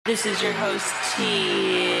This is your host,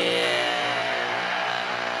 Tia.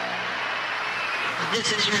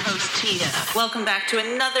 This is your host, Tia. Welcome back to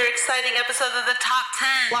another exciting episode of the Top 10.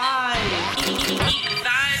 Live. Geek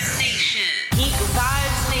Vibes Nation. Geek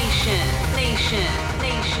Vibes Nation. Nation.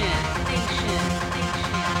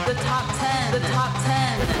 The Top 10. The Top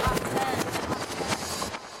 10. The Top 10.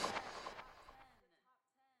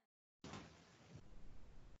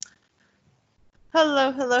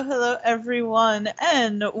 Hello, everyone,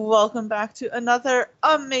 and welcome back to another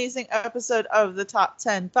amazing episode of the Top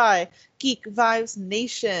 10 by Geek Vibes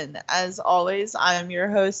Nation. As always, I am your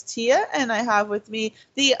host, Tia, and I have with me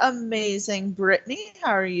the amazing Brittany.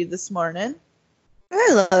 How are you this morning?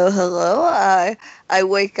 Hello. I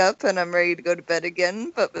wake up and I'm ready to go to bed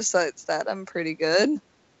again, but besides that, I'm pretty good.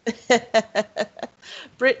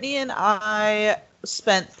 Brittany and I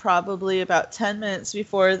spent probably about 10 minutes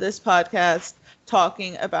before this podcast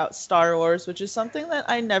talking about Star Wars, which is something that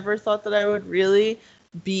I never thought that I would really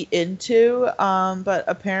be into. But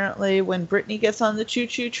apparently when Brittany gets on the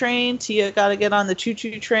choo-choo train, Tia got to get on the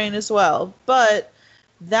choo-choo train as well. But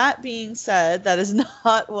that being said, that is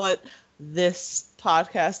not what this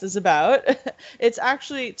podcast is about. It's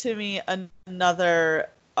actually, to me, another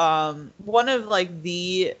one of like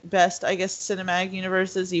the best, I guess, cinematic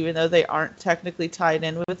universes, even though they aren't technically tied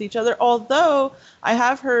in with each other. Although I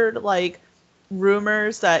have heard like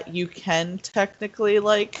rumors that you can technically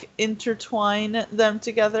like intertwine them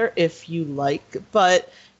together if you like, but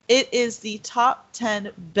it is the top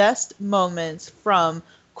 10 best moments from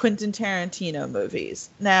Quentin Tarantino movies.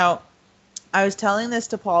 Now, I was telling this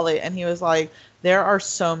to Paulie and he was like, there are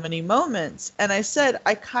so many moments. And I said,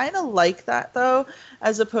 I kind of like that though,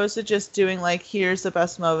 as opposed to just doing like, here's the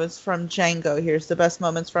best moments from Django, here's the best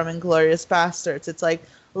moments from Inglourious Basterds. It's like,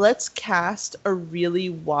 let's cast a really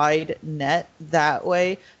wide net. That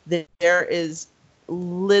way there is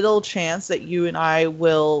little chance that you and I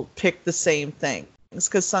will pick the same things.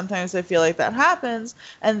 Because sometimes I feel like that happens,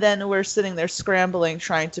 and then we're sitting there scrambling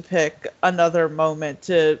trying to pick another moment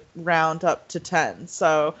to round up to 10.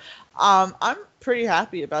 So I'm pretty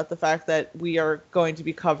happy about the fact that we are going to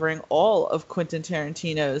be covering all of Quentin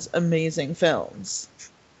Tarantino's amazing films.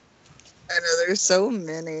 I know there's so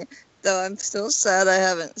many. Though I'm still sad I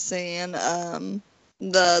haven't seen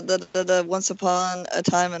the Once Upon a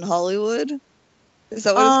Time in Hollywood. Is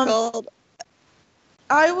that what it's called?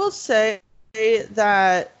 I will say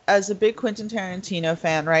that as a big Quentin Tarantino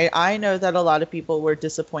fan, right, I know that a lot of people were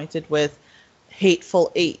disappointed with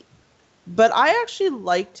Hateful Eight. But I actually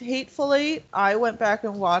liked Hateful Eight. I went back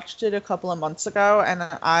and watched it a couple of months ago, and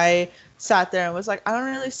I sat there and was like, I don't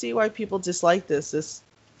really see why people dislike this. This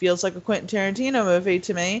feels like a Quentin Tarantino movie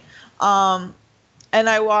to me. And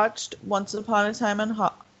I watched Once Upon a Time in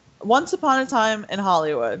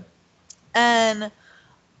Hollywood. And it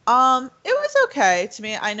was okay to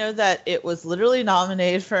me. I know that it was literally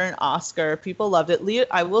nominated for an Oscar. People loved it.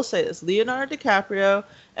 I will say this, Leonardo DiCaprio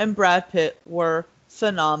and Brad Pitt were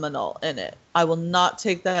phenomenal in it. I will not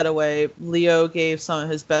take that away. Leo gave some of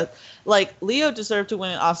his best. Like, Leo deserved to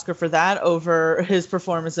win an Oscar for that over his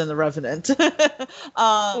performance in The Revenant. But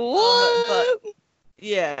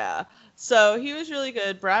yeah. So he was really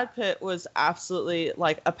good. Brad Pitt was absolutely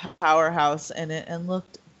like a powerhouse in it and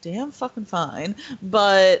looked damn fucking fine.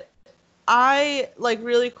 But I, like,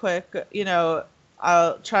 really quick,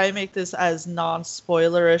 I'll try and make this as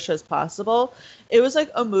non-spoilerish as possible. It was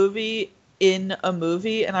like a movie in a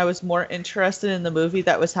movie, and I was more interested in the movie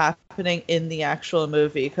that was happening in the actual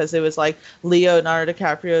movie, because it was like Leonardo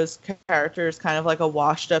DiCaprio's character is kind of like a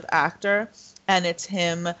washed up actor, and it's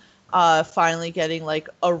him finally getting like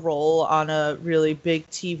a role on a really big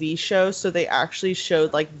TV show, so they actually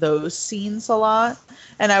showed like those scenes a lot,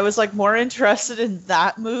 and I was like more interested in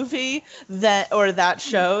that movie that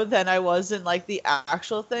show than I was in like the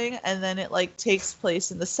actual thing. And then it like takes place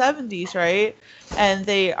in the 70s, right? And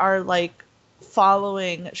they are like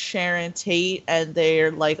following Sharon Tate, and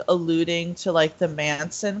they're like alluding to like the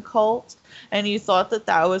Manson cult, and you thought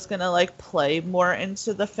that was gonna like play more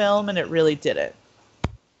into the film, and it really didn't.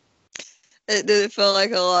 It did feel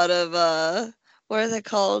like a lot of what are they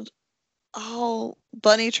called? Oh,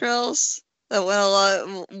 bunny trails that went a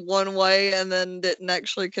lot one way and then didn't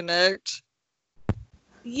actually connect.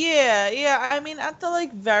 Yeah. I mean, at the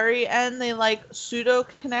like very end, they like pseudo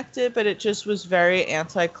connected, but it just was very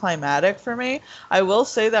anticlimactic for me. I will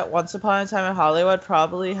say that Once Upon a Time in Hollywood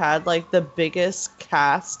probably had like the biggest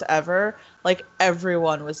cast ever. Like,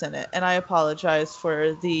 everyone was in it, and I apologize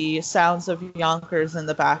for the sounds of Yonkers in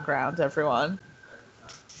the background, everyone.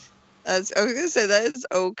 I was gonna say that is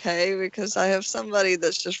okay because I have somebody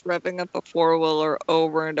that's just revving up a four-wheeler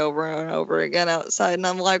over and over and over again outside, and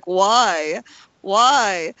I'm like, why?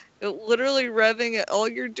 Why? It literally revving it. All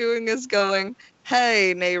you're doing is going,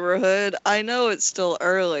 "Hey, neighborhood, I know it's still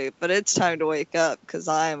early, but it's time to wake up because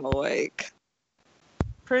I'm awake."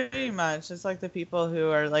 Pretty much. It's like the people who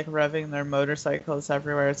are like revving their motorcycles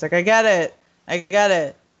everywhere. It's like, I get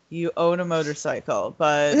it. You own a motorcycle,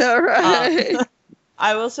 but All right.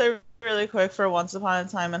 I will say really quick for Once Upon a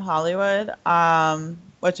Time in Hollywood,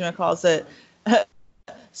 whatchamacallit,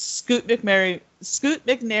 Scoot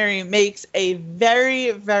McNairy makes a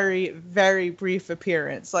very, very, very brief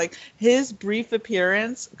appearance. Like, his brief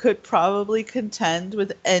appearance could probably contend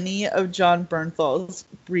with any of John Bernthal's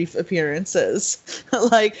brief appearries.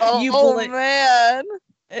 Like, Man.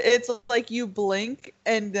 It's like you blink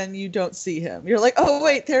and then you don't see him. You're like, oh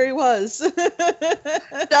wait, there he was. They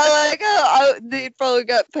probably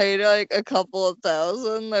got paid like a couple of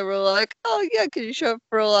thousand. They were like, oh yeah, can you show up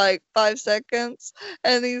for like 5 seconds?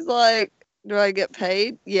 And he's like, do I get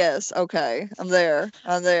paid? Yes. Okay, I'm there.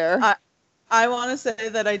 I want to say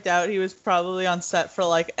that I doubt he was probably on set for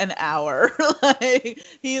like an hour. Like,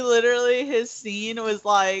 he literally, his scene was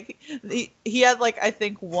like, he had like, I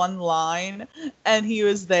think one line and he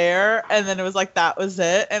was there and then it was like, that was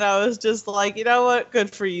it. And I was just like, you know what?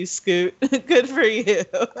 Good for you, Scoot. Good for you.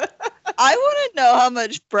 I want to know how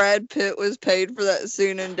much Brad Pitt was paid for that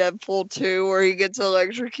scene in Deadpool 2 where he gets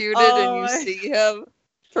electrocuted and you see him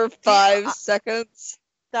for 5 seconds.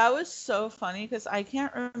 That was so funny because I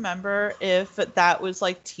can't remember if that was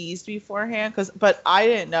like teased beforehand. But I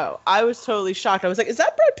didn't know. I was totally shocked. I was like, "Is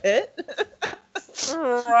that Brad Pitt?"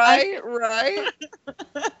 Right.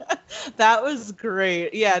 That was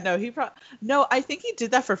great. Yeah, no. I think he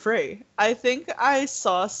did that for free. I think I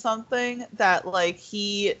saw something that like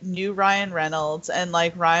he knew Ryan Reynolds and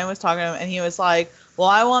like Ryan was talking to him and he was like, "Well,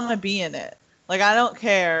 I want to be in it. Like, I don't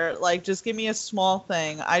care. Like, just give me a small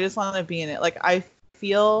thing. I just want to be in it." Like, I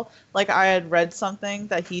feel like I had read something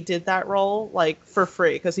that he did that role like for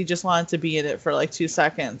free because he just wanted to be in it for like 2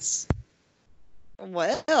 seconds.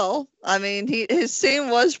 Well, I mean, his scene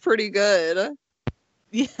was pretty good.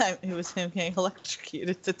 Yeah, it was him getting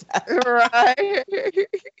electrocuted to death. Right.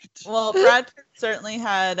 Well, Brad Pitt certainly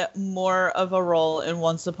had more of a role in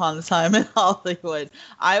Once Upon a Time in Hollywood.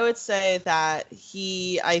 I would say that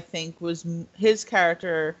his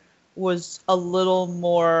character was a little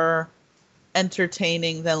more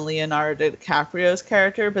entertaining than Leonardo DiCaprio's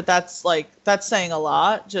character, but that's saying a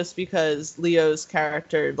lot just because Leo's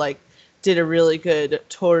character like did a really good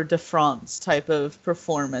Tour de France type of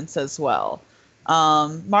performance as well.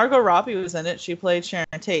 Margot Robbie was in it. She played Sharon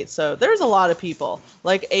Tate. So there's a lot of people,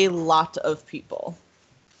 like a lot of people.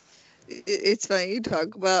 It's funny you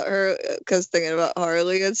talk about her because thinking about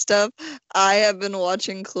Harley and stuff, I have been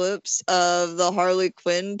watching clips of the Harley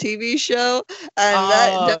Quinn TV show, and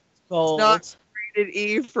that's not rated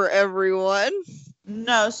E for everyone.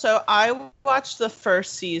 No, so I watched the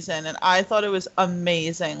first season and I thought it was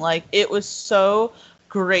amazing. Like, it was so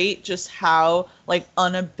great just how like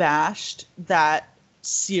unabashed that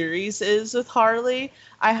series is with Harley.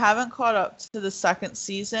 I haven't caught up to the second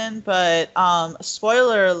season, but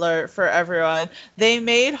spoiler alert for everyone, they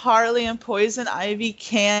made Harley and Poison Ivy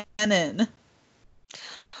canon.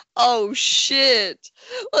 Oh shit.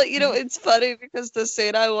 Well, it's funny because the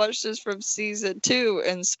scene I watched is from season 2,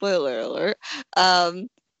 and spoiler alert,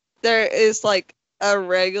 there is like a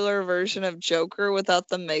regular version of Joker without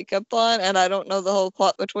the makeup on, and I don't know the whole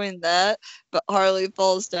plot between that, but Harley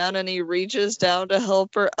falls down and he reaches down to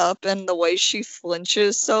help her up, and the way she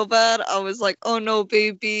flinches so bad, I was like, oh no,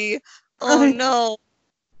 baby. Oh no.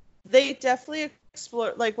 They definitely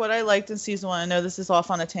explore, like, what I liked in season 1. I know this is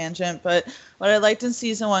off on a tangent, but what I liked in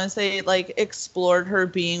season 1 is they like explored her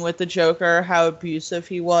being with the Joker, how abusive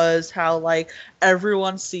he was, how like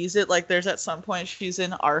everyone sees it. Like, there's at some point she's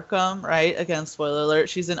in Arkham, right? Again, spoiler alert,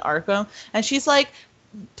 she's in Arkham, and she's like,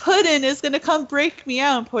 Puddin is gonna come break me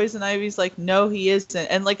out, and Poison Ivy's like, no, he isn't.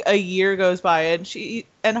 And like a year goes by,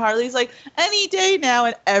 and Harley's like, any day now,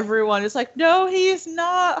 and everyone is like, no, he's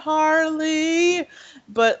not, Harley.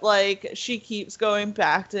 But like, she keeps going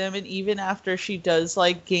back to him, and even after she does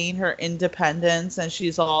like gain her independence and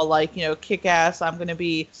she's all like, kick ass, I'm gonna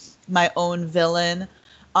be my own villain.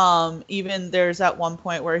 Even there's at one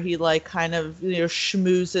point where he like kind of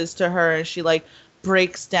schmoozes to her, and she like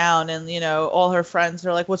breaks down, and all her friends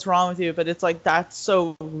are like, what's wrong with you? But it's like, that's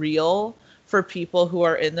so real for people who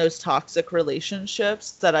are in those toxic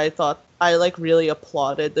relationships that I thought I like really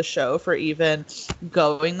applauded the show for even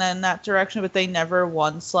going in that direction. But they never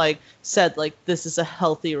once like said like, this is a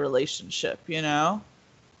healthy relationship,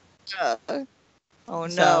 Yeah. Oh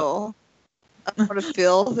So- no. I want to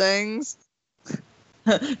feel things.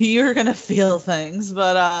 You're gonna feel things,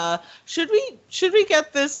 but should we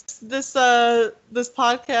get this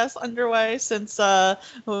podcast underway since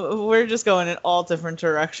we're just going in all different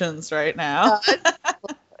directions right now.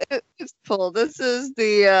 It's cool. This is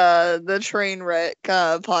the train wreck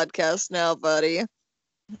podcast now, buddy.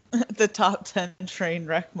 The top 10 train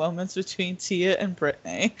wreck moments between Tia and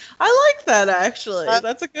Brittany. I like that actually.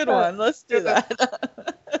 That's a good one. Let's do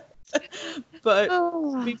that. But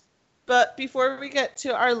But before we get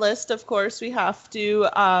to our list, of course, we have to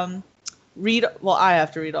read. Well, I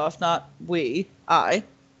have to read off, not we. I.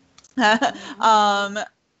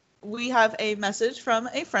 We have a message from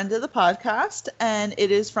a friend of the podcast, and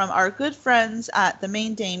it is from our good friends at the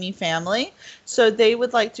Main Damie family. So they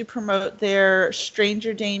would like to promote their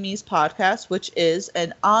Stranger Damies podcast, which is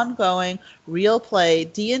an ongoing real play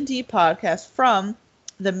D&D podcast from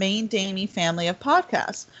the Main Damie family of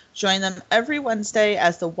podcasts. Join them every Wednesday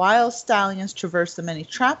as the wild stallions traverse the many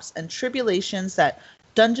traps and tribulations that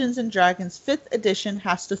Dungeons & Dragons 5th edition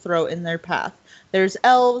has to throw in their path. There's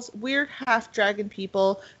elves, weird half-dragon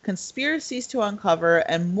people, conspiracies to uncover,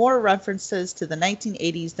 and more references to the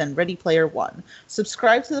 1980s than Ready Player One.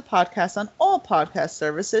 Subscribe to the podcast on all podcast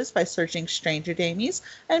services by searching Stranger Damies,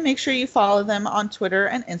 and make sure you follow them on Twitter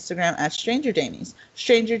and Instagram at Stranger Damies.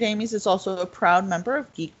 Stranger Damies is also a proud member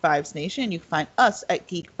of Geek Vibes Nation, and you can find us at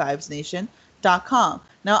geekvibesnation.com.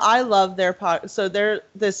 Now, I love their so they're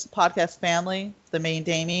this podcast family, the Main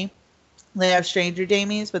Damie. They have Stranger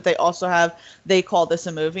Damies, but they call this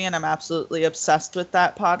a movie, and I'm absolutely obsessed with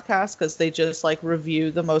that podcast because they just like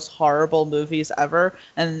review the most horrible movies ever.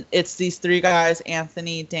 And it's these three guys,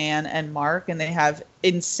 Anthony, Dan, and Mark, and they have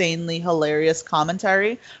insanely hilarious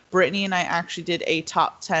commentary. Brittany and I actually did a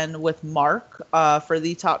top 10 with Mark for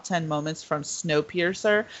the top 10 moments from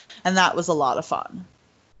Snowpiercer, and that was a lot of fun.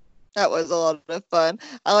 That was a lot of fun.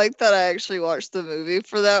 I like that I actually watched the movie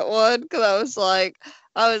for that one because I was like,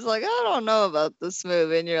 I don't know about this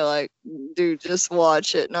movie. And you're like, dude, just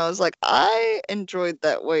watch it. And I was like, I enjoyed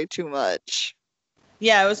that way too much.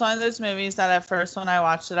 Yeah, it was one of those movies that at first when I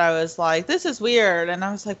watched it, I was like, this is weird. And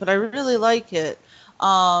I was like, but I really like it.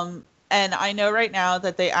 And I know right now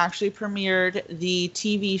that they actually premiered the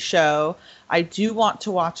TV show. I do want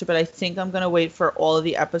to watch it, but I think I'm going to wait for all of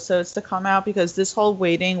the episodes to come out because this whole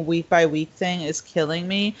waiting week by week thing is killing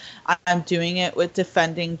me. I'm doing it with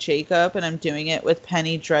Defending Jacob, and I'm doing it with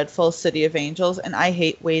Penny Dreadful, City of Angels, and I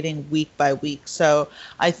hate waiting week by week. So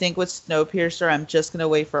I think with Snowpiercer, I'm just going to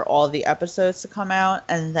wait for all the episodes to come out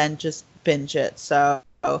and then just binge it. So,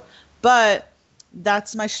 but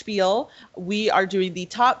that's my spiel. We are doing the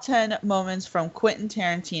top 10 moments from Quentin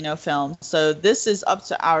Tarantino films. So this is up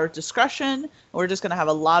to our discretion. We're just going to have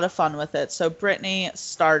a lot of fun with it. So Brittany,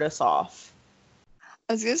 start us off.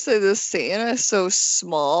 I was going to say this scene is so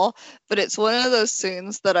small, but it's one of those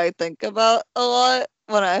scenes that I think about a lot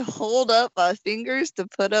when I hold up my fingers to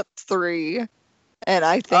put up 3. And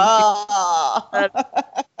I think...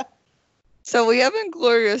 So we have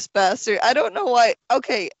Inglourious Bastard. I don't know why...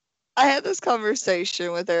 Okay, I had this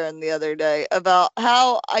conversation with Erin the other day about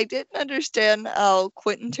how I didn't understand how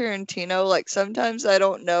Quentin Tarantino, like sometimes I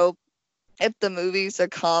don't know if the movie's a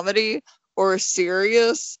comedy or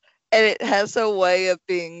serious, and it has a way of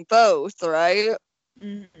being both, right?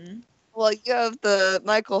 Mm-hmm. Well, you have the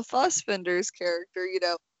Michael Fassbender's character,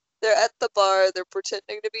 they're at the bar, they're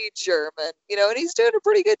pretending to be German, and he's doing a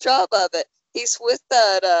pretty good job of it. He's with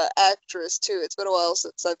that actress, too. It's been a while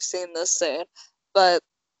since I've seen this scene, but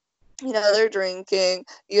they're drinking.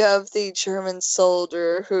 You have the German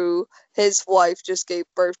soldier who his wife just gave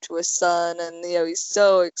birth to a son, and he's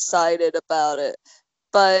so excited about it.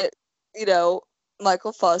 But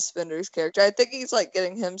Michael Fassbender's character, I think he's like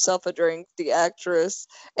getting himself a drink, the actress,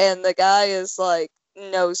 and the guy is like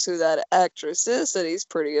knows who that actress is, and he's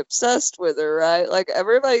pretty obsessed with her, right? Like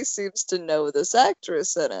everybody seems to know this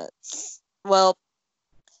actress in it. Well,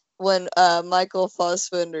 when Michael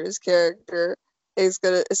Fassbender's character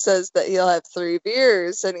says that he'll have 3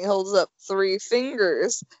 beers, and he holds up 3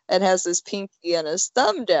 fingers and has his pinky and his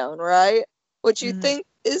thumb down, right? Which you think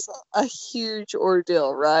is a huge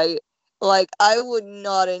ordeal, right? Like, I would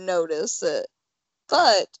not have noticed it.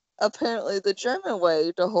 But apparently the German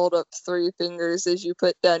way to hold up 3 fingers is you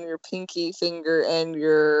put down your pinky finger and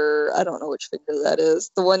I don't know which finger that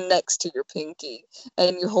is, the one next to your pinky,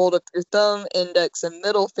 and you hold up your thumb, index, and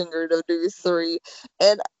middle finger to do 3.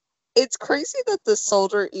 And it's crazy that the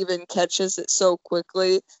soldier even catches it so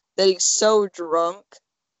quickly, that he's so drunk.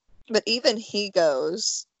 But even he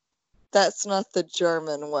goes, that's not the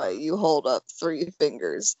German way. You hold up 3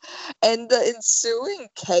 fingers. And the ensuing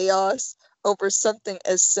chaos over something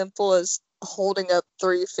as simple as holding up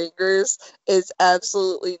 3 fingers is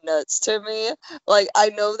absolutely nuts to me. Like, I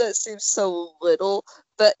know that seems so little,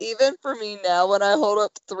 but even for me now, when I hold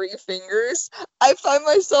up 3 fingers, I find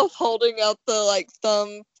myself holding out the, like,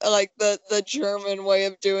 thumb, like, the German way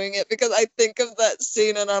of doing it, because I think of that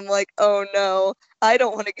scene and I'm like, oh no, I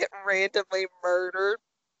don't want to get randomly murdered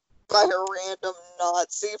by a random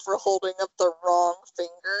Nazi for holding up the wrong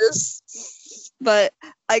fingers. But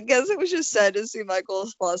I guess it was just sad to see Michael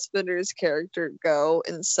Fassbender's character go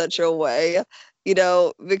in such a way, you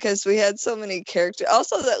know, because we had so many characters.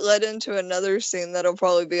 Also, that led into another scene that'll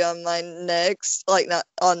probably be on my next, like, not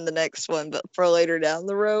on the next one, but for later down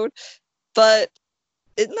the road. But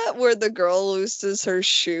isn't that where the girl loses her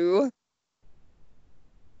shoe?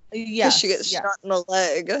 Yes. She gets shot in the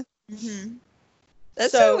leg. Mm-hmm. That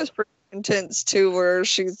scene was pretty intense too, where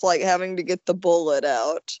she's like having to get the bullet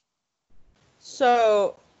out.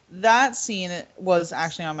 So that scene was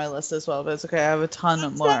actually on my list as well, but it's okay. I have a ton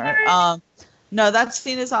more. No, that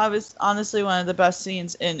scene is honestly one of the best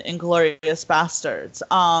scenes in Inglourious Bastards.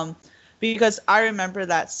 Because I remember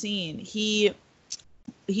that scene. He's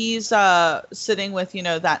sitting with, you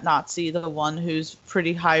know, that Nazi, the one who's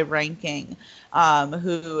pretty high ranking,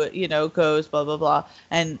 who, you know, goes blah, blah, blah.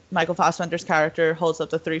 And Michael Fassbender's character holds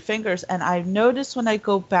up the 3 fingers. And I've noticed when I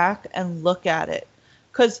go back and look at it,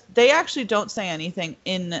 because they actually don't say anything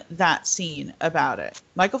in that scene about it.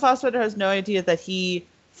 Michael Fassbender has no idea that he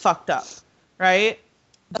fucked up, right?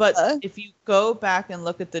 But if you go back and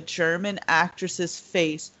look at the German actress's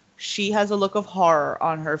face, she has a look of horror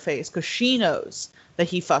on her face because she knows that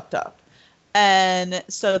he fucked up. And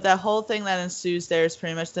so the whole thing that ensues there is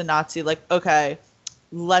pretty much the Nazi like, okay,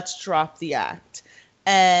 let's drop the act.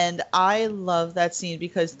 And I love that scene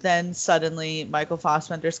because then suddenly Michael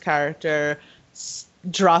Fassbender's character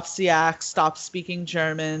drops the act, stops speaking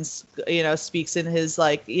German, you know, speaks in his,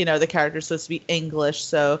 like, you know, the character's supposed to be English,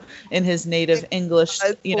 so in his native English,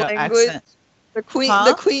 you know, accent. The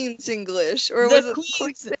Queen's English, or was it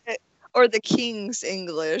Queen's, or the King's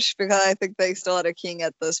English, because I think they still had a king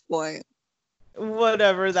at this point.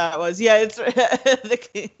 Whatever that was. Yeah, it's the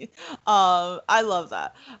king. I love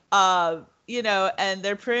that. You know, and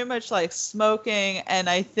they're pretty much like smoking, and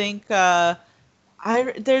I think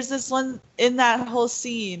there's this one in that whole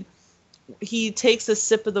scene. He takes a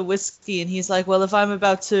sip of the whiskey and he's like, well, if I'm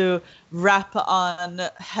about to rap on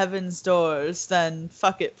heaven's doors, then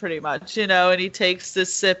fuck it, pretty much, you know. And he takes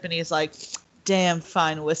this sip and he's like, damn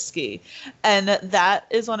fine whiskey. And that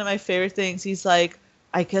is one of my favorite things. He's like,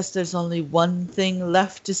 I guess there's only one thing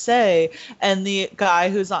left to say. And the guy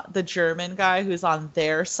who's on the German guy who's on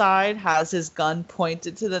their side has his gun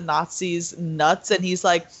pointed to the Nazis' nuts, and he's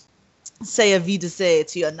like, say a Wiedersehen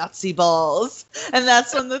to your Nazi balls. And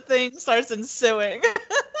that's when the thing starts ensuing.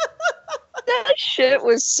 That shit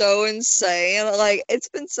was so insane. Like, it's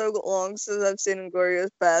been so long since I've seen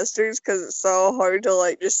Inglourious Bastards because it's so hard to,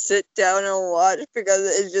 like, just sit down and watch because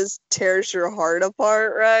it just tears your heart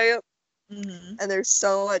apart, right? Mm-hmm. And there's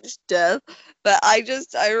so much death. But I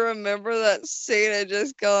remember that scene and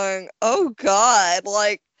just going, oh God.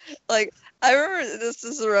 Like, I remember this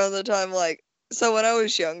is around the time, like, so when I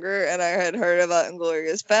was younger and I had heard about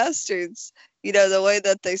Inglourious Bastards, you know, the way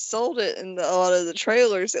that they sold it in a lot of the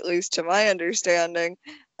trailers, at least to my understanding,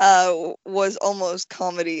 was almost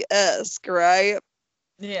comedy-esque, right?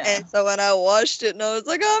 Yeah. And so when I watched it, and I was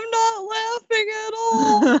like, I'm not laughing at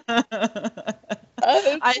all. I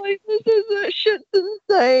was like, this shit's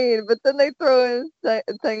insane. But then they throw in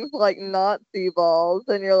things like Nazi balls,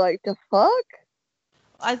 and you're like, the fuck?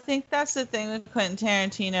 I think that's the thing with Quentin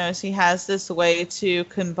Tarantino is he has this way to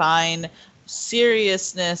combine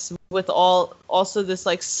seriousness with also this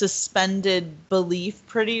like suspended belief,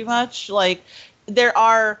 pretty much. Like, there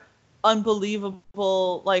are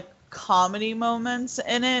unbelievable like comedy moments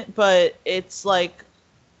in it, but it's like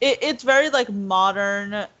it's very like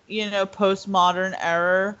modern, you know, postmodern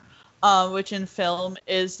era, which in film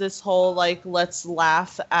is this whole like, let's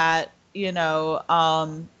laugh at, you know,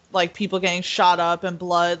 like people getting shot up and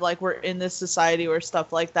blood. Like, we're in this society where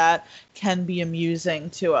stuff like that can be amusing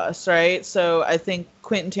to us, right? So I think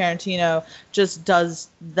Quentin Tarantino just does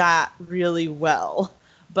that really well.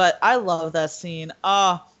 But I love that scene.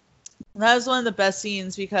 That was one of the best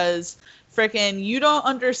scenes because freaking you don't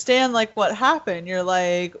understand like what happened. You're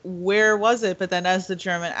like, where was it? But then as the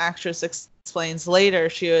German actress explains later,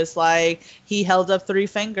 she was like, he held up 3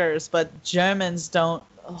 fingers, but Germans don't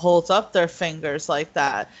hold up their fingers like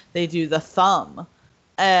that. They do the thumb.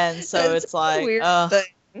 And so it's like,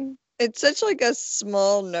 thing. it's such like a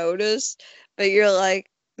small notice, but you're like,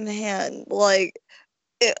 man, like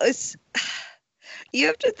it's you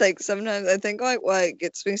have to think sometimes. I think like why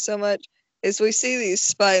gets me so much is we see these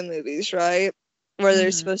spy movies, right? Where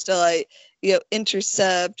they're supposed to like,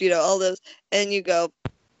 intercept, all those, and you go,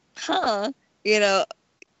 huh, you know,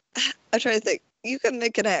 I try to think, you can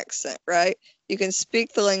make an accent, right? You can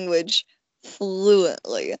speak the language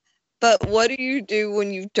fluently. But what do you do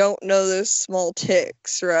when you don't know those small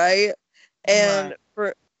ticks, right? And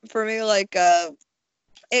for me, like,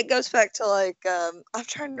 it goes back to like, I'm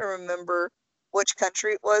trying to remember which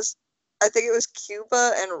country it was. I think it was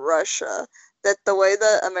Cuba and Russia. That the way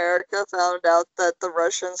that America found out that the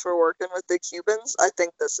Russians were working with the Cubans, I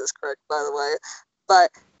think this is correct, by the way,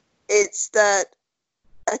 but it's that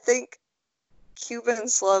I think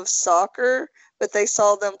Cubans love soccer, but they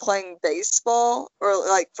saw them playing baseball, or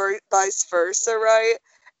like vice versa, right?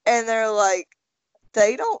 And they're like,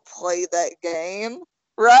 they don't play that game,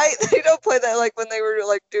 right? They don't play that, like when they were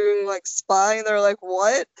like doing like spying, they're like,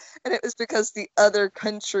 what? And it was because the other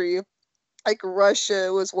country, like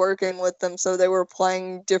Russia, was working with them, so they were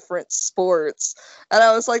playing different sports. And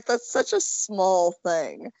I was like, that's such a small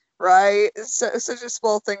thing, right? It's such a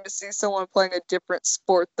small thing to see someone playing a different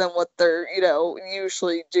sport than what they're,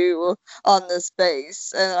 usually do on this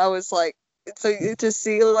base. And I was like, so to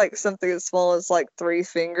see like something as small as like 3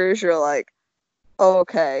 fingers, you're like,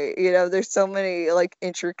 okay, there's so many like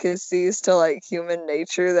intricacies to like human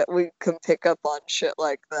nature that we can pick up on shit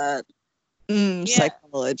like that.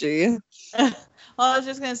 Psychology. Well, I was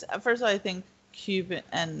just gonna say, first of all, I think Cuban,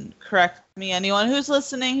 and correct me anyone who's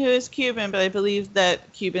listening who is Cuban, but I believe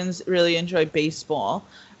that Cubans really enjoy baseball,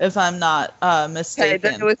 if I'm not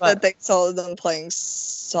mistaken. Okay, that they saw them playing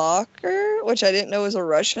soccer, which I didn't know was a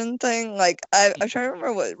Russian thing. Like, I'm trying to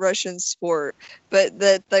remember what Russian sport, but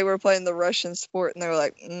that they were playing the Russian sport, and they were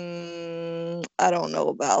like, I don't know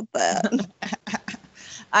about that.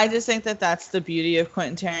 I just think that that's the beauty of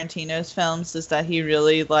Quentin Tarantino's films, is that he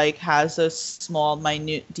really like has those small,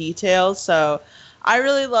 minute details. So I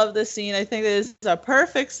really love this scene. I think this is a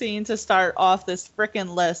perfect scene to start off this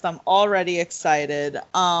freaking list. I'm already excited.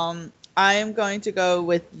 I am going to go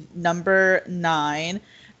with number 9,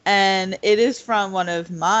 and it is from one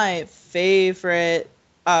of my favorite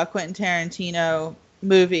Quentin Tarantino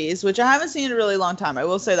movies, which I haven't seen in a really long time. I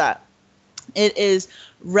will say that. It is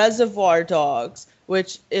Reservoir Dogs,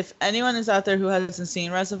 which, if anyone is out there who hasn't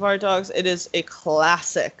seen Reservoir Dogs, it is a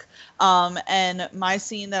classic. And my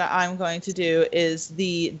scene that I'm going to do is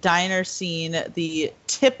the diner scene, the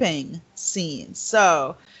tipping scene.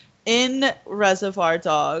 So in Reservoir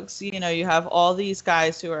Dogs, you have all these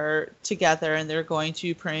guys who are together, and they're going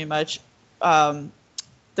to pretty much, they're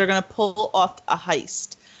going to pull off a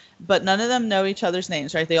heist. But none of them know each other's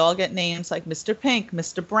names, right? They all get names like Mr. Pink,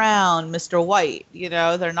 Mr. Brown, Mr. White.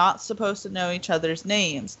 They're not supposed to know each other's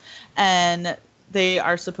names. And they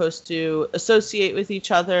are supposed to associate with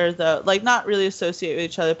each other, not really associate with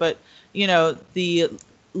each other, but, the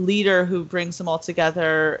leader who brings them all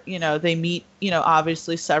together, they meet,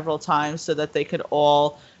 obviously several times so that they could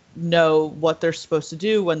all know what they're supposed to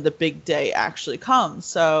do when the big day actually comes.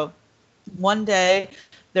 So one day,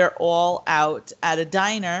 they're all out at a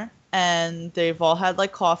diner, and they've all had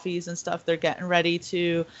like coffees and stuff. They're getting ready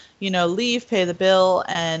to, leave, pay the bill.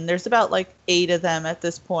 And there's about like 8 of them at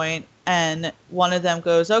this point. And one of them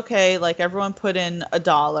goes, okay, like everyone put in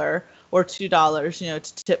 $1 or $2,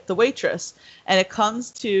 to tip the waitress. And it comes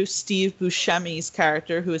to Steve Buscemi's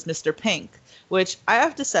character, who is Mr. Pink, which I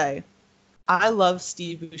have to say, I love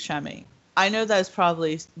Steve Buscemi. I know that is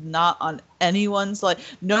probably not on anyone's,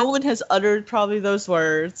 no one has uttered probably those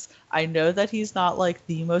words. I know that he's not like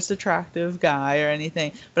the most attractive guy or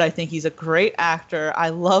anything, but I think he's a great actor. I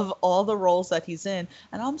love all the roles that he's in.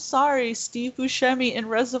 And I'm sorry, Steve Buscemi in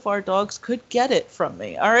Reservoir Dogs could get it from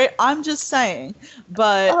me. All right. I'm just saying.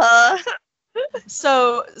 But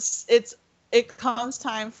so it comes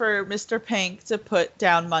time for Mr. Pink to put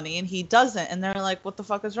down money, and he doesn't. And they're like, what the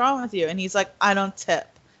fuck is wrong with you? And he's like, I don't tip.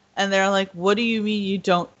 And they're like, what do you mean you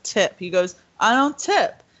don't tip? He goes, I don't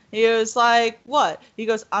tip. He was like, what? He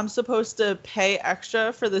goes, I'm supposed to pay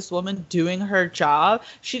extra for this woman doing her job.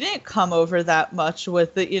 She didn't come over that much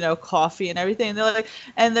with the, coffee and everything.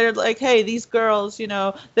 And they're like, hey, these girls,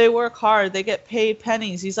 they work hard. They get paid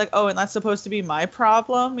pennies. He's like, oh, and that's supposed to be my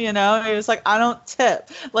problem, He was like, I don't tip.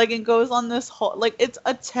 And goes on this whole, it's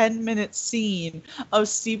a 10-minute scene of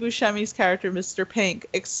Steve Buscemi's character, Mr. Pink,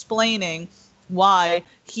 explaining why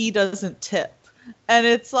he doesn't tip. And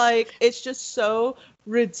it's just so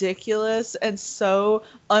ridiculous and so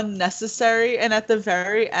unnecessary. And at the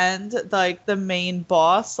very end, like the main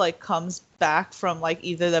boss like comes back from like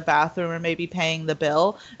either the bathroom or maybe paying the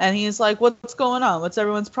bill, and he's like, what's going on? What's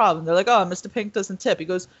everyone's problem? They're like, oh, Mr. Pink doesn't tip. He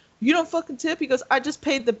goes, you don't fucking tip? He goes, I just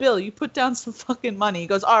paid the bill. You put down some fucking money. He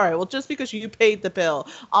goes, all right, well, just because you paid the bill,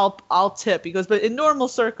 I'll tip. He goes, but in normal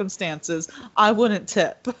circumstances, I wouldn't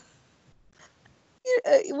tip.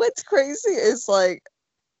 What's crazy is like,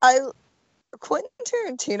 Quentin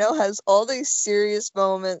Tarantino has all these serious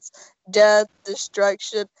moments, death,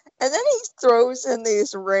 destruction, and then he throws in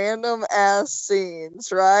these random ass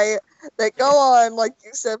scenes, right? That go on, like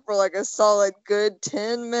you said, for like a solid good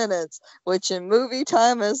 10 minutes, which in movie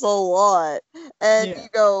time is a lot. And you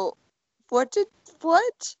go, what?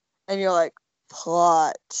 And you're like,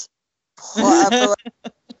 plot. I feel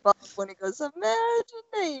like when he goes,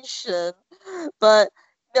 imagination. But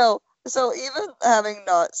no, so even having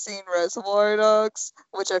not seen Reservoir Dogs,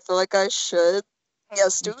 which I feel like I should, yeah,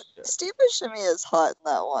 Steve Buscemi is hot in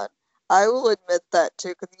that one. I will admit that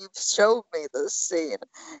too, because you've showed me this scene.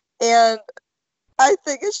 And I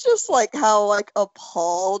think it's just like how like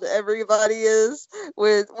appalled everybody is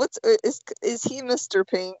with is he Mr.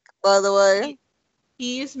 Pink, by the way?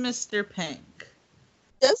 He's Mr. Pink.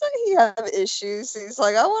 Doesn't he have issues? He's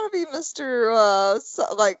like, I want to be Mr.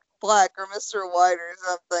 Like Black or Mr. White or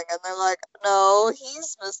something, and they're like, no,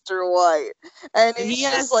 he's Mr. White, and he's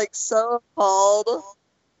just like so appalled.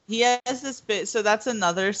 He has this bit, so that's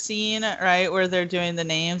another scene, right, where they're doing the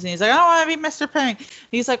names, and he's like, I don't want to be Mr. Pink. And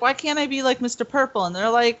he's like, why can't I be like Mr. Purple? And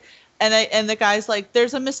they're like, and the guy's like,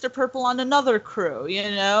 there's a Mr. Purple on another crew, you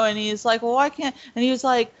know? And he's like, well, why can't, and he was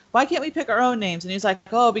like, why can't we pick our own names? And he's like,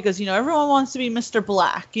 oh, because, you know, everyone wants to be Mr.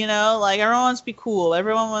 Black, you know? Like, everyone wants to be cool.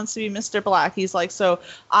 Everyone wants to be Mr. Black. He's like, so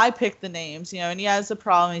I picked the names, you know? And he has a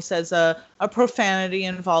problem. He says a profanity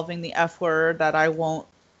involving the F word that I won't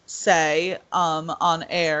say on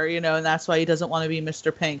air, you know? And that's why he doesn't want to be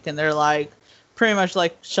Mr. Pink. And they're like, pretty much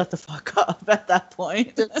like, shut the fuck up at that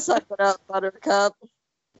point. Just suck it up, Buttercup.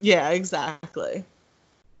 Yeah, exactly.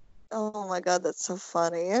 Oh my god, that's so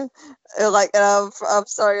funny. Like, and I'm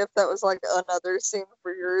sorry if that was like another scene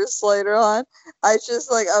for yours later on. I was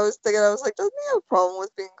thinking, I was like, doesn't he have a problem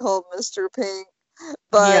with being called Mr. Pink?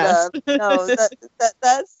 But yes. No,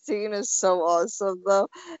 that scene is so awesome though,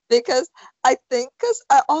 because I think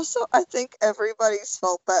everybody's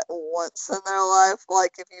felt that once in their life.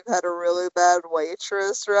 Like if you've had a really bad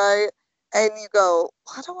waitress, right, and you go,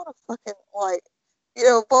 I don't want to fucking like, you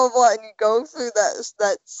know, blah, blah, and you go through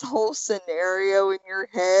that whole scenario in your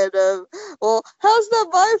head of, well, how's that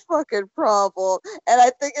my fucking problem? And I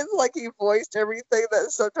think it's like he voiced everything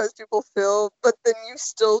that sometimes people feel, but then you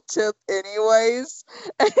still tip anyways.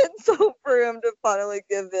 And so for him to finally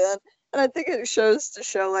give in, and I think it shows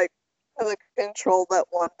like the control that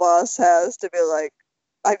one boss has to be like,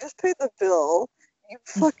 I just paid the bill. You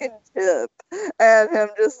fucking tip. And him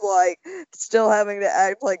just like still having to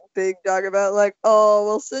act like big dog about like, oh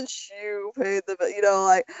well, since you paid the bill, you know,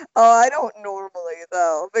 like, oh, I don't normally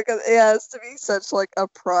though, because it has to be such like a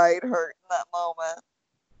pride hurt in that moment.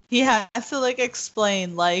 He has to like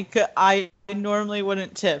explain like, I normally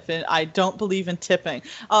wouldn't tip and I don't believe in tipping.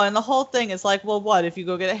 Oh, and the whole thing is like, well, what if you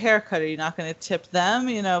go get a haircut, are you not going to tip them,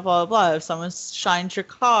 you know, blah, blah, blah. If someone shines your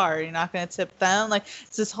car, you're not going to tip them. Like,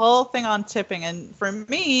 it's this whole thing on tipping. And for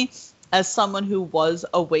me, as someone who was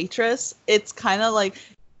a waitress, it's kind of like,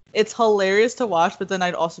 it's hilarious to watch, but then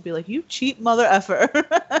I'd also be like, you cheap mother effer.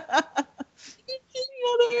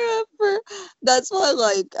 That's why,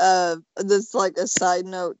 like, this like a side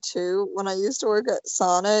note too, when I used to work at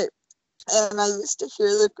Sonic and I used to hear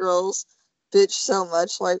the girls bitch so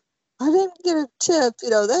much, like, I didn't get a tip, you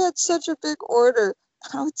know, they had such a big order.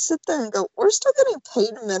 I would sit there and go, we're still getting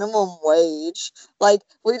paid minimum wage. Like,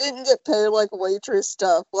 we didn't get paid like waitress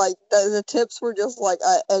stuff. Like, the tips were just like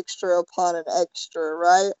an extra upon an extra,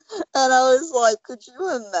 right? And I was like, could you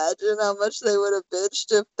imagine how much they would have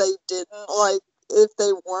bitched if they didn't, like, if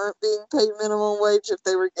they weren't being paid minimum wage, if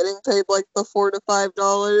they were getting paid like the $4 to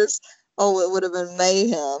 $5? Oh, it would have been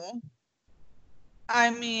mayhem. I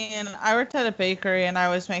mean, I worked at a bakery and I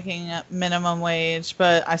was making minimum wage,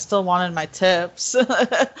 but I still wanted my tips.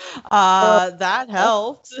 That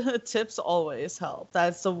helped. Tips always help.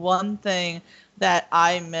 That's the one thing that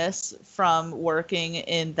I miss from working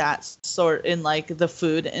in that sort, in like the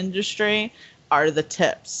food industry, are the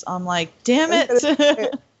tips. I'm like, damn it.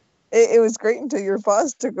 It was great until your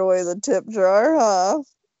boss took away the tip jar, huh?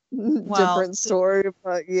 Well, different story,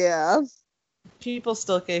 but yeah. People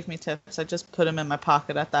still gave me tips. I just put them in my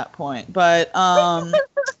pocket at that point. But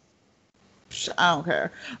I don't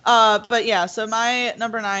care. But yeah, so my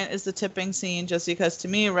number 9 is the tipping scene, just because to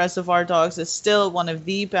me, Reservoir Dogs is still one of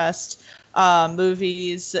the best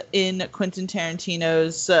movies in Quentin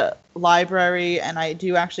Tarantino's library, and I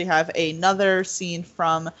do actually have another scene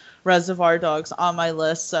from Reservoir Dogs on my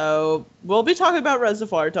list. So we'll be talking about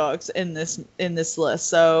Reservoir Dogs in this list.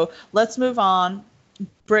 So let's move on.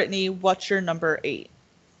 Brittany, what's your number 8?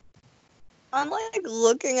 I'm like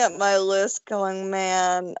looking at my list going,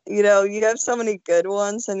 man, you know, you have so many good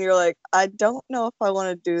ones and you're like, I don't know if I want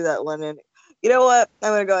to do that one. And you know what?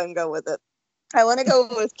 I'm going to go ahead and go with it. I want to go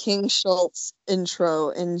with King Schultz intro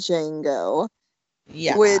in Django.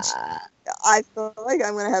 Yeah. Which I feel like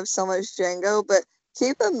I'm going to have so much Django, but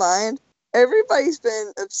keep in mind, everybody's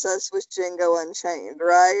been obsessed with Django Unchained,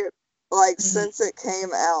 right? Like, since it came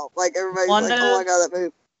out. Like, everybody's oh my god, that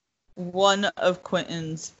movie. One of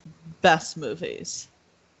Quentin's best movies.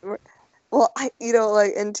 Well,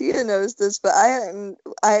 and Tia knows this, but I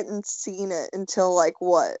hadn't seen it until like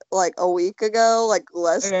a week ago, like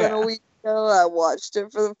less than a week ago. I watched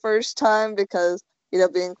it for the first time because,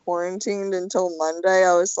 being quarantined until Monday,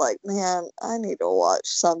 I was like, man, I need to watch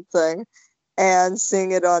something, and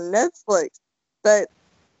seeing it on Netflix. But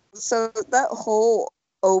so that whole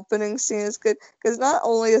opening scene is good because not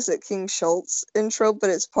only is it King Schultz intro,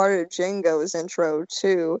 but it's part of Django's intro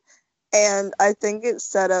too. And I think it's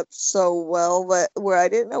set up so well where I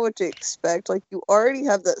didn't know what to expect. Like, you already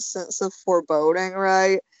have that sense of foreboding,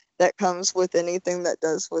 right? That comes with anything that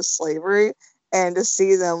does with slavery. And to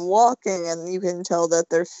see them walking, and you can tell that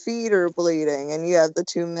their feet are bleeding, and you have the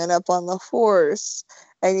 2 men up on the horse,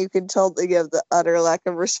 and you can tell that you have the utter lack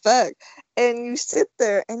of respect. And you sit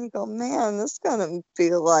there and you go, man, this is gonna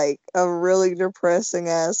be like a really depressing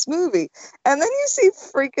ass movie. And then you see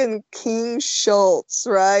freaking King Schultz,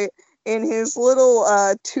 right? In his little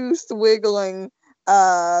tooth wiggling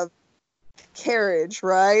carriage,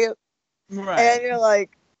 right? Right. And you're like,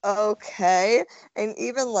 okay. And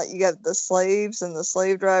even like you got the slaves and the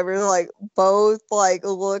slave drivers, like both like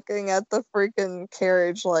looking at the freaking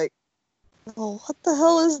carriage like, oh, what the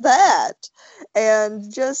hell is that?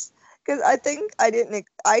 And just because I think I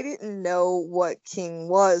didn't know what King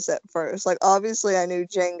was at first. Like, obviously I knew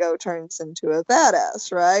Django turns into a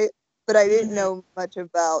badass, right? But I didn't know much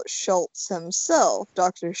about Schultz himself,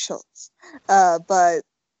 Dr. Schultz. But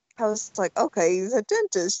I was like, okay, he's a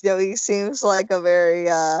dentist. He seems like a very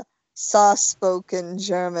soft-spoken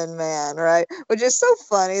German man, right? Which is so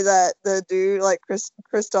funny that the dude, like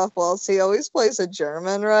Christoph Waltz, he always plays a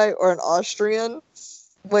German, right? Or an Austrian,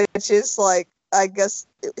 which is like, I guess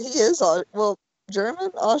he is,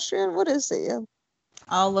 German, Austrian, what is he?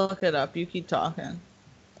 I'll look it up. You keep talking.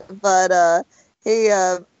 But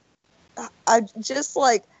I just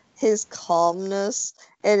like his calmness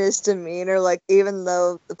and his demeanor. Like, even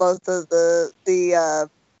though both of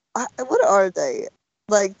what are they?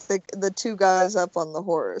 Like the 2 guys up on the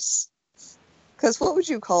horse. Because what would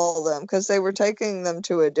you call them? Because they were taking them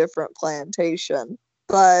to a different plantation.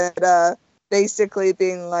 But basically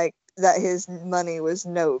being like that his money was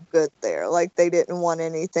no good there. Like, they didn't want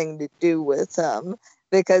anything to do with him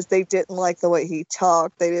because they didn't like the way he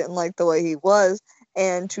talked. They didn't like the way he was.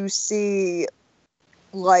 And to see,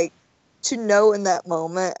 like, to know in that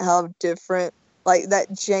moment how different, like, that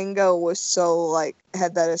Django was so, like,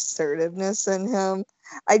 had that assertiveness in him.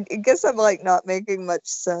 I guess I'm, like, not making much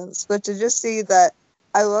sense, but to just see that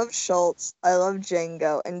I love Schultz, I love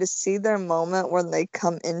Django, and to see their moment when they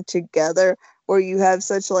come in together, where you have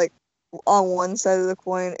such, like, on one side of the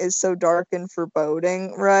coin is so dark and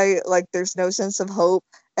foreboding, right? Like, there's no sense of hope.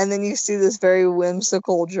 And then you see this very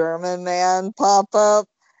whimsical German man pop up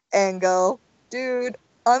and go, dude,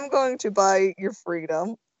 I'm going to buy your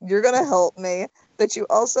freedom. You're going to help me. But you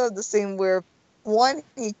also have the scene where, one,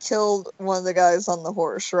 he killed one of the guys on the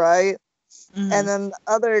horse, right? Mm-hmm. And then the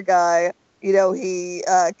other guy, he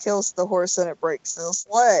kills the horse and it breaks his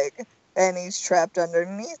leg. And he's trapped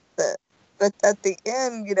underneath it. But at the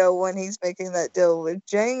end, when he's making that deal with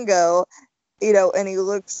Django, and he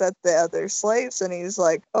looks at the other slaves and he's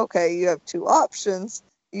like, okay, you have 2 options.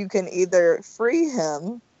 You can either free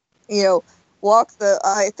him, walk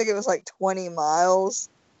I think it was like 20 miles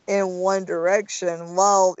in one direction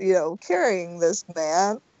while, carrying this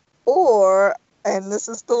man, or, and this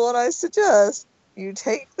is the one I suggest, you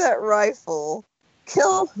take that rifle,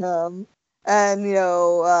 kill him, and,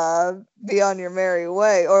 be on your merry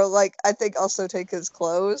way. Or, like, I think also take his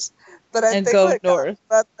clothes. But I and think go north.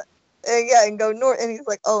 And go north. And he's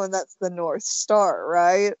like, oh, and that's the North Star,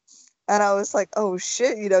 right? And I was like, oh,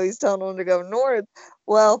 shit, he's telling him to go north.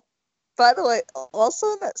 Well, by the way,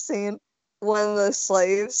 also in that scene, when the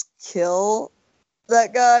slaves kill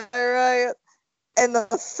that guy, right? and the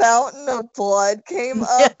fountain of blood came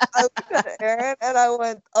up. I looked at Aaron and I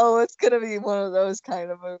went, "Oh, it's gonna be one of those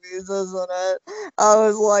kind of movies, isn't it?" I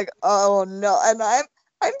was like, "Oh no!" And I'm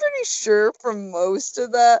pretty sure for most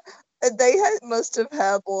of that, must have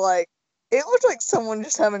had like it looked like someone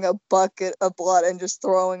just having a bucket of blood and just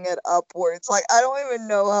throwing it upwards. Like I don't even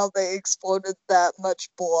know how they exploded that much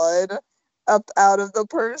blood up out of the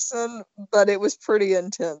person, but it was pretty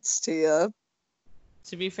intense, Tia.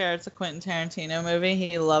 To be fair, it's a Quentin Tarantino movie.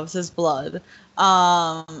 He loves his blood.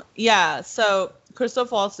 Yeah, so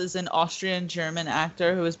Christoph Waltz is an Austrian-German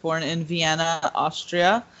actor who was born in Vienna,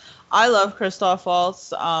 Austria. I love Christoph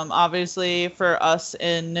Waltz. Obviously, for us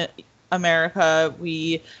in America,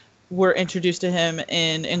 we were introduced to him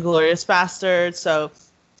in Inglourious Basterds, so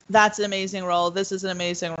that's an amazing role. This is an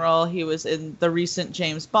amazing role. He was in the recent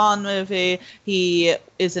James Bond movie. He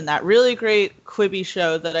is in that really great Quibi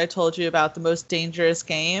show that I told you about, The Most Dangerous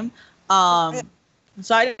Game. So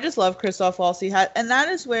I just love Christoph Waltz. And that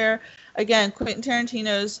is where, again, Quentin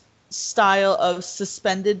Tarantino's style of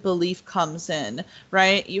suspended belief comes in,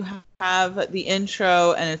 right? You have the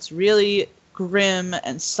intro, and it's really grim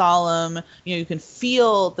and solemn. You know, you can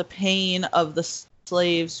feel the pain of the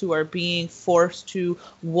slaves who are being forced to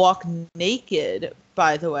walk naked,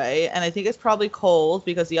 by the way. And I think it's probably cold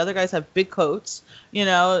because the other guys have big coats, you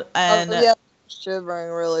know, and yeah,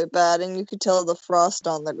 shivering really bad, and you could tell the frost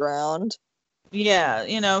on the ground. Yeah,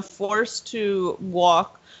 you know, forced to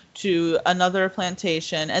walk to another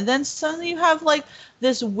plantation, and then suddenly you have like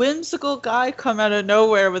this whimsical guy come out of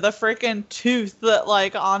nowhere with a freaking tooth that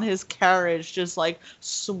like on his carriage, just like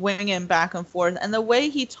swinging back and forth. And the way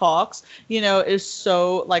he talks, you know, is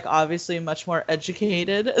so like obviously much more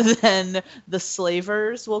educated than the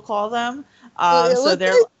slavers, we'll call them. So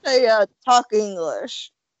they're they talk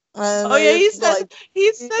English. Oh yeah, he said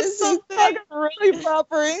something really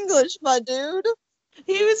proper English, my dude.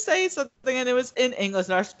 He was saying something and it was in English,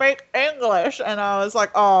 and I speak English, and I was like,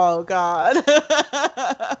 oh god.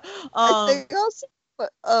 I think also.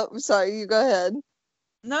 Sorry, you go ahead.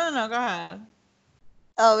 No, go ahead.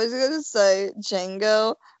 I was gonna say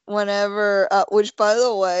Django. Whenever, which by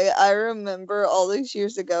the way, I remember all these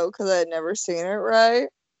years ago because I had never seen it right.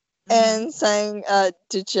 And saying to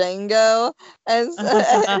Django, and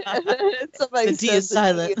somebody the D said is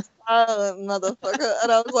silent. D is silent, motherfucker,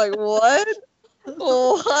 and I was like, what?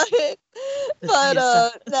 What? But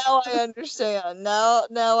now I understand. Now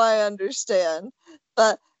I understand.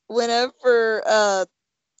 But whenever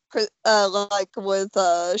like with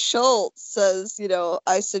Schultz says, you know,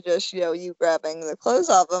 I suggest, you know, you grabbing the clothes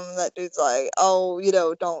off him, that dude's like, oh, you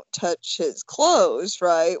know, don't touch his clothes,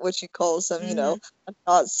 right? Which he calls him, you know, a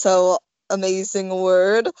not so amazing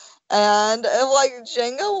word. And like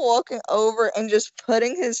Django walking over and just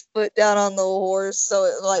putting his foot down on the horse so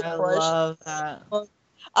it like I crushed. love that.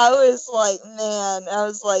 I was like, man,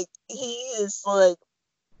 he is like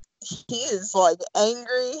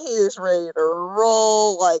angry, he is ready to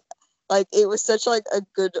roll, like it was such like a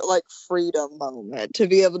good like freedom moment to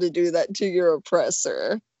be able to do that to your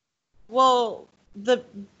oppressor. Well, the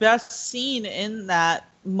best scene in that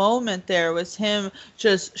moment there was him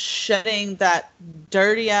just shedding that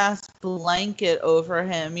dirty ass blanket over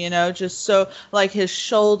him, you know, just so like his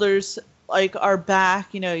shoulders like are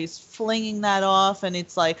back, you know, he's flinging that off, and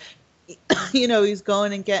it's like, you know, he's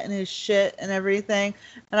going and getting his shit and everything.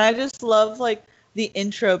 And I just love like the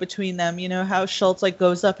intro between them, you know, how Schultz like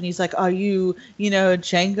goes up and he's like, are you, you know,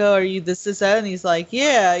 Django, are you this, that? And he's like,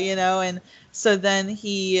 yeah, you know. And so then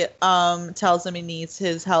he tells him he needs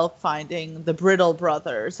his help finding the Brittle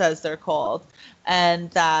Brothers, as they're called,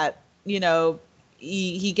 and that, you know,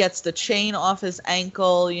 he gets the chain off his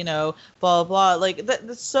ankle, you know, blah, blah, blah. Like,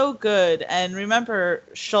 that's so good. And remember,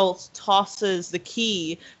 Schultz tosses the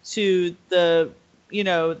key to the, you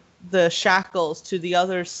know, the shackles to the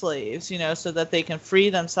other slaves, you know, so that they can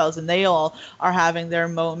free themselves, and they all are having their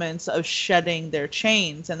moments of shedding their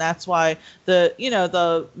chains. And that's why the, you know,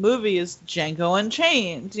 the movie is Django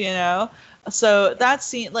Unchained, you know. So that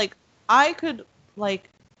scene, like, I could, like,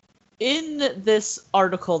 in this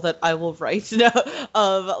article that I will write, you know,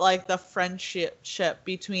 of like the friendship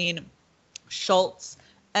between Schultz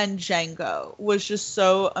and Django was just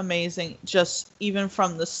so amazing, just even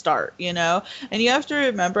from the start, you know. And you have to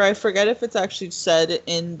remember, I forget if it's actually said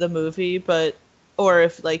in the movie, but, or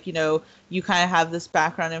if like, you know, you kind of have this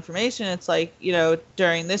background information, it's like, you know,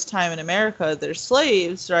 during this time in America, they're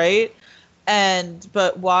slaves, right?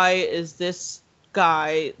 But why is this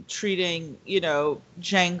guy treating, you know,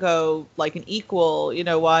 Django like an equal? You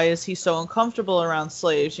know, why is he so uncomfortable around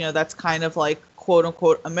slaves? You know, that's kind of like quote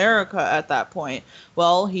unquote America at that point.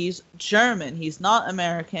 Well, he's German, he's not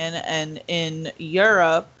American, and in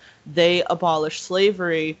Europe they abolished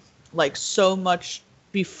slavery like so much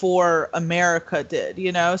before America did,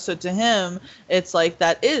 you know? So to him, it's like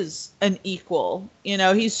that is an equal, you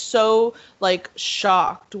know? He's so like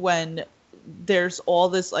shocked when there's all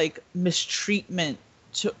this like mistreatment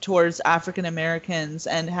towards African Americans,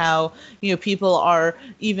 and how, you know, people are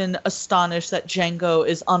even astonished that Django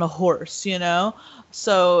is on a horse, you know?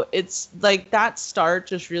 So it's like that start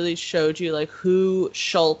just really showed you like who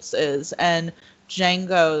Schultz is, and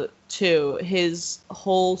Django too. His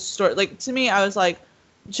whole story, like to me, I was like,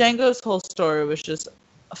 Django's whole story was just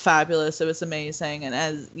fabulous. It was amazing, and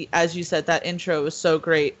as you said, that intro was so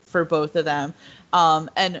great for both of them.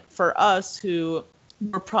 And for us who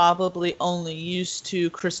were probably only used to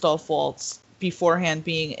Christoph Waltz beforehand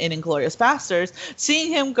being in Inglourious Basterds,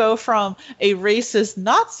 seeing him go from a racist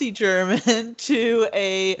Nazi German to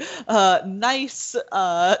a nice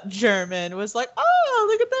German was like, oh,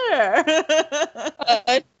 look at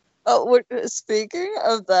there. Speaking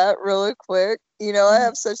of that, really quick, you know, I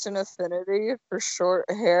have such an affinity for short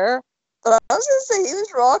hair. But I was gonna say he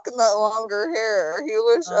was rocking that longer hair. He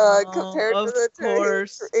was compared to the two.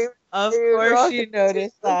 Of course, you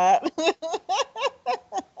noticed that.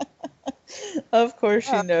 Of course,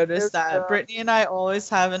 you noticed that. Brittany and I always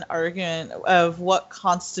have an argument of what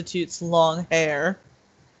constitutes long hair.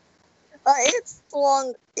 It's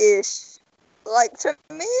long-ish. Like to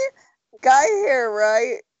me, guy hair,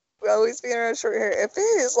 right? Always being around short hair. If it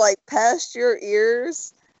is like past your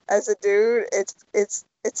ears as a dude, it's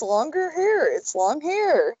longer hair. It's long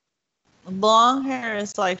hair. Long hair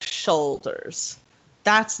is like shoulders.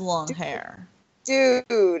 That's long hair.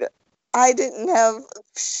 Dude, I didn't have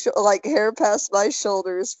like hair past my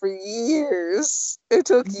shoulders for years. It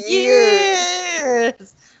took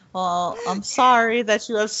years. Well, I'm sorry that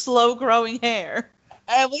you have slow growing hair.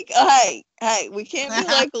 And we can't be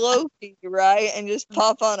like Loki, right? And just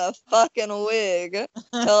pop on a fucking wig till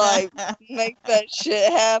I make that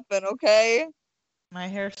shit happen, okay? My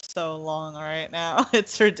hair's so long right now.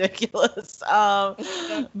 It's ridiculous. Yeah.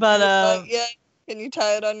 Can you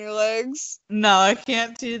tie it on your legs? No, I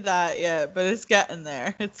can't do that yet, but it's getting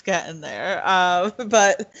there. It's getting there.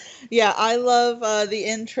 But yeah, I love the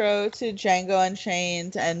intro to Django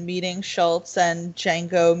Unchained and meeting Schultz and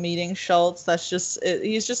Django meeting Schultz.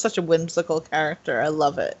 He's just such a whimsical character. I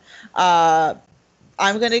love it. I'm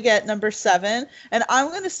going to get number 7, and I'm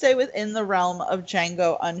going to stay within the realm of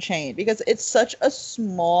Django Unchained because it's such a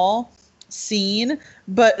small scene,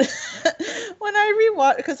 but when I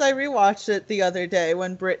rewatched it the other day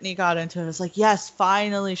when Brittany got into it, I was like, yes,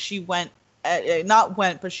 finally she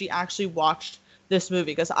she actually watched this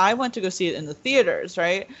movie, because I went to go see it in the theaters,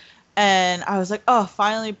 right? And I was like, oh,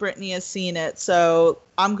 finally Brittany has seen it, so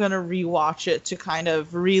I'm going to rewatch it to kind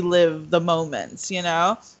of relive the moments, you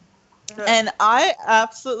know? Yeah. And I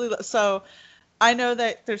absolutely, so I know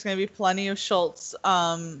that there's going to be plenty of Schultz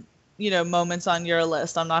moments on your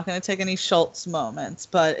list. I'm not going to take any Schultz moments,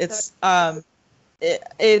 but it's so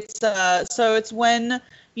it's when,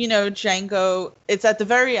 you know, Django, it's at the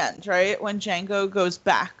very end, right? When Django goes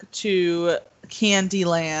back to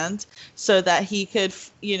Candyland so that he could,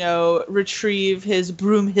 you know, retrieve his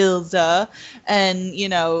Broomhilda and, you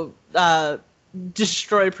know,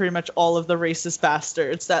 destroy pretty much all of the racist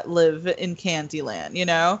bastards that live in Candyland, you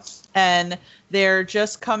know? And they're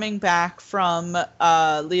just coming back from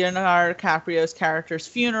Leonardo DiCaprio's character's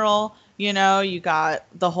funeral, you know? You got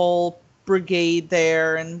the whole brigade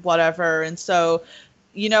there and whatever. And so,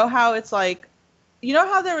 you know how it's like, you know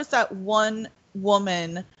how there was that one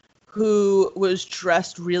woman who was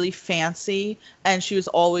dressed really fancy and she was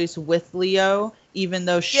always with Leo, even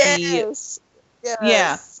though she... Yes.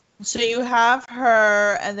 Yeah. So you have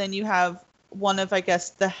her, and then you have one of, I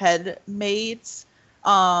guess, the head maids.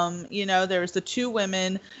 You know, there's the two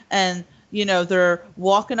women, and, you know, they're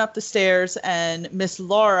walking up the stairs, and Miss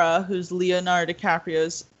Laura, who's Leonardo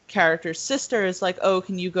DiCaprio's character's sister, is like, oh,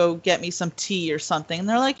 can you go get me some tea or something? And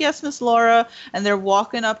they're like, yes, Miss Laura. And they're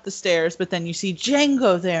walking up the stairs, but then you see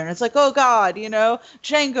Django there, and it's like, oh, God, you know,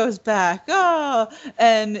 Django's back. Oh,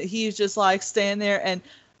 and he's just like staying there, and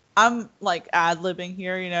I'm like ad-libbing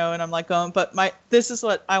here, you know, and I'm like going, but this is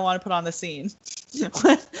what I want to put on the scene.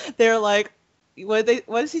 They're like, what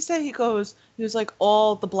does he say? He was like,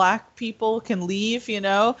 all the black people can leave, you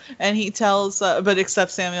know, and he tells, but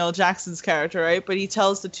except Samuel L. Jackson's character, right? But he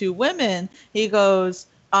tells the two women, he goes,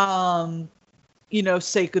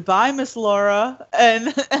 say goodbye, Miss Laura. And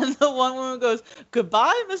the one woman goes,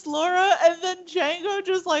 goodbye, Miss Laura. And then Django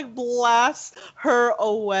just like blasts her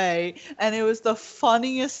away. And it was the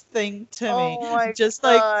funniest thing to me. Oh my just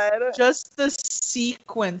God. like, just the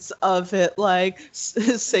sequence of it. Like,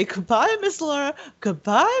 say goodbye, Miss Laura.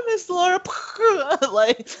 Goodbye, Miss Laura.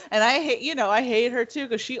 Like, and I hate her too,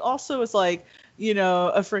 because she also was like, a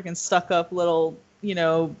freaking stuck up little,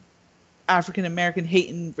 African American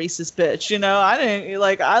hating racist bitch.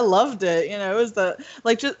 I loved it. It was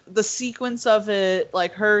just the sequence of it,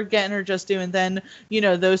 like her getting her just due, and then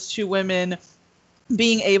those two women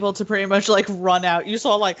being able to pretty much like run out. You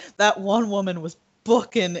saw like that one woman was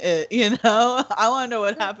booking it. I want to know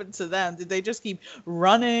what happened to them. Did they just keep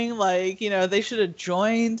running? Like, they should have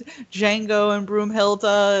joined Django and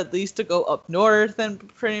Broomhilda at least to go up north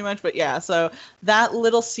and pretty much. But yeah, so that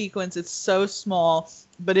little sequence, it's so small,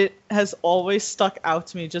 but it has always stuck out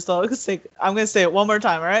to me. I'm going to say it one more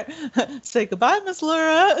time, all right? Say goodbye, Miss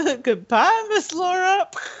Laura. Goodbye, Miss Laura.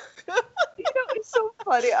 It's so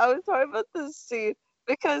funny. I was talking about this scene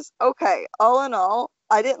because, okay, all in all,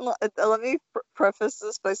 I didn't. Let me preface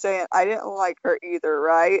this by saying I didn't like her either,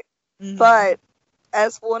 right? Mm-hmm. But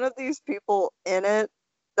as one of these people in it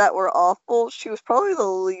that were awful, she was probably the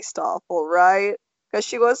least awful, right? Because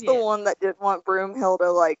she was the one that didn't want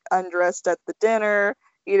Broomhilda like undressed at the dinner,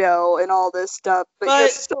 and all this stuff.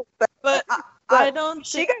 But I don't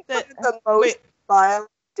she think got the most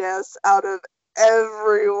violent deaths out of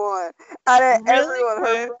everyone. Her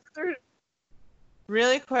brother.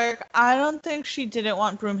 Really quick, I don't think she didn't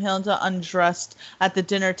want Broomhilda undressed at the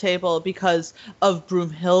dinner table because of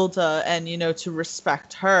Broomhilda and, to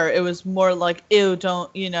respect her. It was more like, ew, don't,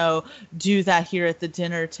 do that here at the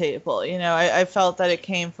dinner table. I felt that it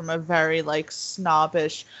came from a very, like,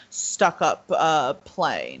 snobbish, stuck-up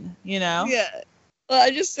plane, Yeah. Well,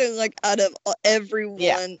 I just think, like, out of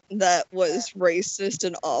everyone that was racist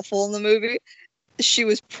and awful in the movie, she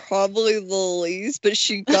was probably the least, but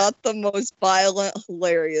she got the most violent,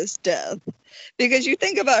 hilarious death. Because you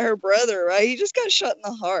think about her brother, right? He just got shot in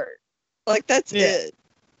the heart. Like, that's it.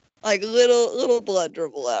 Like, little blood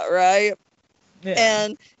dribble out, right? Yeah.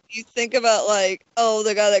 And you think about, like,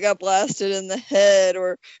 the guy that got blasted in the head,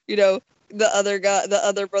 or, the other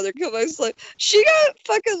brother killed. It's like, she got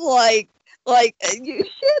fucking, she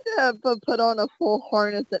had to put on a full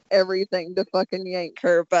harness and everything to fucking yank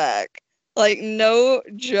her back. Like, no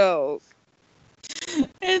joke.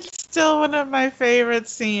 It's still one of my favorite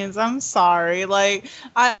scenes. I'm sorry. Like,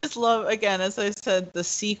 I just love, again, as I said, the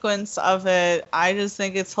sequence of it. I just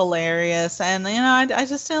think it's hilarious. And, I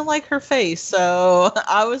just didn't like her face. So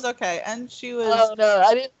I was okay. And she was... Oh, no.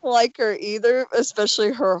 I didn't like her either,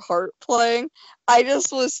 especially her heart playing. I just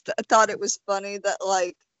thought it was funny that,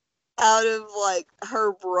 like, out of, like,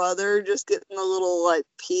 her brother just getting a little, like,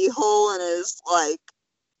 pee hole in his, like,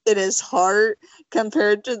 in his heart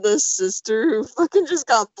compared to the sister who fucking just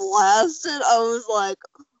got blasted. I was like,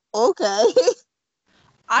 okay.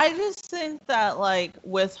 I just think that, like,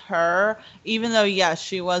 with her, even though, yes,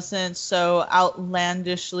 she wasn't so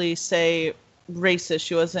outlandishly, say, racist,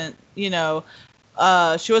 she wasn't, she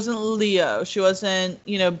wasn't Leo, she wasn't,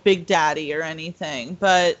 Big Daddy or anything,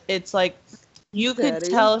 but it's like, you could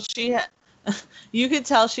tell she had... You could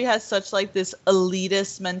tell she has such like this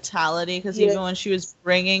elitist mentality, because even when she was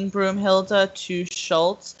bringing Broomhilda to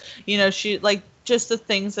Schultz, she like just the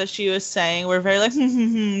things that she was saying were very like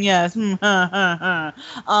yes, and then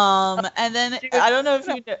I don't know if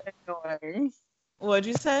you know. Annoying. What'd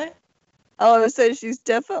you say? I want to say she's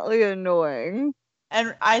definitely annoying.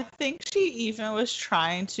 And I think she even was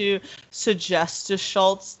trying to suggest to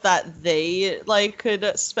Schultz that they like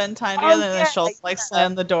could spend time together, and then Schultz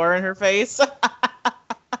slammed the door in her face. No,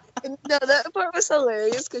 that part was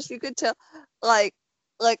hilarious because you could tell, like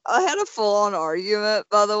I had a full-on argument,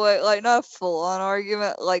 by the way, like not a full-on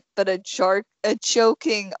argument, like, but a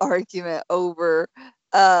joking argument over,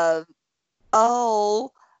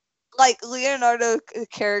 like Leonardo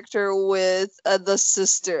character with the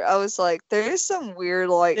sister. I was like, there's some weird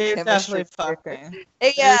like they're chemistry. Definitely fucking.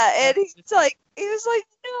 Yeah, and he was like,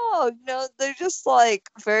 no, they're just like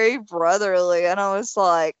very brotherly, and I was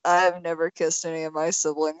like, I have never kissed any of my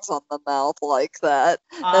siblings on the mouth like that.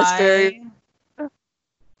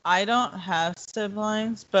 I don't have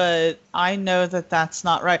siblings, but I know that that's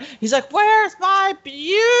not right. He's like, where's my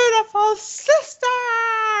beautiful sister?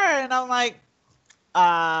 And I'm like,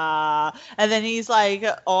 and then he's like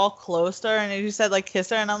all close to her, and he said like kiss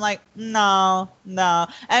her, and I'm like, no.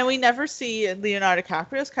 And we never see Leonardo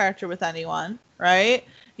DiCaprio's character with anyone, right?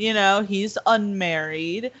 He's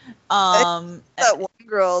unmarried. That one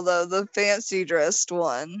girl though, the fancy dressed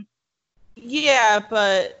one. Yeah,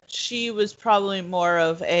 but she was probably more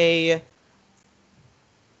of a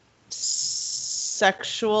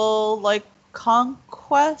sexual, like,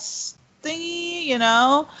 conquest thingy, you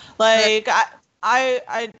know? Like,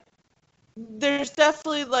 I there's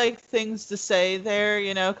definitely, like, things to say there,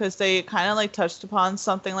 you know, because they kind of, like, touched upon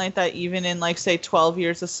something like that even in, like, say, 12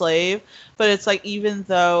 Years a Slave. But it's like, even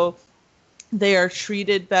though they are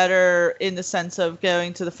treated better in the sense of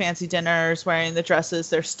going to the fancy dinners, wearing the dresses,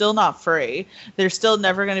 they're still not free. They're still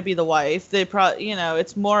never going to be the wife. They probably, you know,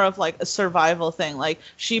 it's more of like a survival thing. Like,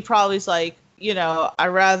 she probably's like, you know, I'd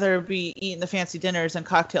rather be eating the fancy dinners and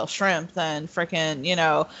cocktail shrimp than freaking, you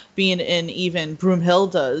know, being in even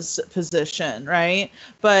Broomhilda's position, right?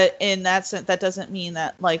 But in that sense, that doesn't mean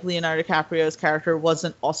that, like, Leonardo DiCaprio's character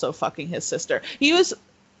wasn't also fucking his sister. He was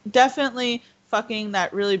definitely fucking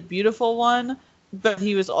that really beautiful one, but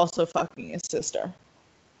he was also fucking his sister.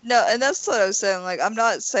 No, and that's what I was saying. Like, I'm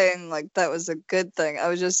not saying like that was a good thing. I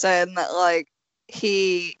was just saying that like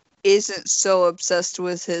he isn't so obsessed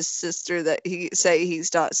with his sister that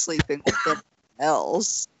he's not sleeping with anyone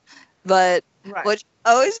else. But Right. which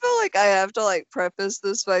I always feel like I have to like preface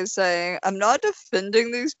this by saying I'm not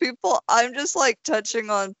defending these people. I'm just like touching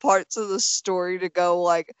on parts of the story to go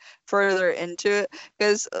like further into it.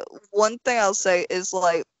 Because one thing I'll say is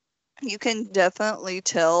like you can definitely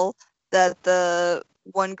tell that the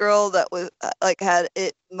one girl that was like had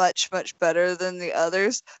it much better than the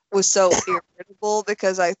others was so irritable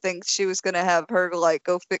because I think she was gonna have her like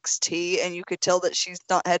go fix tea, and you could tell that she's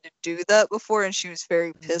not had to do that before, and she was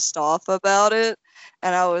very pissed off about it.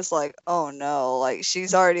 And I was like, oh no, like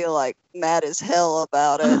she's already like mad as hell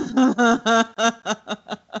about it.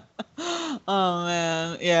 Oh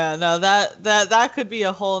man, yeah, no, that could be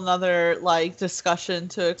a whole nother like discussion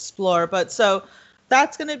to explore. But so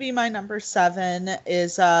that's gonna be my number 7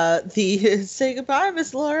 is the say goodbye,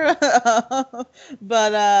 Miss Laura.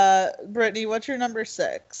 But Brittany, what's your number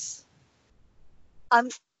 6?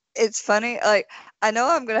 It's funny, like I know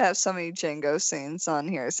I'm gonna have so many Django scenes on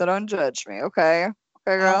here, so don't judge me, okay?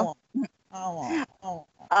 Okay, girl. I won't.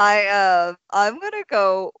 I'm gonna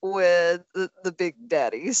go with the Big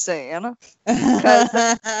Daddy scene because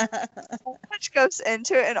so much goes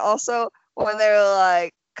into it, and also when they were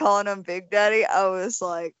like calling him Big Daddy, I was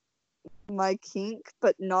like, my kink,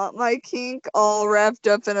 but not my kink, all wrapped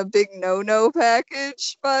up in a big no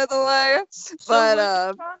package, by the way.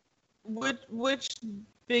 So which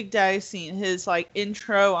Big Daddy scene? His like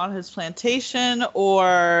intro on his plantation,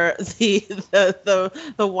 or the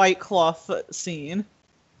white cloth scene?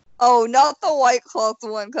 Oh, not the white cloth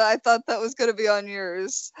one, because I thought that was gonna be on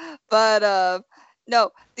yours. But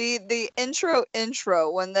no, the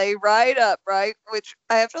intro when they ride up, right? Which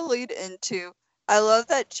I have to lead into. I love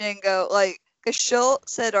that Django, like, because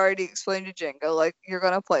Schultz had already explained to Django, like, you're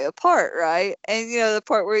gonna play a part, right? And you know the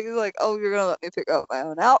part where he's like, oh, you're gonna let me pick out my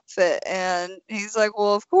own outfit, and he's like,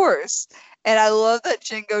 well, of course. And I love that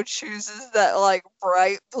Django chooses that like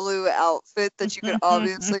bright blue outfit that you can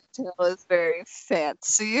obviously tell is very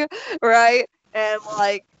fancy, right? And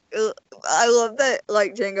like I love that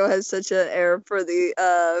like Django has such an air for the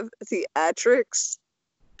theatrics.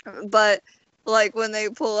 But like when they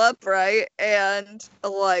pull up, right, and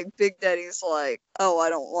like Big Daddy's like, oh, I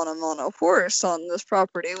don't want him on a horse on this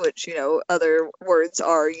property, which, you know, other words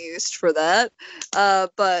are used for that.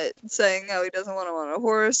 But saying how he doesn't want him on a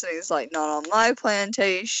horse, and he's like, not on my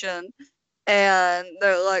plantation. And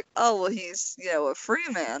they're like, oh, well, he's, you know, a free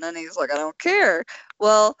man. And he's like, I don't care.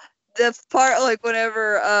 Well, the part, like,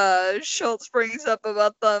 whenever Schultz brings up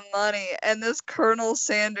about the money, and this Colonel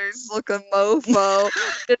Sanders looking mofo.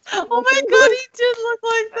 Oh my god, he did look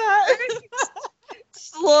like that.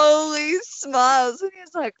 Slowly smiles, and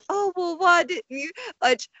he's like, oh, well, why didn't you?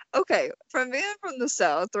 Like, okay, from being from the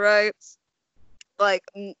South, right? Like,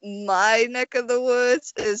 my neck of the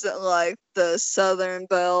woods isn't like the Southern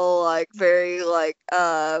Belle, like, very, like,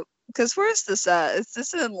 because where's this at? Is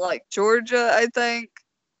this in, like, Georgia, I think,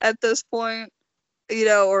 at this point? You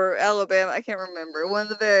know, or Alabama, I can't remember. One of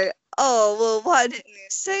the very, oh, well, why didn't you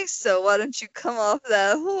say so? Why don't you come off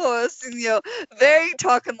that horse? And, you know, very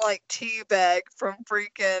talking like Teabag from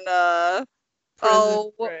freaking,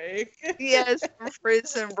 Prison Break. yes, from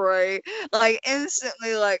Prison Break. Like,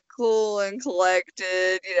 instantly, like, cool and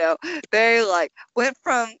collected, you know, very, like, went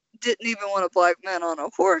from didn't even want a black man on a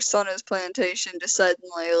horse on his plantation to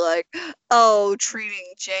suddenly, like, oh,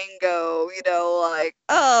 treating Django, you know, like,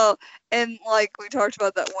 oh, and, like, we talked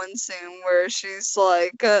about that one scene where she's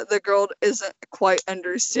like, the girl isn't quite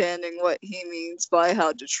understanding what he means by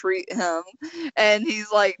how to treat him, and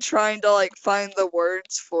he's, like, trying to, like, find the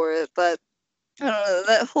words for it, but I don't know,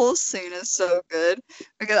 that whole scene is so good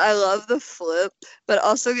because I love the flip, but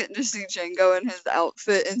also getting to see Django in his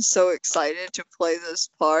outfit and so excited to play this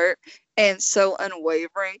part and so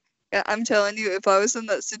unwavering. Yeah, I'm telling you, if I was in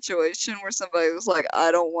that situation where somebody was like,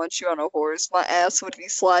 I don't want you on a horse, my ass would be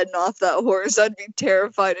sliding off that horse. I'd be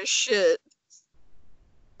terrified as shit.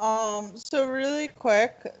 So really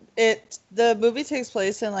quick, the movie takes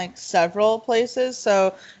place in like several places.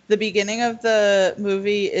 So the beginning of the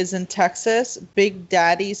movie is in Texas. Big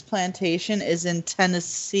Daddy's plantation is in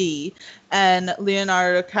Tennessee, and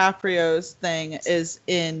Leonardo DiCaprio's thing is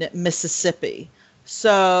in Mississippi.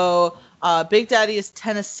 So Big Daddy is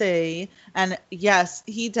Tennessee, and yes,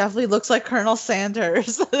 he definitely looks like Colonel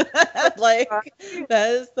Sanders. Like that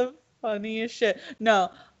is the funniest shit. No,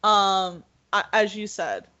 as you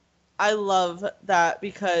said, I love that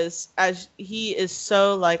because as he is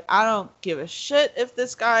so like, I don't give a shit if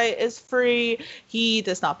this guy is free. He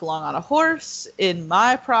does not belong on a horse in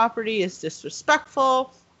my property. Is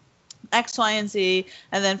disrespectful. X, Y, and Z.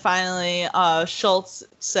 And then finally, Schultz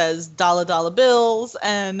says dollar bills,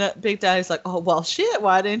 and Big Daddy's like, oh well, shit.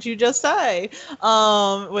 Why didn't you just say?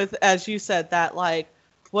 With, as you said, that like,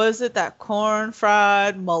 was it that corn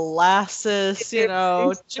fried molasses, you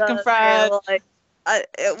know, chicken fried? Like,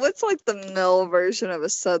 what's like the mill version of a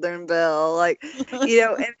Southern Belle? Like, you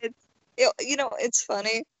know, and it's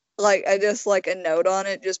funny. Like, I just like a note on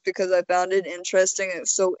it just because I found it interesting.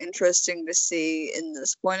 It's so interesting to see in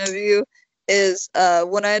this point of view. Is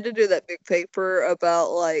when I had to do that big paper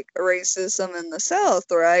about like racism in the South,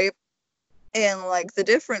 right? And like the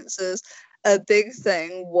differences. A big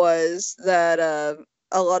thing was that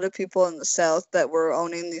a lot of people in the South that were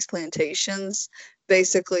owning these plantations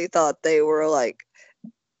basically thought they were like,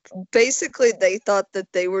 they thought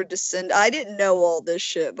that they were descended. I didn't know all this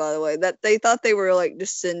shit, by the way, that they thought they were like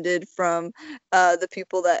descended from the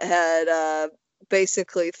people that had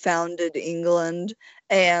basically founded England.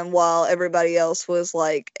 And while everybody else was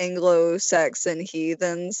like Anglo-Saxon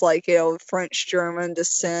heathens, like, you know, French German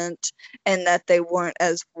descent, and that they weren't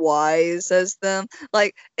as wise as them.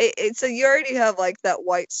 Like, it's you already have like that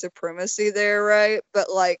white supremacy there, right?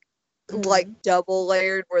 But like double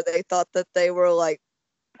layered, where they thought that they were like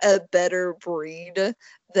a better breed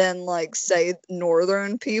than like say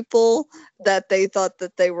northern people, that they thought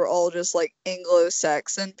that they were all just like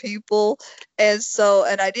Anglo-Saxon people. And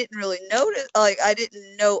I didn't really notice, like I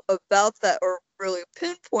didn't know about that or really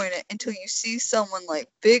pinpoint it until you see someone like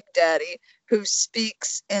Big Daddy who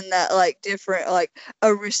speaks in that like different like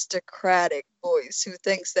aristocratic voice, who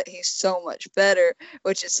thinks that he's so much better,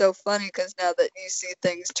 which is so funny because now that you see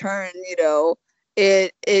things turn, you know,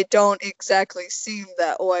 it don't exactly seem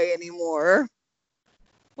that way anymore.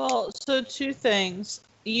 Well, so two things.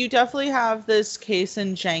 You definitely have this case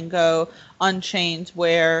in Django Unchained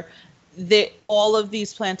where all of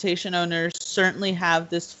these plantation owners certainly have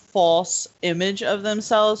this false image of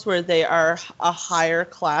themselves where they are a higher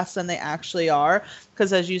class than they actually are.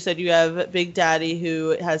 Because as you said, you have Big Daddy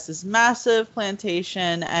who has this massive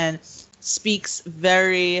plantation and speaks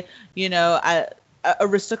very, you know,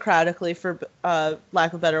 aristocratically, for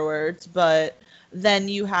lack of better words. But then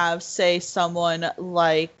you have, say, someone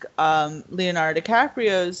like Leonardo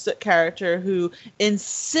DiCaprio's character who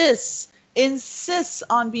insists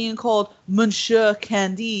on being called Monsieur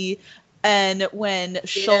Candide, and when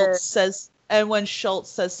Schultz says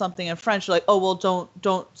something in French, like, oh well,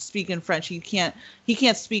 don't speak in French. He can't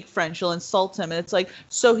speak French. You'll insult him. And it's like,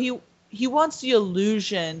 so he wants the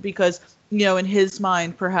illusion because, you know, in his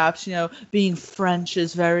mind, perhaps, you know, being French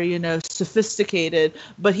is very, you know, sophisticated,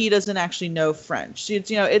 but he doesn't actually know French. It's,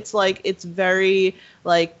 you know, it's like, it's very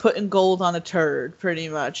like putting gold on a turd, pretty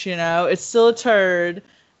much, you know. It's still a turd,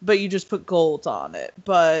 but you just put gold on it.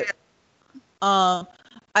 But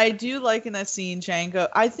I do like in that scene Django.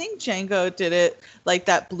 I think Django did it like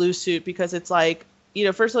that blue suit because it's like, you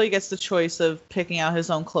know, first of all, he gets the choice of picking out his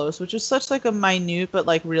own clothes, which is such like a minute but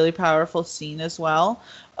like really powerful scene as well.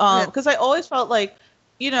 Because I always felt like,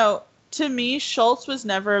 you know, to me, Schultz was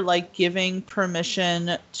never like giving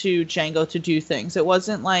permission to Django to do things. It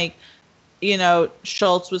wasn't like, you know,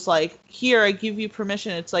 Schultz was like, here, I give you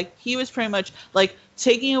permission. It's like he was pretty much like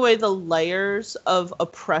taking away the layers of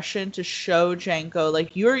oppression to show Django,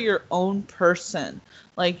 like, you're your own person.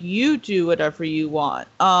 Like, you do whatever you want.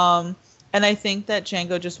 And I think that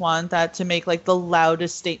Django just wanted that to make like the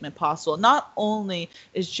loudest statement possible. Not only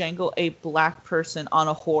is Django a black person on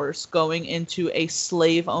a horse going into a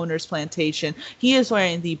slave owner's plantation, he is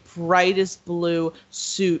wearing the brightest blue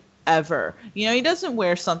suit ever. You know, he doesn't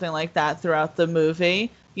wear something like that throughout the movie.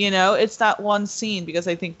 You know, it's that one scene because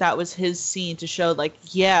I think that was his scene to show like,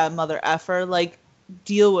 yeah, mother effer, like,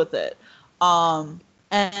 deal with it.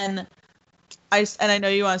 And I know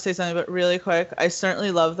you want to say something, but really quick, I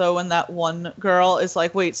certainly love though when that one girl is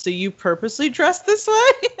like, "Wait, so you purposely dressed this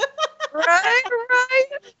way?" Right, right.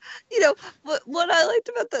 You know, what I liked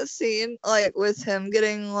about that scene, like with him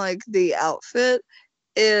getting like the outfit,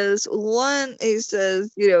 is one, he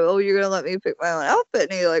says, oh, you're gonna let me pick my own outfit,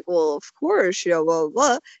 and he's like, well, of course, blah blah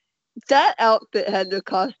blah. That outfit had to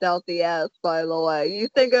cost out the ass, by the way. You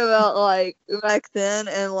think about like back then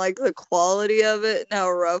and like the quality of it and how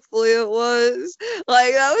roughly it was.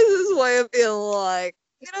 Like that was his way of being like,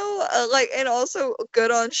 like, and also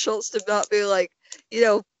good on Schultz to not be like,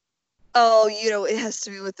 oh, it has to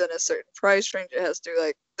be within a certain price range. It has to be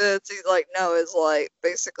like this. He's like, no, it's like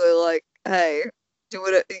basically like, hey, do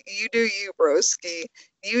it. You do you, broski.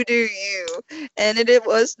 You do you. And it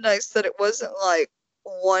was nice that it wasn't like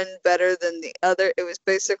one better than the other. It was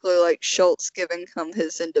basically like Schultz giving him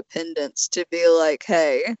his independence to be like,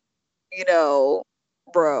 hey,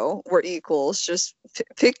 bro, we're equals. Just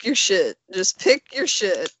pick your shit. Just pick your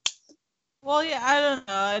shit. Well, yeah, I don't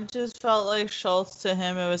know. I just felt like Schultz, to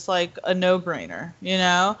him, it was like a no-brainer,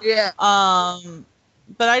 Yeah.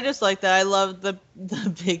 But I just like that. I love the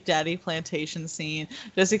Big Daddy plantation scene,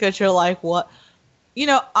 just because you're like, what?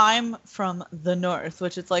 I'm from the north,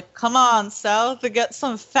 which it's like, come on, south, to get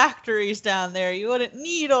some factories down there. You wouldn't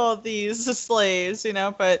need all these slaves,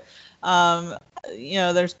 but,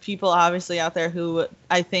 there's people obviously out there who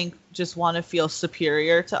I think just want to feel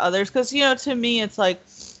superior to others. Because, to me, it's like,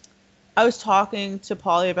 I was talking to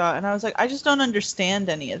Polly about, and I was like, I just don't understand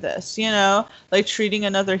any of this, like treating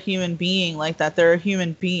another human being like that. They're a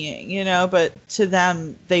human being, but to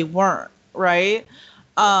them, they weren't, right?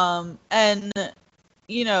 And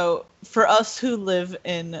for us who live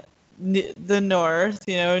in the north,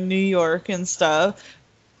 New York and stuff,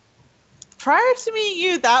 prior to meeting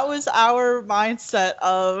you, that was our mindset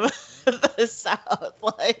of the South.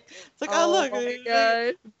 Like, it's like, oh look,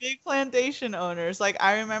 big plantation owners. Like,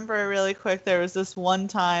 I remember really quick, there was this one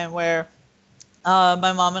time where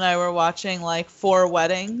my mom and I were watching like 4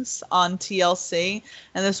 Weddings on TLC,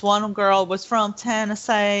 and this one girl was from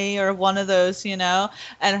Tennessee or one of those,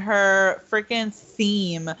 and her freaking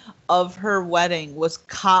theme of her wedding was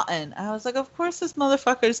cotton. I was like, of course this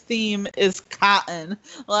motherfucker's theme is cotton.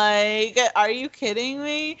 Like, are you kidding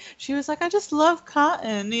me? She was like, I just love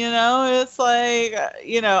cotton, It's like,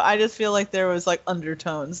 I just feel like there was like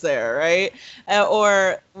undertones there, right?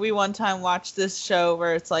 Or we one time watched this show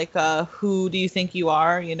where it's like, Who Do You Think You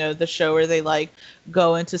Are? The show where they like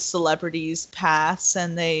go into celebrities' pasts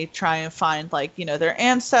and they try and find like, their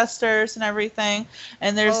ancestors and everything.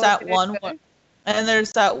 And there's that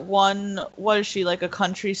one, what is she, like a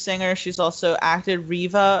country singer? She's also acted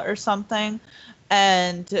Reva or something.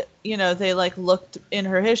 And, they like looked in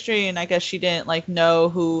her history, and I guess she didn't like know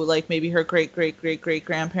who like maybe her great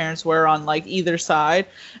grandparents were on like either side.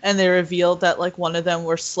 And they revealed that like one of them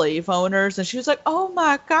were slave owners, and she was like, oh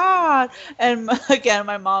my God. And again,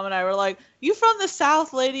 my mom and I were like, you from the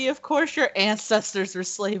South, lady? Of course your ancestors were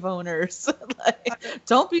slave owners. Like,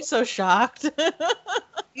 don't be so shocked.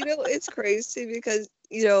 It's crazy because,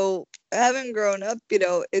 having grown up,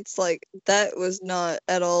 it's like that was not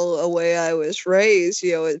at all a way I was raised.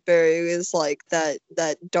 It was like that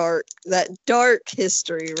dark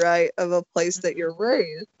history, right, of a place that you're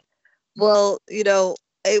raised. Well,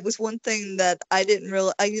 it was one thing that I didn't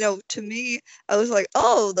really, to me, I was like,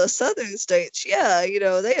 oh, the southern states, yeah,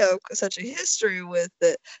 they have such a history with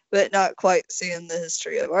it, but not quite seeing the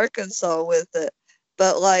history of Arkansas with it.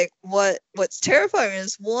 But like, what's terrifying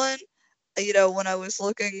is one, when I was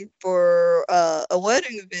looking for a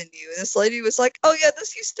wedding venue, this lady was like, oh yeah,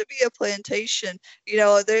 this used to be a plantation.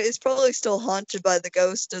 It's probably still haunted by the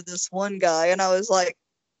ghost of this one guy. And I was like,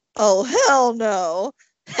 oh, hell no.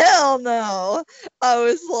 Hell no. I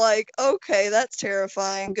was like, okay, that's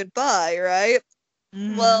terrifying. Goodbye, right?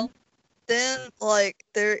 Mm-hmm. Well, then, like,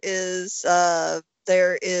 there is a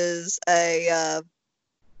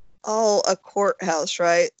courthouse,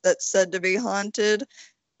 right, that's said to be haunted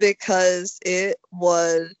because it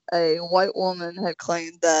was a white woman had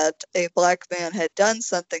claimed that a black man had done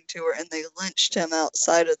something to her and they lynched him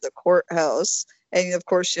outside of the courthouse. And of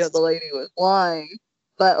course, the lady was lying.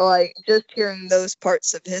 But like, just hearing those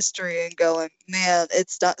parts of history and going, man,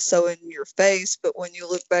 it's not so in your face, but when you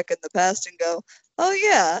look back in the past and go, oh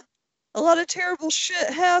yeah, a lot of terrible shit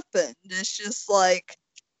happened. It's just like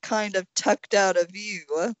kind of tucked out of view.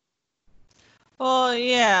 Well,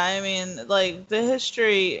 yeah, I mean, like, the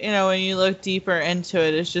history, when you look deeper into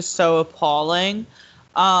it, is just so appalling.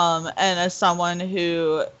 And as someone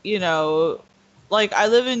who, like, I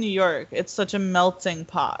live in New York. It's such a melting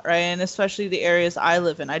pot, right? And especially the areas I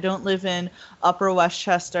live in. I don't live in Upper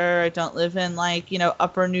Westchester. I don't live in, like,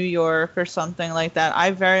 Upper New York or something like that.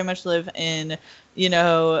 I very much live in,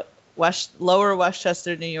 Lower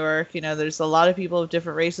Westchester, New York. There's a lot of people of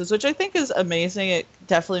different races, which I think is amazing. It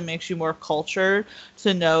definitely makes you more cultured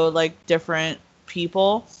to know, like, different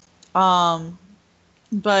people.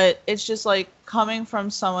 But it's just like coming from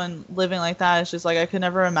someone living like that, it's just like I could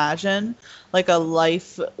never imagine like a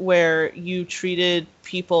life where you treated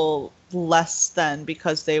people less than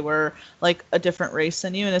because they were like a different race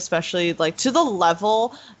than you, and especially like to the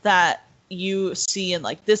level that you see in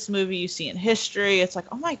like this movie, you see in history. It's like,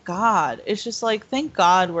 oh my God, it's just like, thank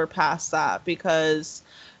God we're past that, because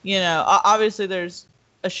obviously there's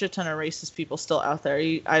a shit ton of racist people still out there.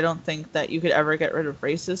 I don't think that you could ever get rid of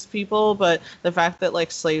racist people, but the fact that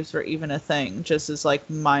like slaves were even a thing just is like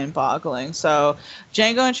mind-boggling. So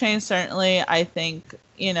Django Unchained, certainly, I think,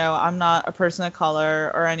 I'm not a person of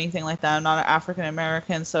color or anything like that. I'm not an African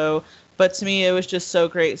American, but to me, it was just so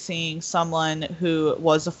great seeing someone who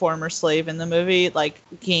was a former slave in the movie, like,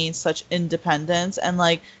 gain such independence and,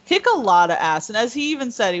 like, kick a lot of ass. And as he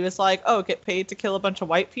even said, he was like, oh, get paid to kill a bunch of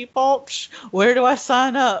white people? Psh, where do I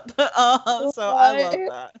sign up? So I love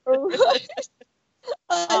that.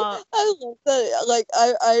 I love that. Like,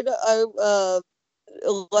 I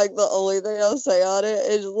like, the only thing I'll say on it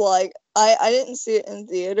is, like, I didn't see it in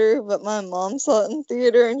theater, but my mom saw it in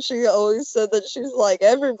theater, and she always said that she's like,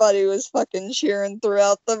 everybody was fucking cheering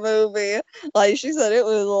throughout the movie. Like, she said it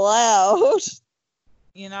was loud.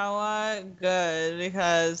 You know what? Good,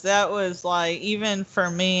 because that was like, even for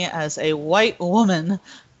me as a white woman,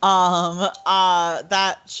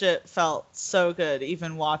 that shit felt so good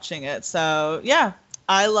even watching it. So yeah,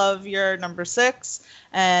 I love your number 6.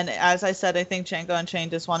 And as I said, I think Django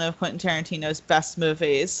Unchained is one of Quentin Tarantino's best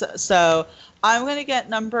movies. So I'm going to get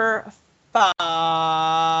number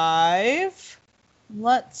 5.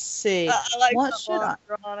 Let's see. I like what that should one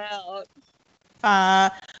drawn out.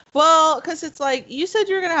 Well, because it's like, you said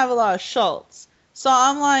you were going to have a lot of Schultz. So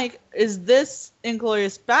I'm like, is this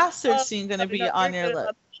Inglourious Bastard scene going to be on your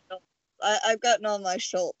list? I've gotten all my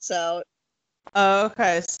Schultz out.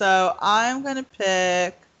 Okay, so I'm going to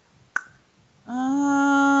pick...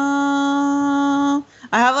 I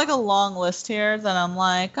have like a long list here that I'm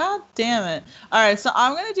like, God damn it. Alright, so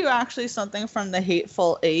I'm going to do actually something from The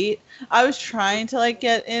Hateful Eight. I was trying to like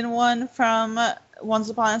get in one from Once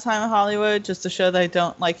Upon a Time in Hollywood just to show that I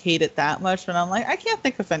don't like hate it that much, but I'm like, I can't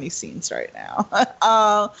think of any scenes right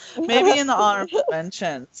now. Maybe in the honorable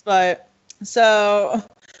mentions. But so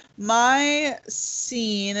my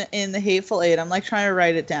scene in The Hateful Eight, I'm like trying to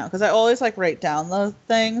write it down because I always like write down those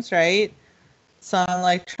things, right? So I'm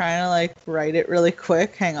like trying to like write it really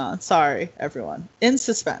quick. Hang on. Sorry, everyone. In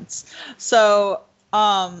suspense. So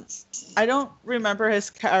I don't remember his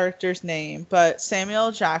character's name, but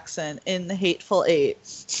Samuel Jackson in The Hateful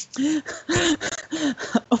Eight.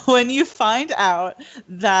 When you find out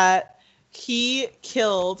that he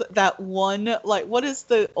killed that one, like, what is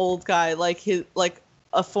the old guy? Like his, like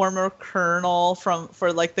a former colonel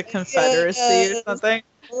for like the Confederacy or something.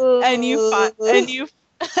 And you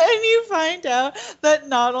find out that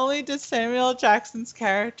not only did Samuel Jackson's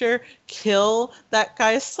character kill that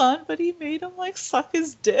guy's son, but he made him like suck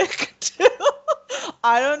his dick too.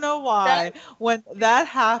 I don't know why. When that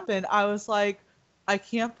happened, I was like, I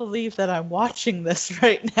can't believe that I'm watching this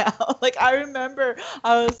right now. Like, I remember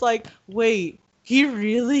I was like, wait, he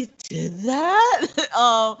really did that?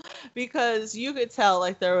 Because you could tell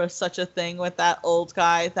like there was such a thing with that old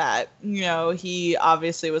guy that, he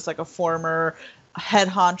obviously was like a former head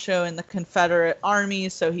honcho in the Confederate Army,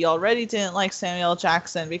 so he already didn't like Samuel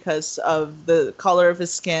Jackson because of the color of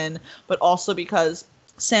his skin, but also because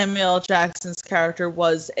Samuel Jackson's character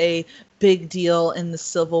was a big deal in the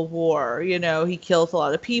Civil War. He killed a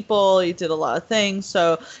lot of people, he did a lot of things,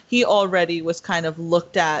 so he already was kind of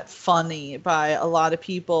looked at funny by a lot of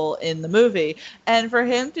people in the movie. And for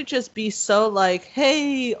him to just be so like,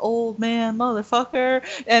 hey, old man motherfucker,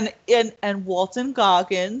 and Walton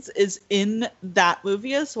Goggins is in that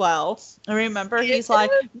movie as well. I remember he's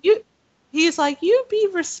like, you be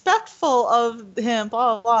respectful of him,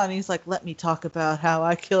 blah, blah, blah. And he's like, let me talk about how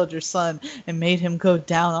I killed your son and made him go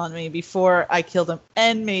down on me before I killed him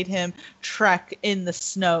and made him trek in the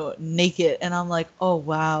snow naked. And I'm like, oh,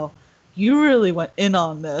 wow, you really went in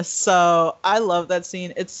on this. So I love that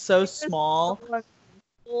scene. It's so small.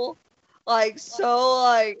 Like, so,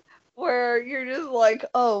 like, where you're just like,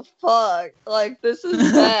 oh, fuck. Like, this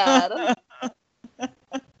is bad.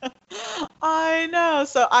 I know.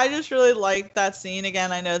 So I just really like that scene.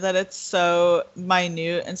 Again, I know that it's so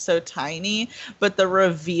minute and so tiny, but the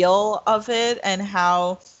reveal of it and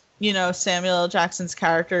how, Samuel L. Jackson's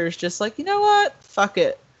character is just like, you know what? Fuck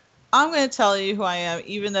it. I'm going to tell you who I am,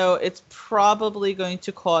 even though it's probably going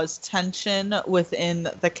to cause tension within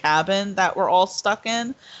the cabin that we're all stuck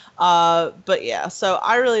in. But yeah, so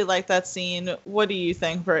I really like that scene. What do you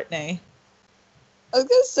think, Brittany? I was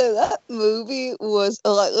gonna say that movie was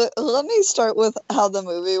like. Let me start with how the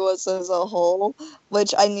movie was as a whole,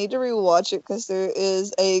 which I need to rewatch it because there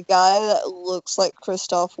is a guy that looks like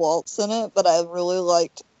Christoph Waltz in it, but I really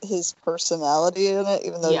liked his personality in it,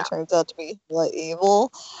 even though he turns out to be like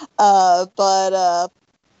evil. But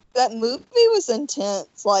that movie was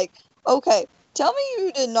intense. Like, okay, tell me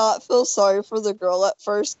you did not feel sorry for the girl at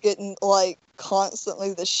first getting like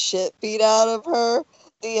constantly the shit beat out of her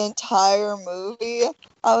the entire movie.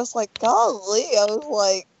 I was like, golly, I was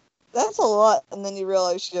like, that's a lot. And then you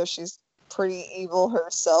realize, she's pretty evil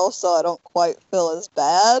herself, so I don't quite feel as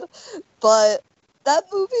bad. But that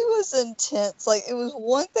movie was intense. Like, it was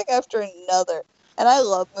one thing after another. And I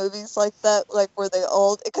love movies like that, like where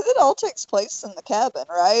because it all takes place in the cabin,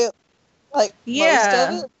 right? Like, most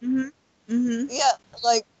of it. Mm-hmm. Yeah,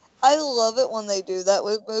 like, I love it when they do that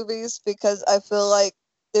with movies because I feel like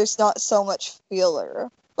there's not so much filler.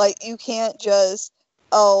 Like, you can't just,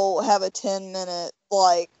 have a 10-minute,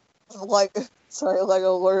 sorry, like a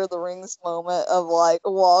Lord of the Rings moment of, like,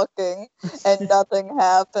 walking and nothing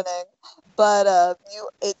happening. But,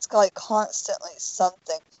 it's, like, constantly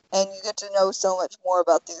something. And you get to know so much more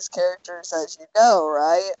about these characters as you go,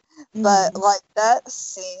 right? Mm-hmm. But, like, that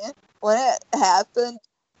scene, when it happened,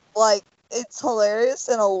 like, it's hilarious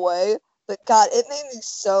in a way, but God, it made me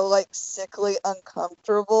so, like, sickly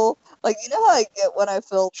uncomfortable. Like, you know how I get when I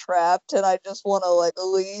feel trapped and I just want to, like,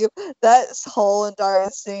 leave? That whole entire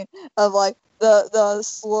scene of, like, the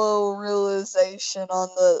slow realization on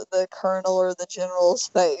the colonel or the general's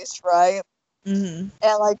face, right? Mm-hmm.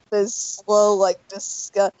 And, like, this slow, like,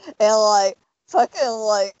 disgust, and, like, fucking,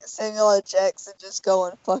 like, Samuel L. Jackson just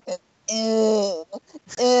going fucking in,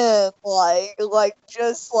 like,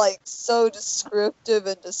 just, like, so descriptive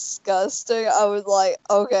and disgusting. I was like,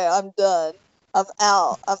 okay, I'm done. I'm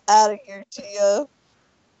out of here, Tia.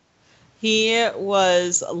 He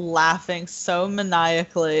was laughing so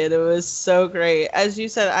maniacally, and it was so great. As you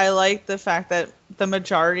said, I like the fact that the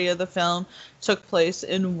majority of the film took place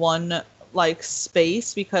in one, like,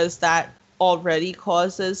 space, because that already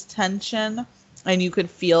causes tension, and you could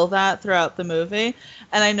feel that throughout the movie.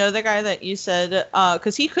 And I know the guy that you said,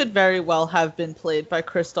 because he could very well have been played by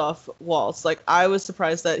Christoph Waltz. Like, I was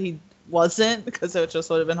surprised that he wasn't, because it just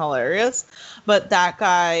would have been hilarious. But that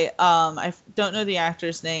guy, I don't know the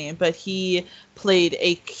actor's name, but he played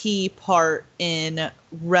a key part in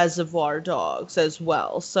Reservoir Dogs as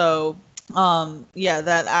well. So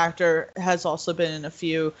that actor has also been in a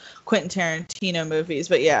few Quentin Tarantino movies.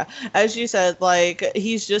 But yeah, as you said, like,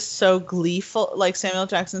 he's just so gleeful, like Samuel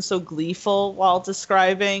Jackson's so gleeful while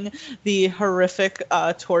describing the horrific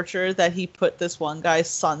torture that he put this one guy's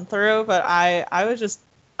son through. But I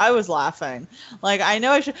was laughing. Like, I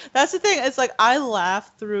know I should. That's the thing. It's like, I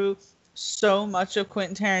laugh through so much of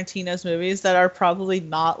Quentin Tarantino's movies that are probably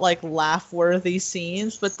not, like, laugh-worthy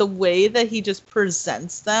scenes, but the way that he just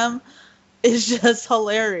presents them is just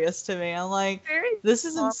hilarious to me. I'm like, this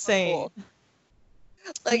is insane.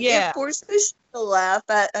 Like, it forces you to laugh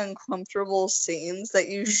at uncomfortable scenes that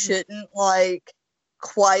you shouldn't, like,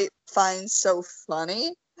 quite find so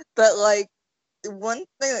funny. But, like, one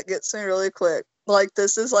thing that gets me really quick, like,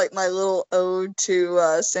 this is, like, my little ode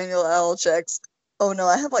to Samuel L. Jackson. Oh, no,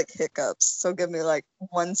 I have, like, hiccups, so give me, like,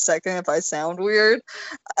 1 second if I sound weird.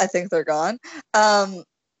 I think they're gone.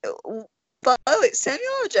 But, by the way, Samuel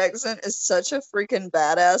L. Jackson is such a freaking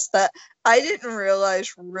badass that I didn't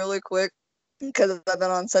realize really quick, because I've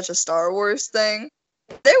been on such a Star Wars thing,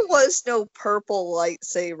 there was no purple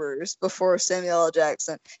lightsabers before Samuel L.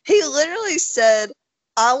 Jackson. He literally said,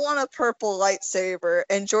 I want a purple lightsaber,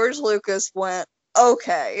 and George Lucas went,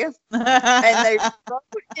 okay. And they wrote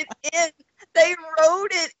it in. They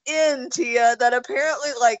wrote it in, Tia, that apparently,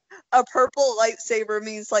 like, a purple lightsaber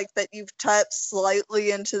means, like, that you've tapped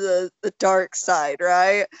slightly into the dark side,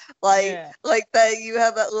 right? Like, like that you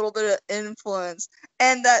have that little bit of influence.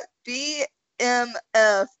 And that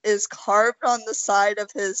BMF is carved on the side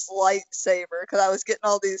of his lightsaber, because I was getting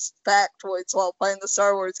all these factoids while playing the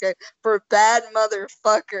Star Wars game, for bad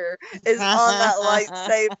motherfucker is on that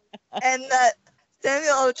lightsaber. And that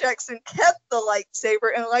Samuel L. Jackson kept the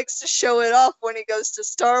lightsaber and likes to show it off when he goes to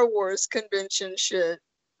Star Wars convention shit.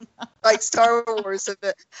 Like Star Wars a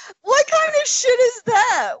bit. What kind of shit is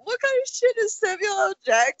that? What kind of shit is Samuel L.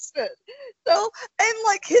 Jackson? So, and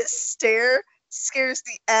like his stare scares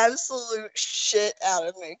the absolute shit out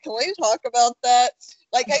of me. Can we talk about that?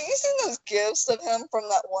 Like, have you seen those gifs of him from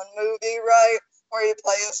that one movie, right? Where he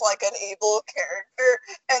plays like an evil character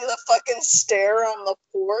and the fucking stare on the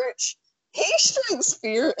porch? He strikes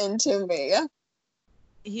fear into me.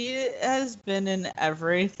 He has been in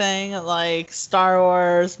everything, like Star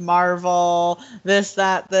Wars, Marvel, this,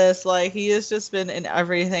 that, this. Like, he has just been in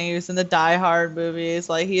everything. He was in the Die Hard movies.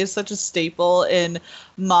 Like, he is such a staple in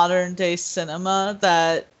modern day cinema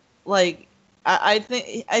that, like, I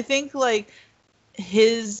think, like,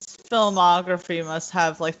 his filmography must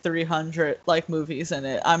have, like, 300, like, movies in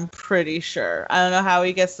it. I'm pretty sure. I don't know how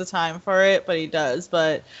he gets the time for it, but he does.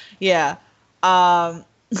 But, yeah.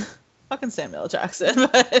 Fucking Samuel Jackson,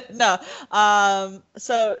 but no.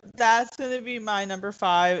 So that's gonna be my number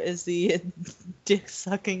 5 is the dick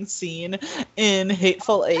sucking scene in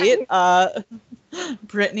Hateful Eight.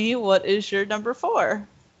 Brittany, what is your number 4?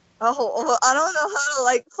 Oh, well, I don't know how to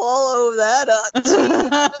like follow that up.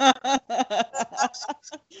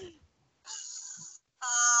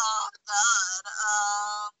 Oh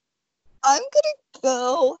God. I'm gonna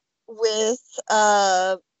go with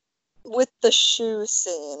the shoe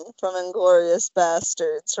scene from Inglourious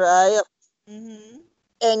Bastards, right? Mm-hmm.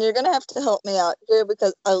 And you're gonna have to help me out here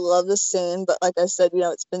because I love the scene, but like I said,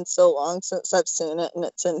 it's been so long since I've seen it in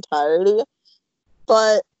its entirety.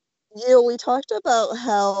 But we talked about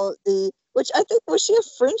how which I think, was she a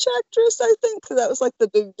French actress? I think that was like the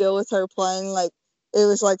big deal with her playing, like it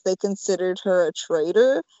was like they considered her a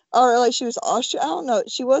traitor, or like she was Austrian. I don't know.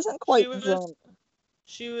 She wasn't quite German.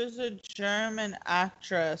 She was a German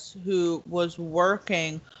actress who was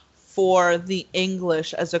working for the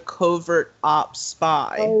English as a covert ops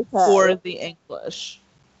spy for the English.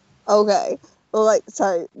 Okay. Well,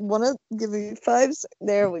 sorry. Want to give you 5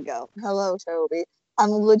 There we go. Hello, Toby.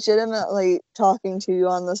 I'm legitimately talking to you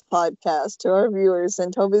on this podcast, to our viewers,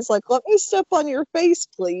 and Toby's like, let me step on your face,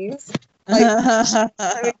 please. Like,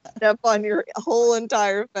 let me step on your whole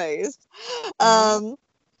entire face. But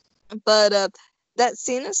that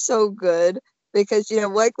scene is so good because,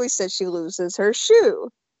 like we said, she loses her shoe.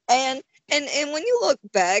 And when you look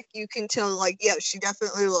back, you can tell, like, yeah, she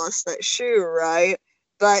definitely lost that shoe, right?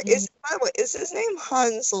 But by the way, is his name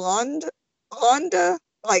Hans Landa?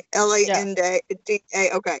 Like Landa?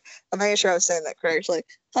 Okay, I'm making sure I was saying that correctly.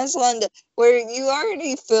 Hans Landa, where you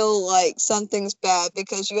already feel like something's bad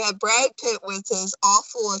because you have Brad Pitt with his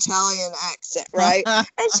awful Italian accent, right? And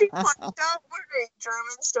she's like, don't worry,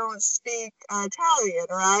 Germans don't speak Italian,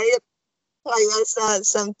 right? Like, that's not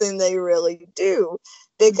something they really do.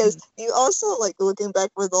 Because you also, like, looking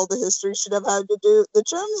back with all the history should have had to do, the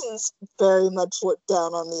Germans very much looked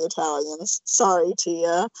down on the Italians. Sorry,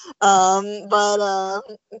 Tia.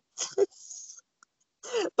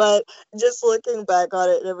 But just looking back on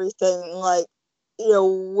it and everything, like,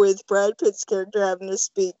 with Brad Pitt's character having to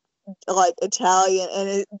speak, like, Italian,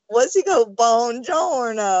 and what's he go,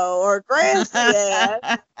 buongiorno, or grazie? And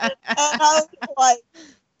I was like,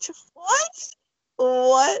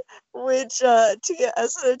 what? Which, Tia,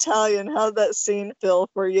 as an Italian, how'd that scene feel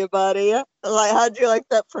for you, buddy? Like, how'd you like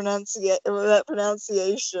that pronunciation?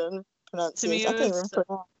 To me, I can't even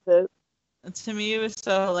pronounce it. To me, it was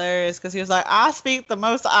so hilarious because he was like, I speak the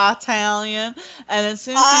most Italian. And as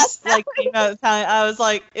soon as he's like, Italian, I was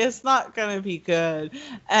like, it's not going to be good.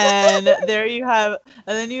 And then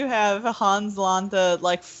you have Hans Landa,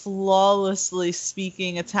 like, flawlessly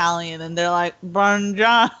speaking Italian. And they're like,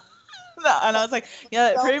 buongiorno. And I was like,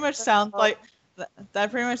 yeah, that pretty much sounds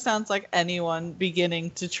like anyone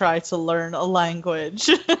beginning to try to learn a language.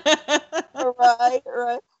 Right.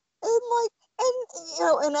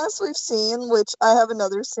 And as we've seen, which I have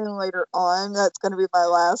another scene later on, that's going to be my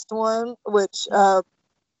last one, but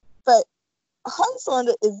Hans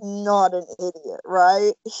Landa is not an idiot,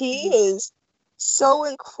 right? He is so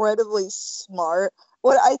incredibly smart.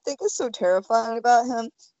 What I think is so terrifying about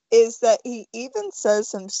him is that he even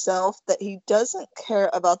says himself that he doesn't care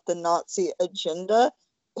about the Nazi agenda.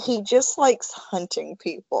 He just likes hunting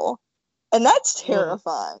people. And that's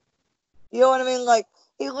terrifying. You know what I mean? Like,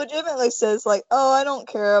 he legitimately says, like, oh, I don't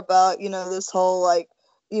care about, this whole, like,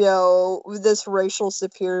 this racial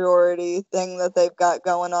superiority thing that they've got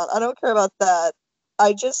going on. I don't care about that.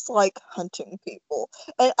 I just like hunting people.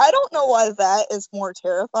 And I don't know why that is more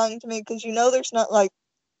terrifying to me, because, there's not, like,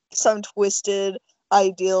 some twisted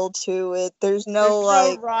ideal to it. There's no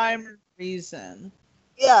rhyme or reason.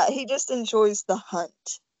 Yeah, he just enjoys the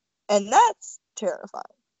hunt. And that's terrifying.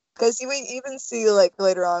 Because you even see, like,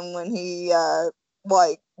 later on when he,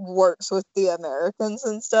 works with the Americans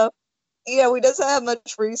and stuff. You know, he doesn't have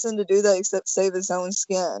much reason to do that except save his own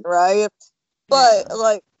skin, right? But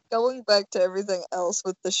like going back to everything else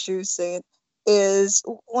with the shoe scene is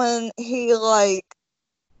when he like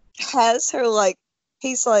has her like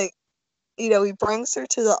he's like, you know, he brings her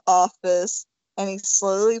to the office and he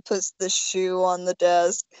slowly puts the shoe on the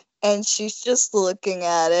desk and she's just looking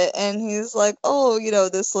at it and he's like, oh, you know,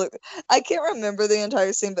 this look, I can't remember the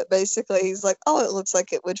entire scene, but basically he's like, oh, it looks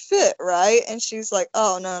like it would fit, right? And she's like,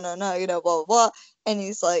 oh, no, you know, blah, blah, blah. And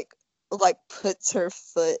he's like puts her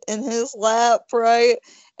foot in his lap, right?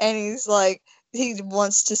 And he's like, he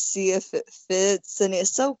wants to see if it fits and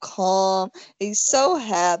he's so calm, he's so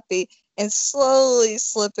happy and slowly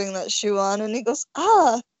slipping that shoe on and he goes,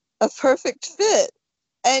 a perfect fit.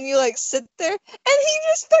 And you like sit there and he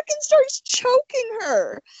just fucking starts choking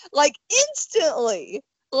her like instantly,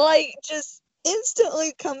 like just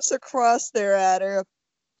instantly comes across there at her,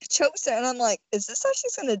 chokes her, and I'm like, is this how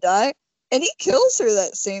she's gonna die? And he kills her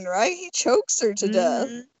that scene, right? He chokes her to death.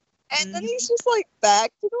 And then he's just like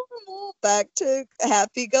back to normal, back to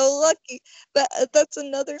happy-go-lucky. But that's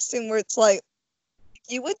another scene where it's like,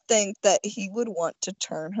 you would think that he would want to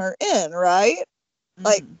turn her in, right?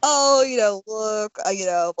 Like, oh, you know, look, you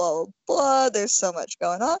know, blah, blah, blah, there's so much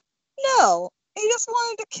going on. No, he just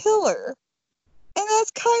wanted to kill her. And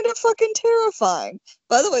that's kind of fucking terrifying.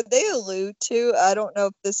 By the way, they allude to, I don't know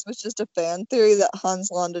if this was just a fan theory, that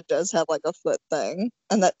Hans Landa does have like a foot thing.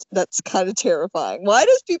 And that's kind of terrifying. Why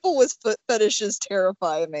does people with foot fetishes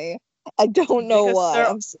terrify me? I don't know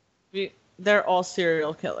why. They're all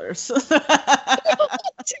serial killers.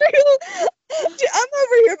 I'm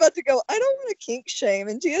over here about to go, I don't want to kink shame.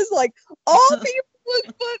 And Tia's like, all people with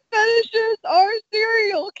foot fetishes are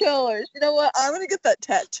serial killers. You know what? I'm going to get that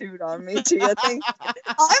tattooed on me, Tia. Thank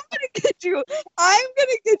you. I'm going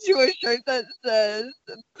to get you a shirt that says,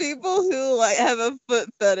 people who like have a foot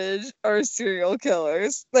fetish are serial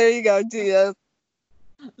killers. There you go, Tia.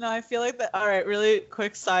 No, I feel like that. All right, really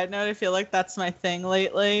quick side note. I feel like that's my thing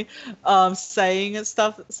lately, saying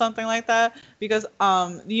something like that, because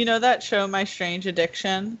you know that show My Strange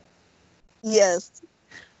Addiction? Yes.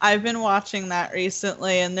 I've been watching that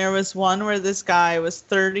recently, and there was one where this guy was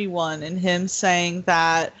 31 and him saying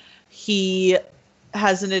that he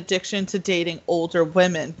has an addiction to dating older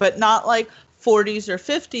women, but not like 40s or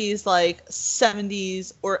 50s, like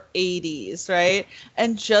 70s or 80s, right?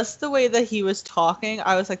 And just the way that he was talking,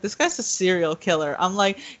 I was like, this guy's a serial killer. I'm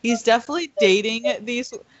like, he's definitely dating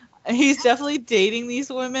these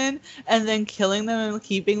women and then killing them and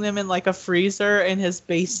keeping them in like a freezer in his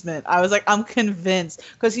basement. I was like, I'm convinced,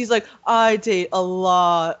 because he's like, I date a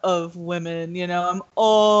lot of women, you know, I'm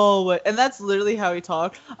always, and that's literally how he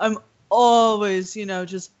talked. I'm always, you know,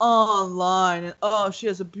 just online, and oh, she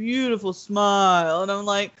has a beautiful smile, and I'm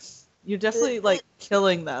like, you're definitely like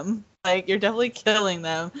killing them. Like, you're definitely killing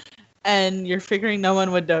them, and you're figuring no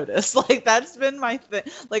one would notice. Like, that's been my thing.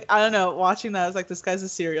 Like, I don't know, watching that, I was like, this guy's a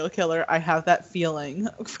serial killer. I have that feeling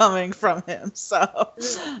coming from him. So,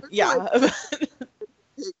 yeah.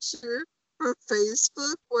 Picture for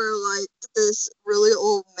Facebook where like this really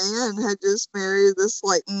old man had just married this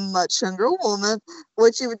like much younger woman,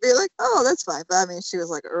 which you would be like, oh, that's fine. But I mean, she was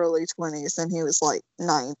like early 20s and he was like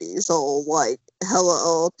 90s old, like hella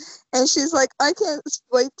old. And she's like, I can't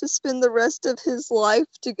wait to spend the rest of his life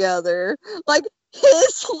together. Like,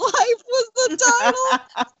 his life was the title.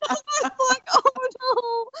 I was like, oh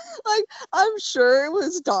no. Like, I'm sure it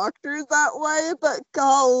was doctored that way, but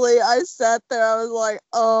golly, I sat there, I was like,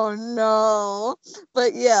 oh no.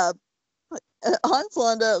 But yeah, Hans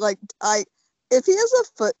Landa, like, if he has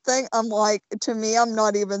a foot thing, I'm like, to me, I'm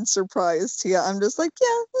not even surprised here. I'm just like,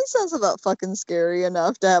 yeah, he sounds about fucking scary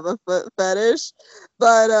enough to have a foot fetish.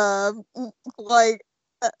 But, like,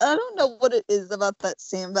 I don't know what it is about that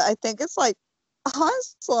scene, but I think it's like,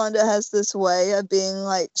 Hans Landa has this way of being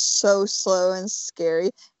like so slow and scary,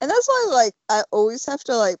 and that's why like I always have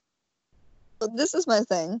to like. This is my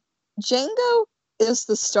thing. Django is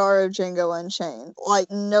the star of Django Unchained, like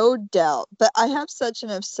no doubt. But I have such an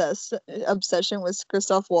obsession with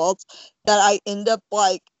Christoph Waltz that I end up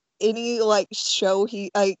like any like show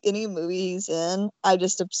any movie he's in, I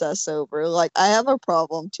just obsess over. Like I have a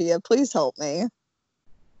problem, Tia. Please help me.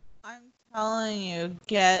 Telling you,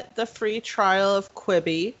 get the free trial of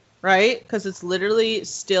Quibi, right? Because it's literally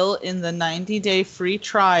still in the 90-day free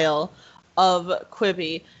trial of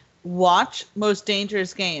Quibi. Watch Most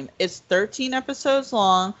Dangerous Game. It's 13 episodes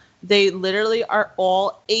long. They literally are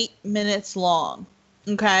all 8 minutes long.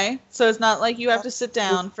 Okay? So it's not like you have to sit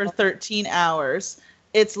down for 13 hours.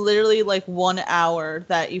 it's literally like 1 hour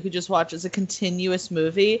that you could just watch as a continuous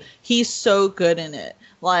movie. He's so good in it.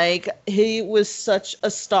 Like, he was such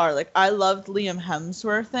a star. Like, I loved Liam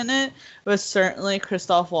Hemsworth in it, but certainly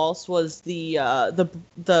Christoph Waltz was the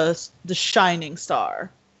shining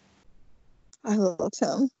star. I love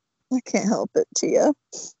him. I can't help it, Tia.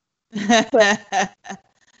 But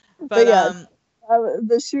yeah,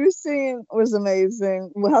 the shoe scene was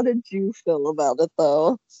amazing. How did you feel about it,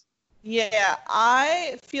 though? Yeah,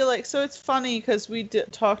 I feel like, so it's funny because we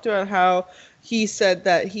talked about how he said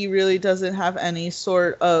that he really doesn't have any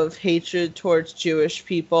sort of hatred towards Jewish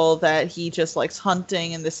people, that he just likes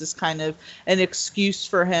hunting and this is kind of an excuse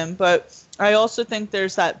for him. But I also think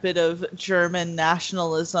there's that bit of German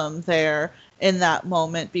nationalism there in that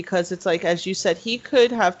moment, because it's like, as you said, he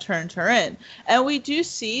could have turned her in. And we do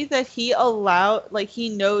see that he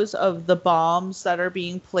knows of the bombs that are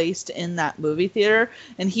being placed in that movie theater,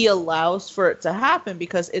 and he allows for it to happen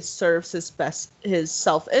because it serves his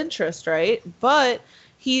self-interest, right? But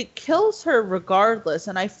he kills her regardless.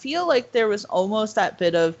 And I feel like there was almost that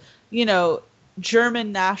bit of,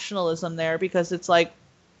 German nationalism there, because it's like,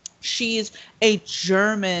 she's a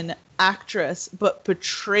German actress, but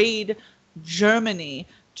betrayed Germany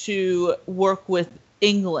to work with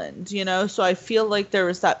England, so I feel like there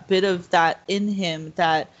was that bit of that in him,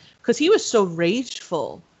 that because he was so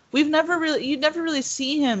rageful. You'd never really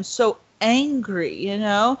see him so angry,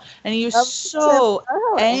 and he was so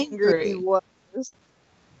angry. He was.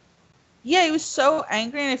 Yeah, he was so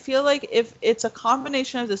angry, and I feel like if it's a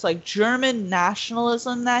combination of this like German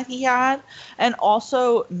nationalism that he had, and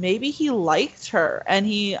also maybe he liked her, and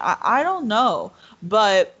I don't know,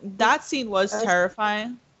 but that scene was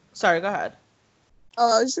terrifying. Sorry, go ahead.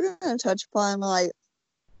 Oh, I was just gonna touch upon like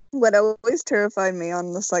what always terrified me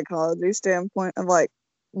on the psychology standpoint of like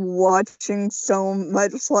watching so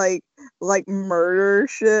much like murder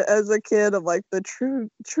shit as a kid, of like the true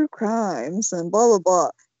crimes and blah blah blah,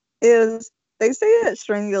 is they say that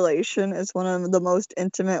strangulation is one of the most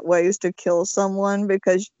intimate ways to kill someone,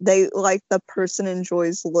 because they like the person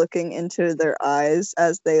enjoys looking into their eyes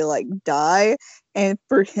as they like die. And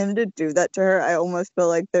for him to do that to her, I almost feel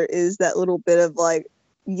like there is that little bit of like,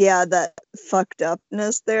 yeah, that fucked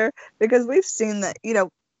upness there, because we've seen that,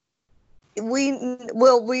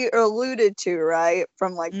 we alluded to, right,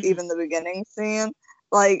 from like even the beginning scene,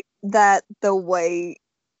 like that the way,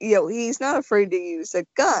 he's not afraid to use a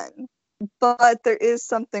gun, but there is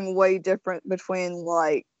something way different between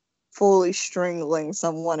like fully strangling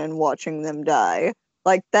someone and watching them die.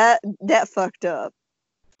 Like that fucked up.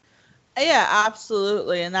 Yeah,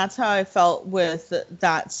 absolutely. And that's how I felt with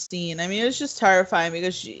that scene. I mean, it was just terrifying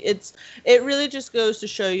because it really just goes to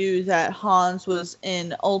show you that Hans was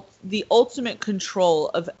in the ultimate control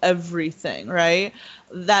of everything, right?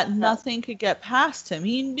 That nothing could get past him.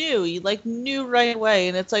 He knew right away.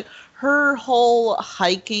 And it's like her whole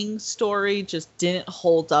hiking story just didn't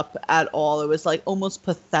hold up at all. It was like almost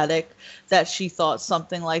pathetic that she thought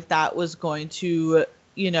something like that was going to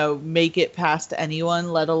make it past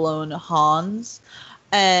anyone, let alone Hans.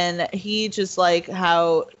 And he just like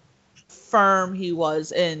how firm he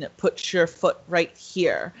was in put your foot right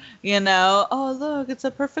here, oh look, it's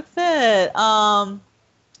a perfect fit.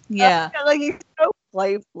 Yeah, like he's so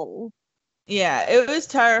playful. Yeah, it was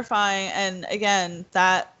terrifying. And again,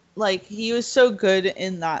 that like he was so good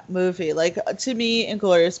in that movie. Like, to me,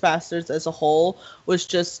 Inglourious Basterds as a whole was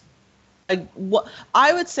just what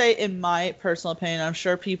I would say, in my personal opinion. I'm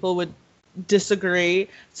sure people would disagree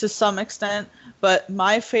to some extent, but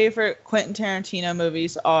my favorite Quentin Tarantino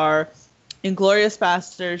movies are Inglourious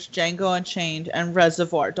Basterds, Django Unchained, and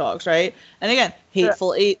Reservoir Dogs, right? And again,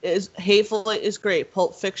 Hateful Eight is great.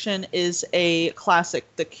 Pulp Fiction is a classic.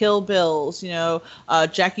 The Kill Bills,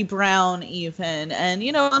 Jackie Brown even. And,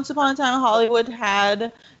 Once Upon a Time in Hollywood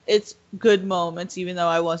had its good moments, even though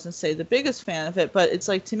I wasn't, say, the biggest fan of it. But it's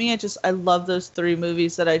like, to me, I love those three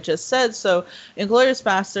movies that I just said. So Inglourious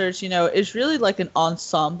Basterds, is really like an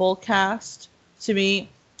ensemble cast to me.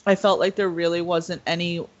 I felt like there really wasn't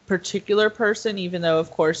any particular person, even though, of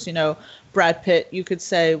course, Brad Pitt, you could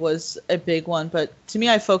say, was a big one. But to me,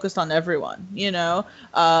 I focused on everyone, Michael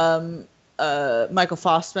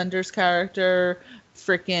Fassbender's character,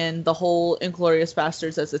 freaking the whole Inglourious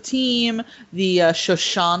Basterds as a team, the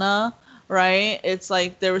Shoshana, right? It's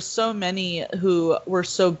like there were so many who were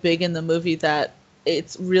so big in the movie that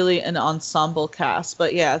it's really an ensemble cast.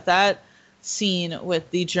 But yeah, that scene with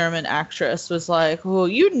the German actress was like, oh,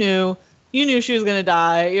 you knew she was gonna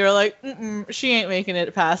die. You're like, she ain't making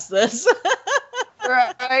it past this.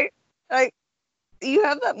 Right? Like, you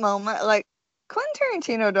have that moment, like, Quentin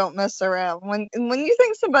Tarantino don't mess around. When you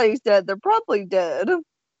think somebody's dead, they're probably dead.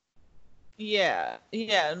 Yeah,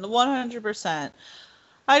 100%.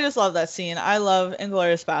 I just love that scene. I love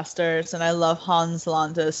Inglourious Basterds, and I love Hans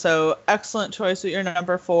Landa. So excellent choice with your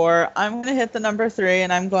number 4. I'm going to hit the number 3,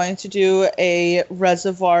 and I'm going to do a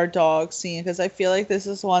Reservoir Dogs scene because I feel like this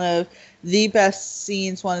is one of the best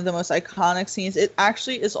scenes, one of the most iconic scenes. It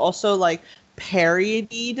actually is also like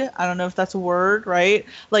parodied. I don't know if that's a word, right?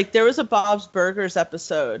 Like there was a Bob's Burgers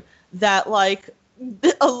episode that like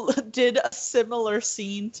did a similar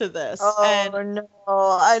scene to this. Oh no,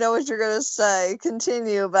 I know what you're gonna say.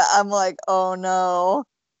 Continue, but I'm like, oh no.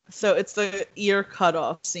 So it's the ear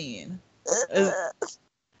cutoff scene.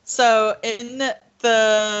 So in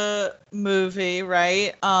the movie,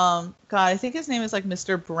 right? God, I think his name is like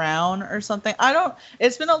Mr. Brown or something.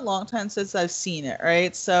 It's been a long time since I've seen it,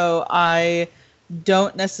 right? So I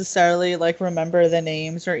don't necessarily like remember the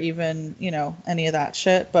names or even, any of that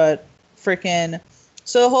shit, but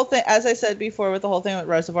so the whole thing, as I said before, with the whole thing with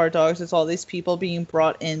Reservoir Dogs, it's all these people being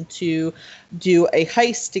brought in to do a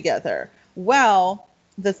heist together. Well,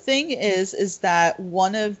 the thing is that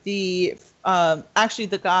one of the, actually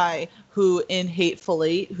the guy who in Hateful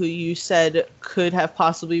Eight, who you said could have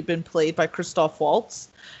possibly been played by Christoph Waltz,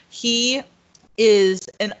 he is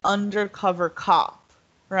an undercover cop,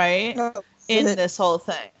 right? In this whole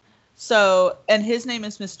thing. So, and his name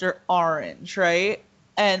is Mr. Orange, right?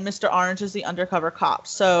 And Mr. Orange is the undercover cop.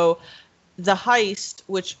 So the heist,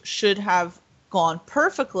 which should have gone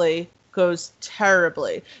perfectly, goes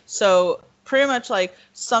terribly. So pretty much like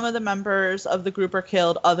some of the members of the group are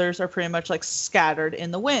killed. Others are pretty much like scattered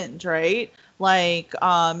in the wind, right? Like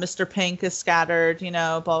Mr. Pink is scattered,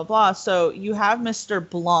 blah, blah, blah. So you have Mr.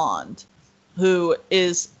 Blonde, who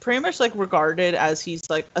is pretty much like regarded as he's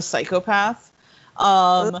like a psychopath.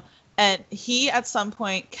 And he at some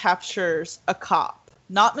point captures a cop.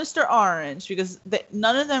 Not Mr. Orange, because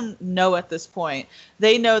none of them know at this point.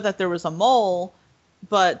 They know that there was a mole,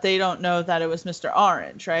 but they don't know that it was Mr.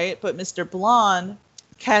 Orange, right? But Mr. Blonde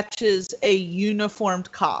catches a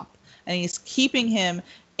uniformed cop, and he's keeping him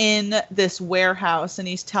in this warehouse, and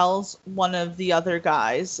he tells one of the other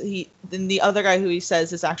guys, the other guy who he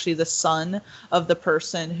says is actually the son of the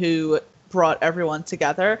person who brought everyone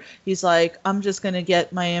together. He's like, I'm just going to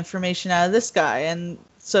get my information out of this guy. And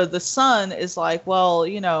so the son is like, well,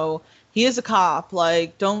 he is a cop.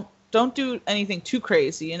 Like, don't do anything too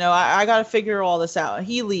crazy. I got to figure all this out. And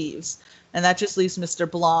he leaves. And that just leaves Mr.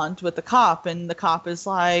 Blonde with the cop. And the cop is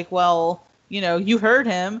like, well, you heard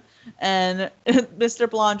him. And Mr.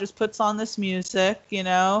 Blonde just puts on this music,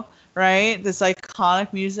 right? This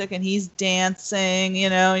iconic music. And he's dancing,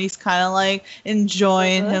 he's kind of like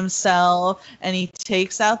enjoying himself. And he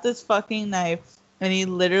takes out this fucking knife. And he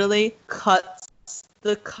literally cuts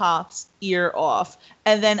the cop's ear off,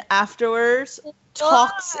 and then afterwards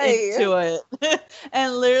talks into it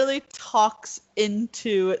and literally talks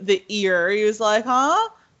into the ear. He was like, huh?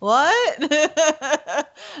 What?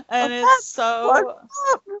 And it's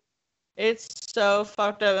so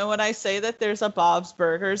fucked up. And when I say that there's a Bob's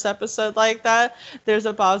Burgers episode like that, there's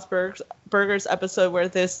a Bob's Burgers episode where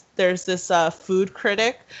there's this food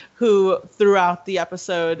critic who throughout the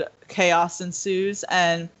episode chaos ensues,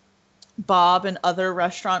 and Bob and other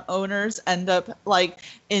restaurant owners end up like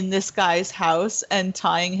in this guy's house and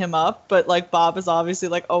tying him up, but like Bob is obviously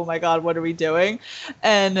like, oh my god, what are we doing?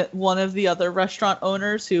 And one of the other restaurant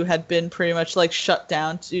owners who had been pretty much like shut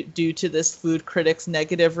down due to this food critic's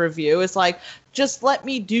negative review is like, just let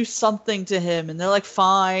me do something to him. And they're like,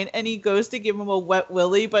 fine. And he goes to give him a wet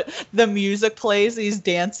willy, but the music plays, he's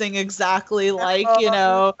dancing exactly like,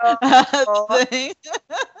 thing.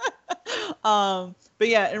 But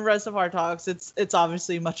yeah, in Reservoir Dogs, it's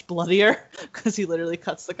obviously much bloodier because he literally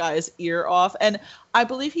cuts the guy's ear off, and I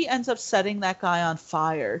believe he ends up setting that guy on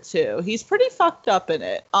fire too. He's pretty fucked up in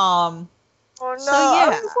it. Oh no! So, yeah.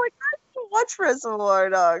 I was like, I didn't watch Reservoir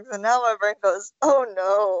Dogs, and now my brain goes, oh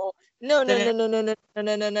no,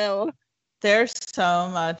 no. There's so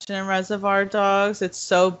much in Reservoir Dogs. It's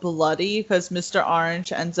so bloody because Mr.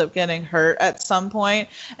 Orange ends up getting hurt at some point,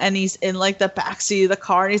 and he's in like the backseat of the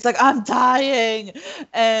car, and he's like, I'm dying.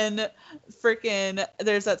 And freaking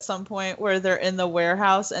there's at some point where they're in the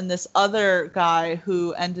warehouse, and this other guy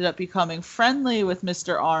who ended up becoming friendly with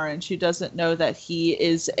Mr. Orange, who doesn't know that he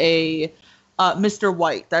is a Mr.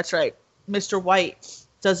 White. That's right. Mr. White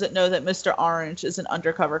doesn't know that Mr. Orange is an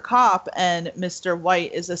undercover cop, and Mr.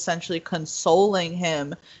 White is essentially consoling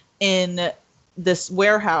him in this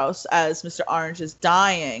warehouse as Mr. Orange is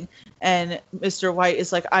dying. And Mr. White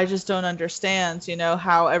is like, I just don't understand,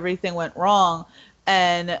 how everything went wrong.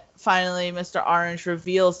 And finally, Mr. Orange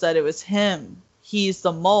reveals that it was him. He's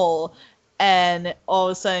the mole. And all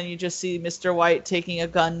of a sudden, you just see Mr. White taking a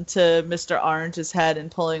gun to Mr. Orange's head and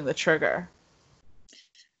pulling the trigger.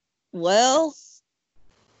 Well,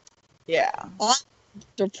 yeah. I'm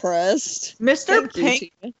depressed. Mr.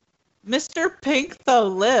 Pink. Mr. Pink, though,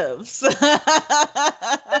 lives.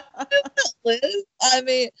 Liz? I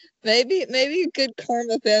mean, maybe good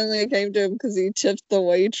karma family came to him because he tipped the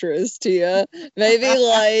waitress, Tia. Maybe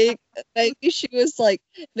she was like,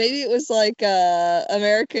 maybe it was like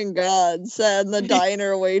American Gods, and the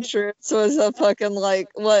diner waitress was a fucking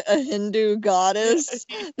a Hindu goddess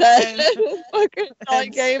that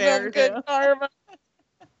fucking gave him good karma.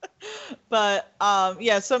 But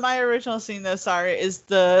so my original scene though, sorry, is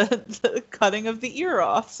the cutting of the ear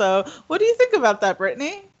off. So what do you think about that,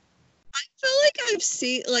 Brittany? I feel like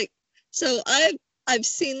I've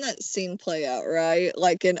seen that scene play out, right?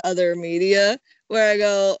 Like in other media where I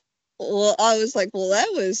go, well, I was like, well,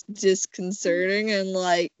 that was disconcerting and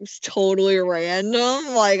like totally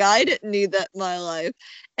random. Like I didn't need that in my life.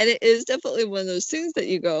 And it is definitely one of those things that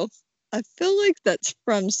you go, I feel like that's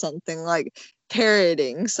from something, like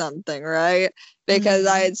parroting something, right? Because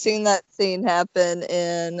I had seen that scene happen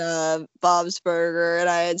in Bob's Burger, and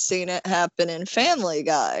I had seen it happen in Family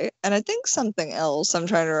Guy, and I think something else I'm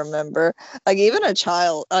trying to remember, like even a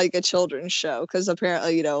children's show, because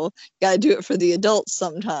apparently, you gotta do it for the adults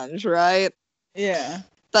sometimes, right? Yeah.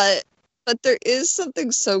 But there is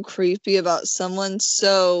something so creepy about someone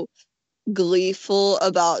so gleeful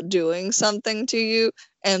about doing something to you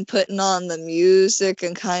and putting on the music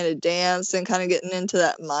and kind of dance and kind of getting into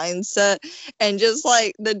that mindset, and just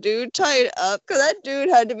like the dude tied up, because that dude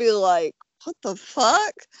had to be like, what the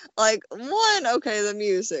fuck? Like, one, okay, the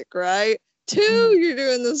music, right? Two, you're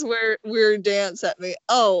doing this weird dance at me.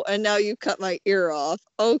 Oh, and now you cut my ear off.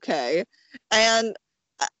 Okay. And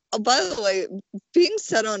by the way, being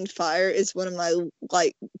set on fire is one of my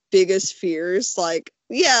like biggest fears. Like,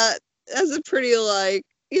 yeah, that's a pretty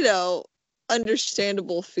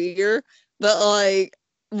understandable fear, but like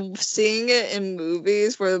seeing it in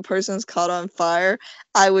movies where the person's caught on fire,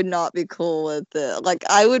 I would not be cool with it. Like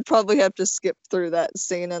I would probably have to skip through that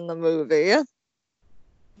scene in the movie.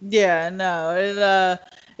 Yeah, no,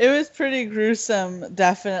 it was pretty gruesome,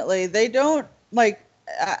 definitely. They don't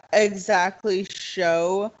exactly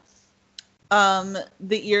show the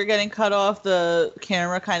ear getting cut off. The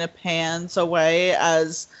camera kind of pans away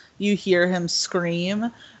as you hear him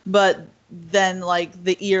scream, but then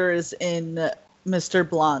the ear is in Mr.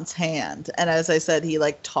 Blonde's hand, and as I said, he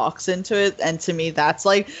talks into it, and to me that's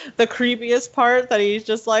the creepiest part, that he's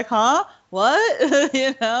just like, huh, what?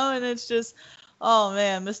 And it's just, oh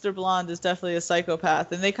man, Mr. Blonde is definitely a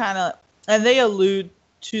psychopath, and they allude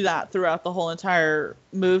to that throughout the whole entire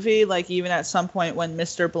movie, even at some point when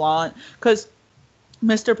Mr. Blonde, because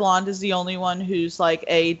Mr. Blonde is the only one who's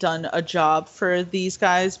done a job for these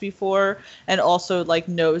guys before, and also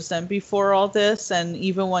knows them before all this. And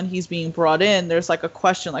even when he's being brought in, there's a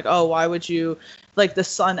question oh, why would you, the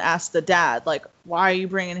son asked the dad, why are you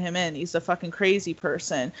bringing him in? He's a fucking crazy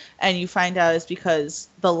person. And you find out it's because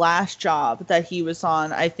the last job that he was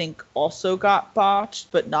on, I think, also got botched,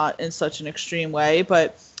 but not in such an extreme way.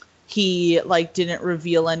 But he didn't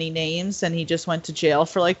reveal any names, and he just went to jail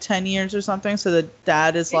for 10 years or something. So the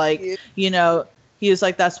dad is he was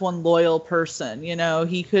that's one loyal person,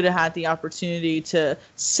 he could have had the opportunity to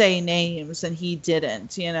say names and he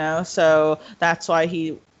didn't, so that's why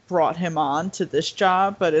he brought him on to this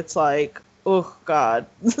job. But it's oh God,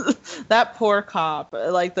 that poor cop,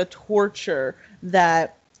 the torture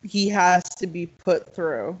that he has to be put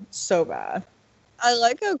through, so bad. I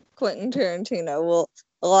like how Quentin Tarantino will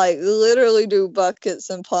literally do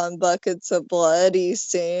buckets upon buckets of bloody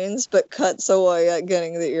scenes, but cuts away at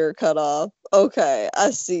getting the ear cut off. Okay,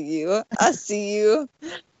 I see you.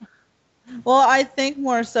 Well, I think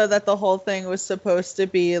more so that the whole thing was supposed to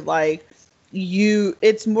be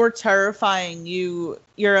it's more terrifying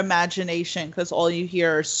your imagination, because all you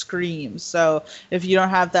hear are screams. So if you don't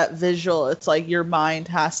have that visual, it's your mind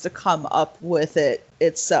has to come up with it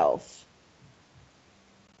itself.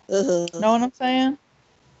 Know what I'm saying?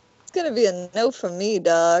 Gonna be a no from me,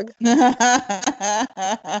 dog. But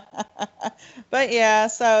yeah,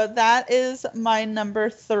 so that is my number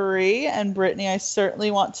 3, and Brittany, I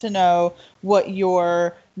certainly want to know what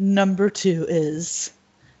your number 2 is.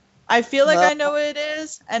 I feel I know what it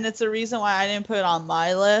is, and it's a reason why I didn't put it on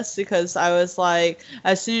my list, because I was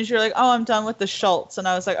as soon as you're oh, I'm done with the Schultz, and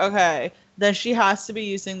I was okay, then she has to be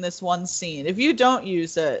using this one scene. If you don't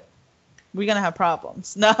use it, we're gonna have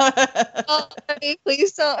problems. No. Oh,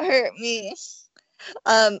 please don't hurt me.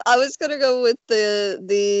 I was gonna go with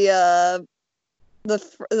the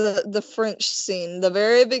French scene, the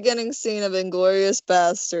very beginning scene of Inglourious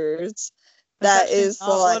Bastards. That's That actually is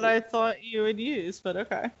not like, what I thought you would use, but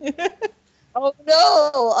okay. oh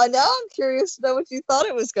no! Now I'm curious to know what you thought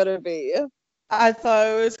it was gonna be. I thought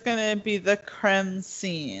it was gonna be the creme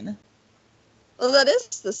scene. Well, that is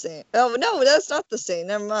the scene. Oh no, that's not the scene.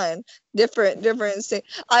 Never mind. Different scene.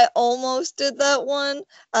 I almost did that one.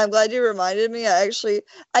 I'm glad you reminded me. I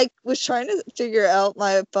was trying to figure out,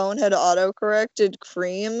 my phone had auto-corrected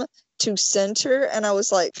cream to center, and I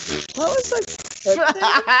was like, what was I put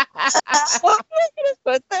there? What was I gonna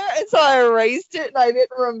put there? And so I erased it, and I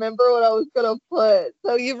didn't remember what I was gonna put.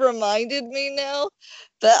 So you've reminded me now.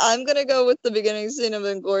 But I'm gonna go with the beginning scene of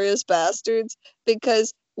Inglourious Bastards,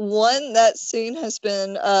 because one, that scene has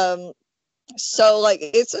been so like,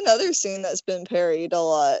 it's another scene that's been parodied a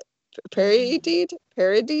lot. Parodied?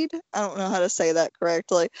 I don't know how to say that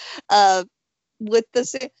correctly. With the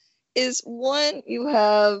scene is, one, you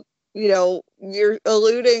have, you're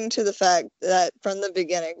alluding to the fact that from the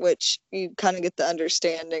beginning, which you kind of get the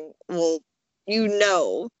understanding, well,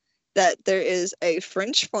 that there is a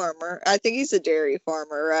French farmer. I think he's a dairy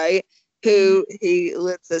farmer, right? Who he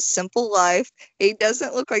lives a simple life. He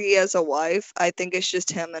doesn't look like he has a wife. I think it's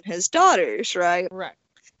just him and his daughters, right? Right.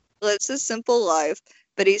 Lives a simple life,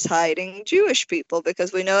 but he's hiding Jewish people,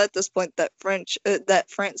 because we know at this point that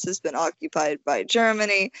France has been occupied by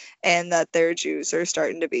Germany, and that their Jews are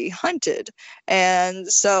starting to be hunted. And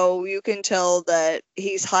so you can tell that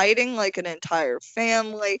he's hiding like an entire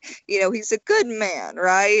family. He's a good man,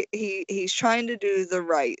 right? He's trying to do the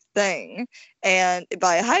right thing, and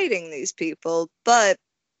by hiding these people. But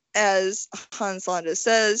as Hans Landa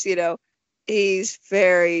says, he's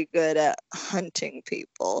very good at hunting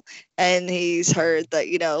people, and he's heard that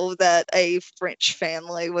that a French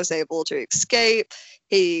family was able to escape.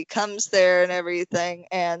 He comes there and everything,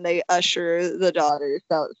 and they usher the daughters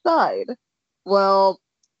outside. Well,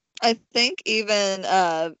 I think even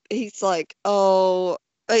he's like, oh,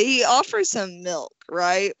 he offers him milk,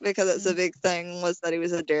 right? Because it's a big thing, was that he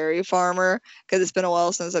was a dairy farmer, because it's been a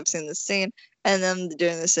while since I've seen this scene, and then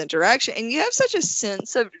doing this interaction, and you have such a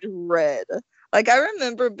sense of dread. Like, I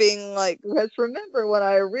remember being like, because remember when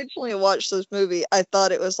I originally watched this movie, I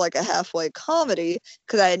thought it was like a halfway comedy,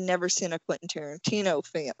 because I had never seen a Quentin Tarantino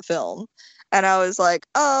film. And I was like,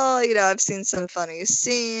 oh, I've seen some funny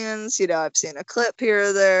scenes, I've seen a clip here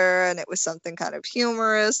or there, and it was something kind of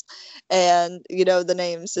humorous. And, the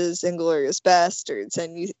names is Inglourious Bastards.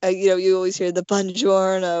 And, you always hear the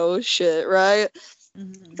buongiorno shit, right?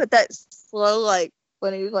 Mm-hmm. But that slow, like,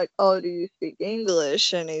 when he was like, oh, do you speak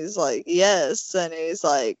English? And he's like, yes. And he's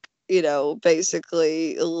like,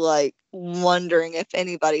 basically like wondering if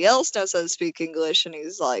anybody else knows how to speak English, and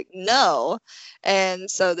he's like, no. And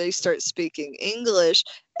so they start speaking English,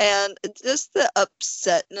 and just the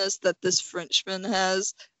upsetness that this Frenchman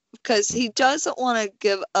has, because he doesn't want to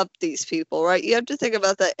give up these people, right? You have to think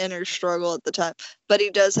about that inner struggle at the time, but he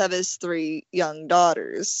does have his 3 young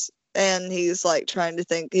daughters. And he's like trying to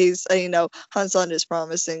think, Hans Landa is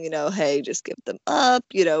promising, hey, just give them up,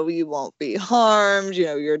 you won't be harmed,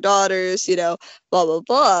 your daughters, blah, blah,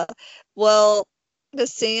 blah. Well, the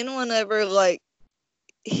scene whenever, like,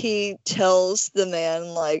 he tells the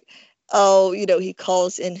man, like, oh, he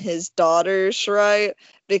calls in his daughters, right?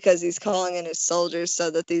 Because he's calling in his soldiers so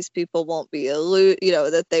that these people won't be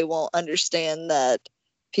that they won't understand that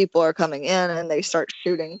people are coming in, and they start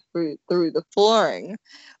shooting through the flooring.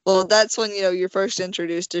 Well, that's when, you're first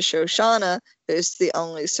introduced to Shoshana, who's the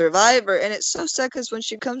only survivor. And it's so sad, because when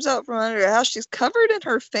she comes out from under her house, she's covered in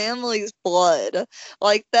her family's blood.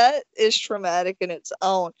 Like, that is traumatic in its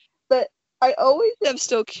own. But I always am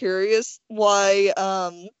still curious why,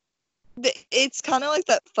 it's kind of like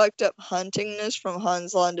that fucked up huntingness from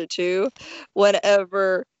Hans Landa too.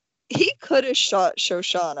 Whenever he could have shot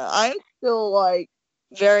Shoshana, I'm still like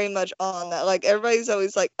very much on that. Like, everybody's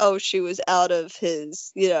always like, oh, she was out of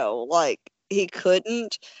his, like, he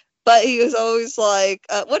couldn't. But he was always like,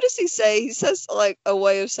 what does he say? He says like a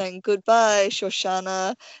way of saying goodbye,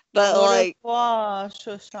 Shoshana. But like, revoir,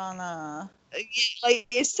 Shoshana. like,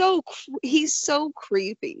 he's so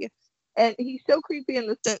creepy. And he's so creepy in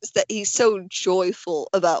the sense that he's so joyful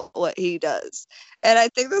about what he does. And I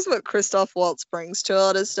think that's what Christoph Waltz brings to a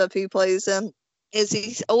lot of stuff he plays in, is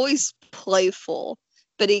he's always playful,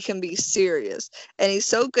 but he can be serious. And he's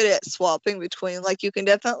so good at swapping between, like, you can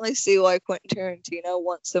definitely see why Quentin Tarantino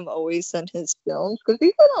wants him always in his films, because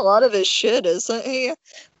he's in a lot of his shit, isn't he?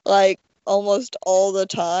 Like, almost all the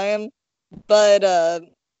time. But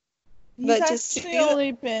He's But to see actually that-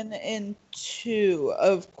 only been in 2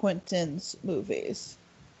 of Quentin's movies.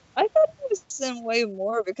 I thought he was in way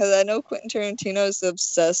more because I know Quentin Tarantino is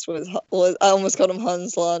obsessed with I almost called him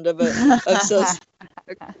Hans Landa, but obsessed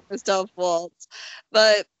with Christoph Waltz.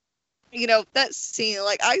 But you know, that scene,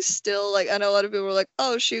 like, I still, like, I know a lot of people were like,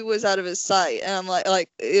 oh, she was out of his sight. And I'm like,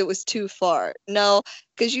 it was too far. No,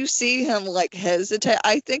 because you see him, like, hesitate.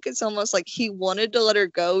 I think it's almost like he wanted to let her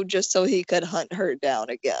go just so he could hunt her down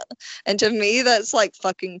again. And to me, that's, like,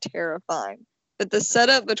 fucking terrifying. But the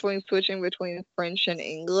setup switching between French and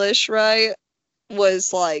English, right,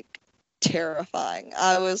 was, like, terrifying.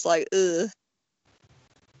 I was like, ugh.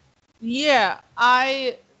 Yeah,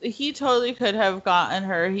 he totally could have gotten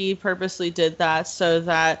her. He purposely did that so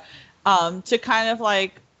that to kind of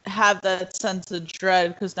like have that sense of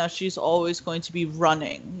dread, because now she's always going to be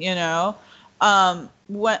running, you know?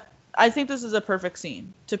 When I think this is a perfect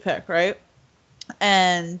scene to pick, right?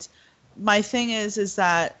 And my thing is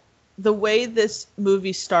that the way this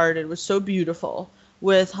movie started was so beautiful,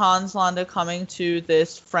 with Hans Landa coming to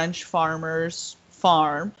this French farmer's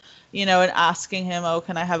farm, you know, and asking him, oh,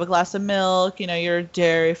 can I have a glass of milk? You know, you're a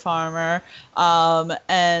dairy farmer.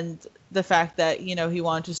 And the fact that, you know, he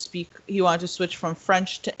wanted to switch from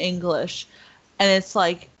French to English. And it's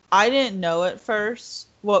like, I didn't know at first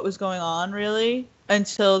what was going on really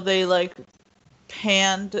until they like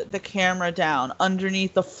panned the camera down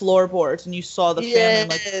underneath the floorboards and you saw the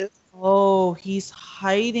family. Like, oh, he's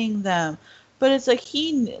hiding them. But it's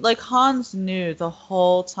like Hans knew the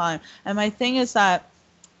whole time. And my thing is that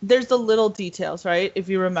there's the little details, right? If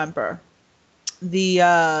you remember,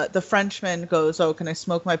 the Frenchman goes, oh, can I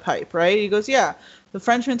smoke my pipe, right? He goes, yeah. The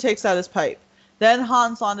Frenchman takes out his pipe. Then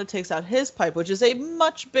Hans Landa takes out his pipe, which is a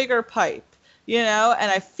much bigger pipe, you know?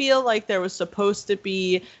 And I feel like there was supposed to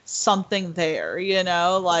be something there, you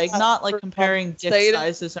know? Like, not like comparing dick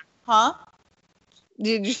sizes. Huh?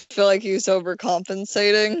 Did you feel like he was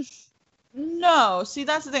overcompensating? No, see,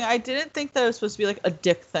 that's the thing. I didn't think that it was supposed to be like a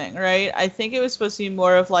dick thing, right? I think it was supposed to be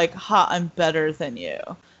more of like, ha, I'm better than you.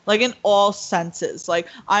 Like in all senses. Like,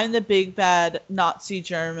 I'm the big bad Nazi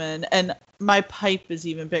German and my pipe is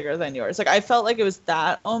even bigger than yours. Like, I felt like it was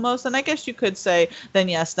that almost. And I guess you could say, then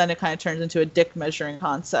yes, then it kind of turns into a dick measuring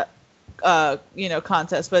contest.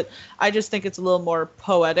 But I just think it's a little more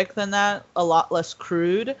poetic than that, a lot less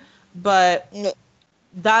crude. But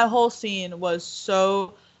that whole scene was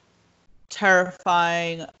so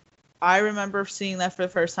terrifying. I remember seeing that for the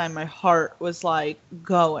first time. My heart was like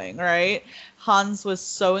going, right? Hans was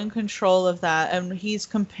so in control of that. And he's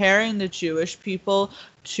comparing the Jewish people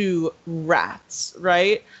to rats,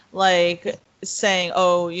 right? Like saying,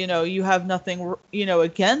 oh, you know, you have nothing, you know,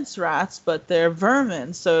 against rats, but they're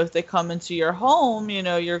vermin. So if they come into your home, you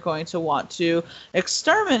know, you're going to want to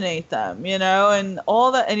exterminate them, you know, and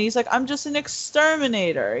all that. And he's like, I'm just an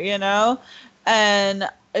exterminator, you know? And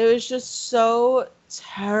it was just so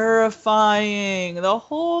terrifying, the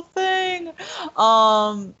whole thing.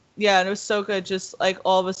 Yeah, and it was so good. Just like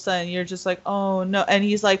all of a sudden you're just like, oh no. And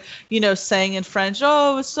he's like, you know, saying in French,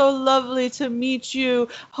 oh, it was so lovely to meet you,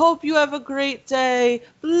 hope you have a great day,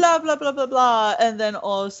 blah blah blah blah blah. And then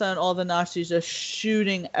all of a sudden all the Nazis just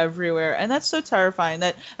shooting everywhere. And that's so terrifying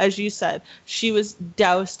that, as you said, she was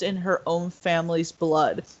doused in her own family's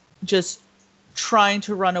blood, just trying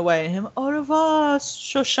to run away, and him, au revoir,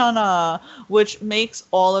 Shoshana, which makes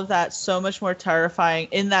all of that so much more terrifying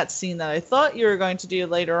in that scene that I thought you were going to do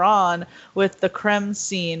later on with the creme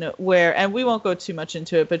scene where, and we won't go too much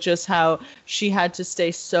into it, but just how she had to stay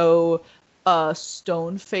so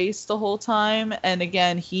stone-faced the whole time. And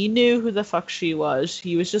again, he knew who the fuck she was.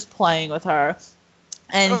 He was just playing with her.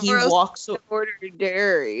 And he walks order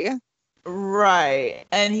dairy. Right.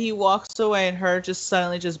 And he walks away and her just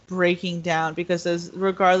suddenly just breaking down because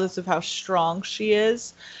regardless of how strong she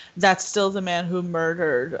is, that's still the man who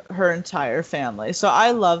murdered her entire family. So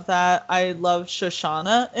I love that. I love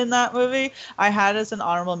Shoshana in that movie. I had as an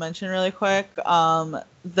honorable mention really quick,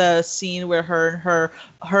 the scene where her and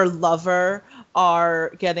her lover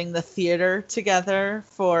are getting the theater together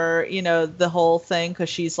for, you know, the whole thing, because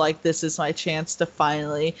she's like, this is my chance to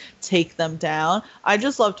finally take them down. I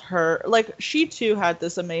just loved her. Like, she too had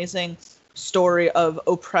this amazing story of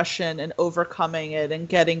oppression and overcoming it and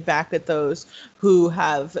getting back at those who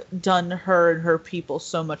have done her and her people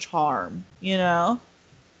so much harm, you know?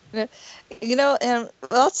 You know, and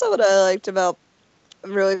also what I liked about,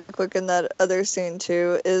 really quick, in that other scene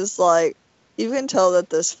too, is like, you can tell that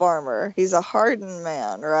this farmer, he's a hardened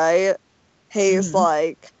man, right? He's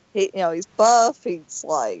like, he's buff,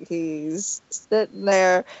 he's sitting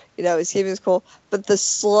there, he's keeping his cool. But the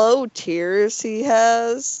slow tears he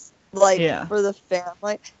has like Yeah. for the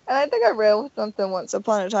family. And I think I read with something once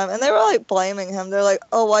upon a time, and they were like blaming him. They're like,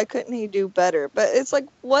 "Oh, why couldn't he do better?" But it's like,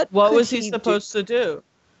 what could was he he supposed to do?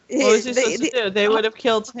 do? What was he supposed to do? They would have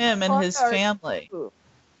killed him and his Already family. knew.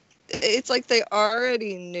 It's like they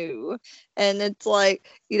already knew, and it's like,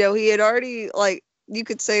 you know, he had already, like, you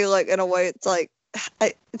could say, like, in a way, it's like,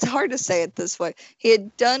 it's hard to say it this way. He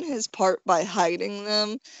had done his part by hiding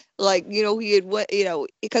them, like, you know, he had went, you know,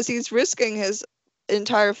 because he's risking his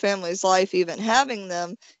entire family's life even having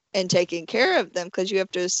them and taking care of them, because you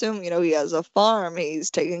have to assume, you know, he has a farm, he's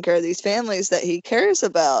taking care of these families that he cares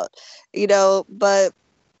about, you know. But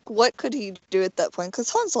what could he do at that point? Because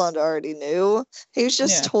Hans Landa already knew. He was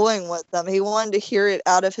just toying with them. He wanted to hear it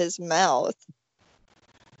out of his mouth.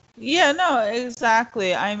 Yeah, no,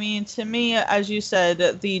 exactly. I mean, to me, as you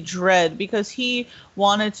said, the dread, because he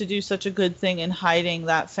wanted to do such a good thing in hiding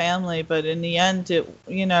that family, but in the end, it,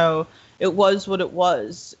 you know, it was what it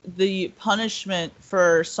was. The punishment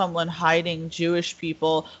for someone hiding Jewish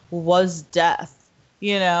people was death.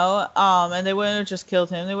 You know, and they wouldn't have just killed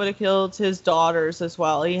him. They would have killed his daughters as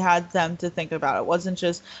well. He had them to think about. It wasn't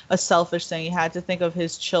just a selfish thing. He had to think of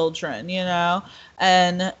his children, you know,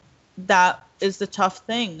 and that is the tough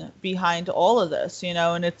thing behind all of this, you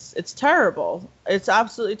know, and it's terrible. It's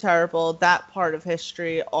absolutely terrible. That part of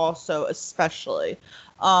history also, especially.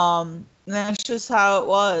 And that's just how it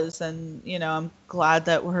was. And, you know, I'm glad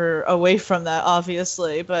that we're away from that,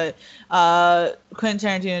 obviously. But Quentin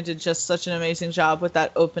Tarantino did just such an amazing job with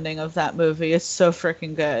that opening of that movie. It's so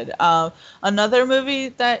freaking good. Another movie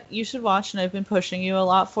that you should watch, and I've been pushing you a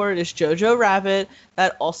lot for it, is Jojo Rabbit.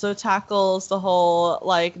 That also tackles the whole,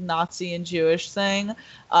 like, Nazi and Jewish thing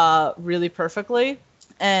really perfectly.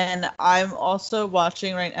 And I'm also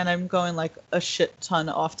watching and I'm going like a shit ton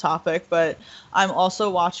off topic, but I'm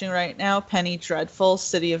also watching right now Penny Dreadful,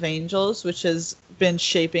 City of Angels, which has been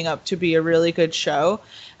shaping up to be a really good show.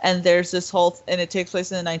 And there's this and it takes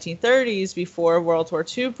place in the 1930s before World War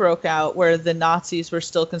II broke out, where the Nazis were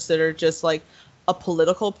still considered just like a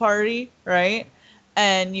political party, right?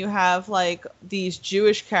 And you have like these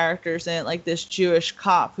Jewish characters in it, like this Jewish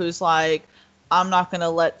cop who's like, I'm not going to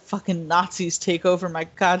let fucking Nazis take over my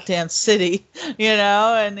goddamn city, you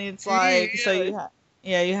know? And it's like, so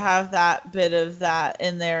you have that bit of that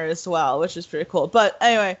in there as well, which is pretty cool. But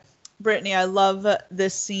anyway, Brittany, I love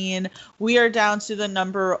this scene. We are down to the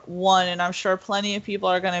number one, and I'm sure plenty of people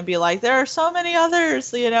are going to be like, there are so many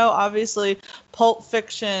others, you know, obviously Pulp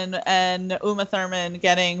Fiction and Uma Thurman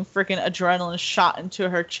getting freaking adrenaline shot into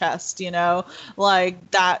her chest, you know, like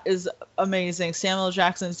that is amazing. Samuel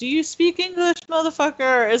Jackson's "Do you speak English,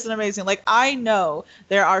 motherfucker?" isn't amazing. Like, I know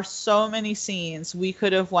there are so many scenes we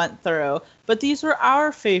could have went through, but these were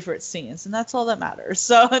our favorite scenes, and that's all that matters.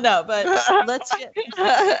 So no, but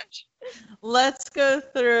let's go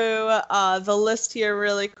through the list here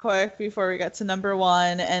really quick before we get to number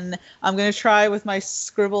one, and I'm going to try with my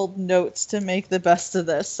scribbled notes to make the best of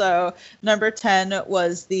this. So number 10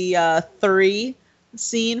 was the 3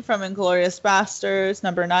 scene from Inglourious Basterds.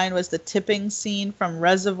 Number 9 was the tipping scene from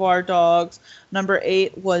Reservoir Dogs. Number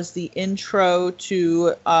 8 was the intro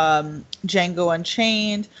to Django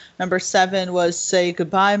Unchained. Number 7 was Say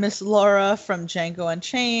Goodbye, Miss Laura from Django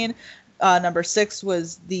Unchained. Number 6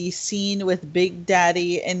 was the scene with Big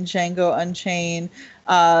Daddy in Django Unchained.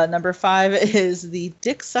 Number 5 is the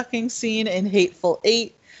dick-sucking scene in Hateful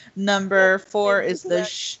Eight. Number 4 is the...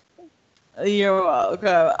 You're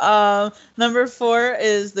welcome. Number 4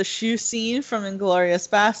 is the shoe scene from Inglourious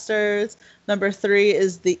Basterds. Number 3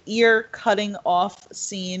 is the ear cutting off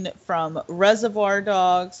scene from Reservoir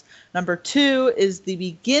Dogs. Number 2 is the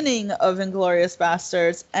beginning of Inglourious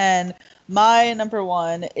Basterds. And my number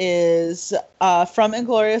 1 is from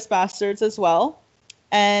Inglourious Basterds as well.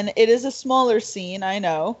 And it is a smaller scene, I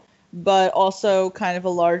know, but also kind of a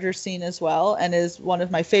larger scene as well, and is one of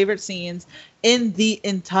my favorite scenes in the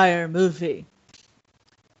entire movie.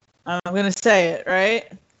 I'm going to say it, right?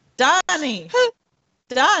 Donnie,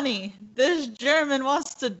 this German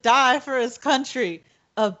wants to die for his country.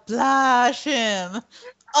 Oblige him.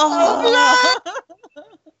 Oh.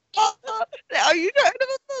 Are you talking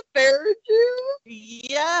about the bear Jew?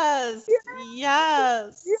 Yes.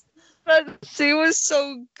 That scene was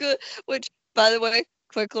so good. Which, by the way,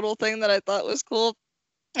 quick little thing that I thought was cool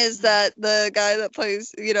is that the guy that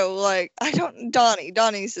plays, you know, like,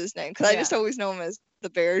 Donnie's his name, because I just always know him as the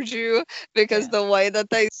bear Jew, because the way that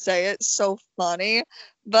they say it's so funny.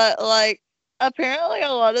 But, like, apparently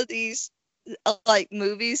a lot of these like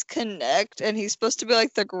movies connect, and he's supposed to be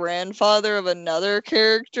like the grandfather of another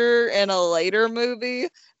character in a later movie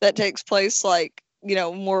that takes place like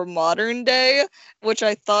more modern day, which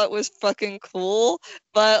I thought was fucking cool.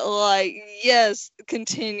 But like, yes,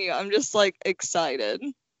 continue. I'm just like excited.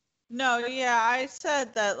 No, yeah, I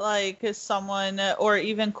said that like someone or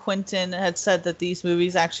even Quentin had said that these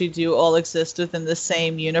movies actually do all exist within the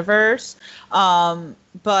same universe.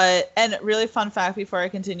 But and really fun fact before I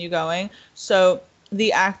continue going. So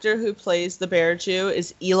the actor who plays the Bear Jew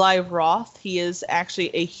is Eli Roth. He is actually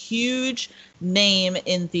a huge name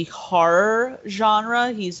in the horror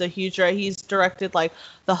genre. He's directed like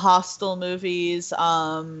the Hostel movies,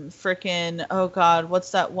 freaking, oh god,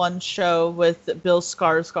 what's that one show with Bill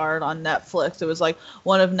Skarsgård on Netflix? It was like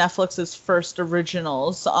one of Netflix's first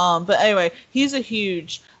originals. But anyway, he's a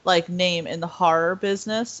huge like name in the horror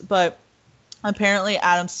business, but apparently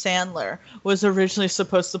Adam Sandler was originally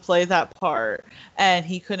supposed to play that part and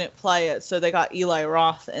he couldn't play it, so they got Eli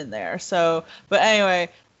Roth in there. So, but anyway,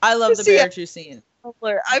 I love the Bear Jew scene. I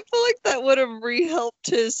feel like that would have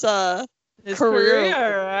re-helped his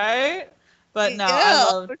career, right? But no,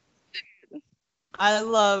 yeah. I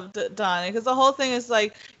loved Donnie because the whole thing is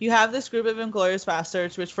like you have this group of Inglourious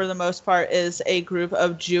Basterds, which for the most part is a group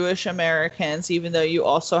of Jewish Americans, even though you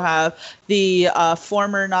also have the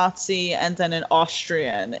former Nazi and then an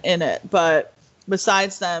Austrian in it. But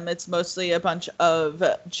besides them, it's mostly a bunch of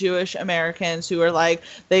Jewish Americans who are like,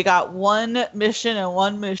 they got one mission and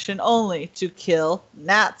one mission only, to kill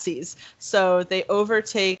Nazis. So they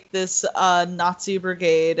overtake this Nazi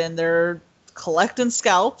brigade and they're collecting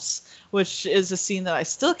scalps, which is a scene that I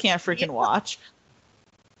still can't freaking watch.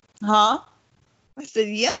 Huh? I said,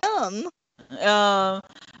 yum.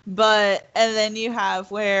 But, and then you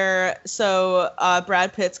have where, so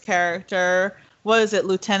Brad Pitt's character, what is it,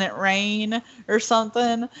 Lieutenant Rain or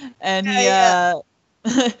something? And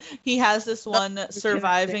he has this one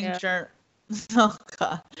surviving German. Oh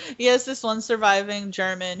god, he has this one surviving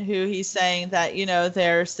German who he's saying that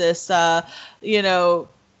there's this blah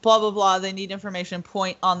blah blah, they need information,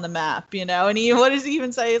 point on the map, and what does he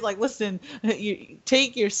even say? He's like, listen, you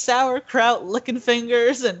take your sauerkraut licking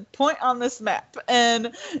fingers and point on this map.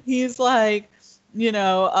 And he's like,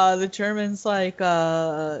 the German's like,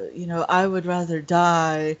 I would rather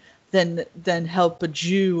die than help a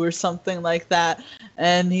Jew or something like that.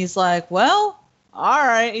 And he's like, well, all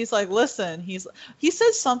right. He's like, listen, he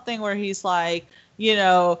says something where he's like,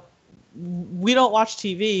 we don't watch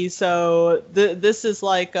TV, so this is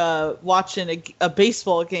like watching a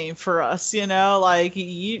baseball game for us, like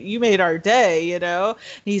you made our day, And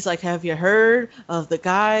he's like, have you heard of the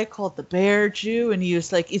guy called the Bear Jew? And he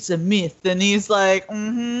was like, it's a myth. And he's like,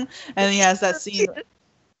 mm-hmm. And he has that scene.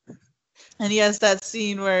 And he has that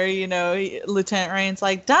scene where, Lieutenant Rain's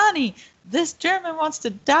like, Donnie, this German wants to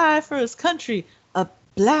die for his country.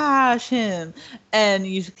 Oblige him. And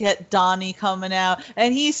you get Donnie coming out.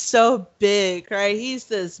 And he's so big, right? He's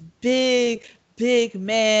this big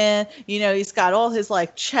man. He's got all his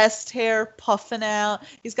like chest hair puffing out.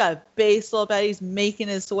 He's got a baseball bat. He's making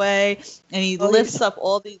his way. And he lifts up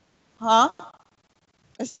all these... Huh?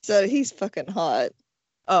 I said he's fucking hot.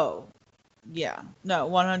 Oh, yeah. No,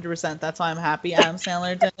 100%. That's why I'm happy Adam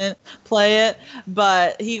Sandler didn't play it.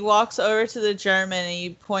 But he walks over to the German and he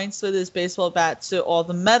points with his baseball bat to all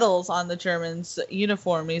the medals on the German's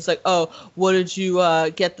uniform. And he's like, oh, what did you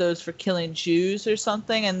get those for killing Jews or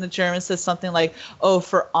something? And the German says something like, oh,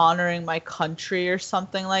 for honoring my country or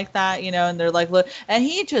something like that, And they're like, look. And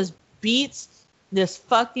he just beats this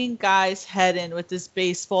fucking guy's head in with this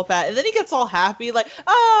baseball bat, and then he gets all happy, like,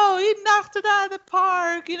 oh, he knocked it out of the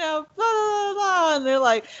park, blah blah blah, and they're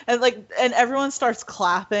like, and everyone starts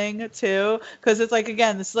clapping too, because it's like,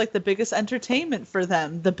 again, this is like the biggest entertainment for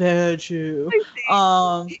them, the Bear Jew.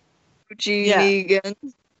 Negan.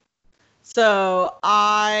 So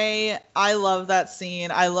I love that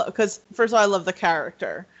scene. Because first of all, I love the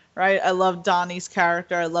character. Right? I love Donnie's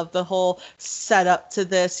character. I love the whole setup to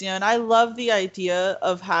this, and I love the idea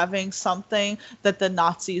of having something that the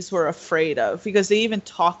Nazis were afraid of, because they even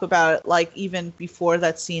talk about it, like, even before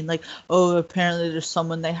that scene, like, oh, apparently there's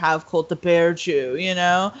someone they have called the Bear Jew,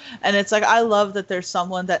 and it's like, I love that there's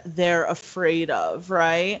someone that they're afraid of,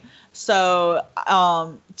 right? So,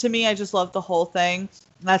 to me, I just love the whole thing.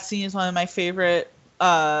 That scene is one of my favorite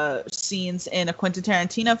scenes in a Quentin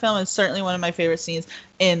Tarantino film, and certainly one of my favorite scenes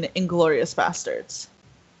in Inglourious Basterds.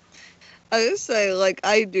 I would say, like,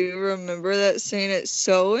 I do remember that scene. It's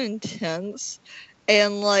so intense.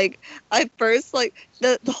 And, like, I first, like,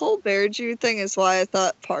 the whole Bear Jew thing is why I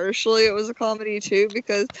thought partially it was a comedy, too,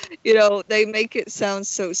 because, they make it sound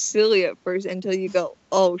so silly at first until you go,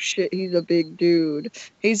 oh, shit, he's a big dude.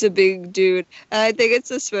 He's a big dude. And I think it's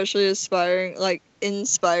especially inspiring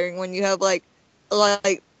when you have, like,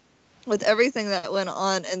 with everything that went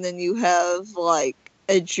on, and then you have like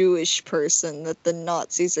a Jewish person that the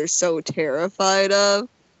Nazis are so terrified of,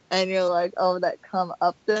 and you're like, oh, that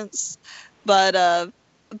comeuppance. But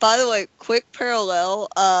by the way, quick parallel,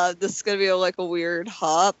 this is gonna be like a weird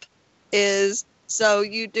hop, is so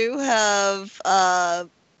you do have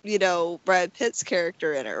Brad Pitt's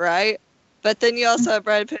character in it, right? But then you also have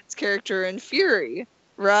Brad Pitt's character in Fury,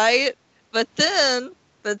 right? But then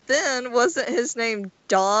wasn't his name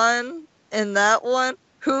Don in that one?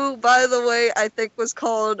 Who, by the way, I think was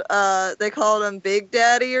called, they called him Big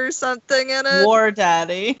Daddy or something in it. War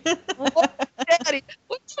Daddy. War Daddy.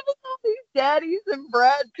 What's up with all these daddies and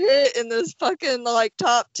Brad Pitt in this fucking, like,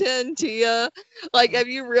 top 10, Tia? Like, have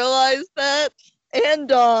you realized that? And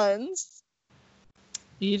Don's.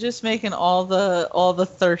 You just making all the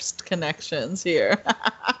thirst connections here.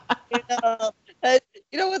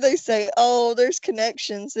 You know what they say? Oh, there's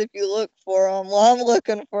connections if you look for them. Well, I'm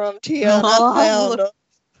looking for them, Tia, and I found them.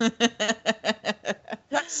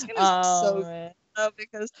 That scene is so good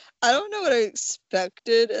because I don't know what I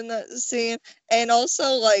expected in that scene, and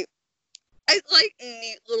also like I like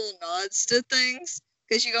neat little nods to things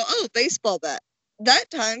because you go, oh, baseball bat.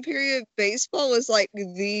 That time period, baseball was like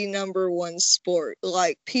the number one sport.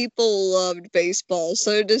 Like people loved baseball,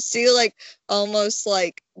 so to see like almost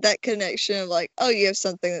like that connection of like, oh, you have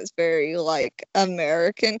something that's very like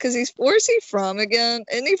American because where's he from again?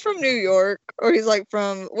 Isn't he from New York or he's like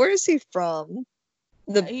from where is he from?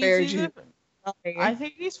 The Bears. I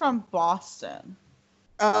think he's from Boston.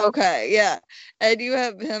 Okay, yeah, and you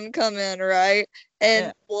have him come in, right?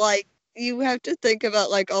 And like. You have to think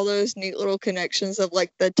about like all those neat little connections of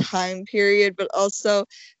like the time period, but also,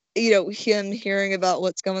 him hearing about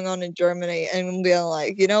what's going on in Germany and being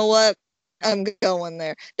like, you know what, I'm going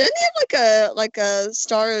there. Doesn't he have like a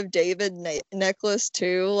Star of David necklace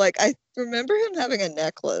too? Like I remember him having a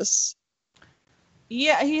necklace.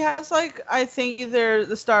 Yeah, he has like I think either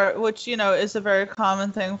the star, which is a very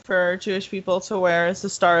common thing for Jewish people to wear, is the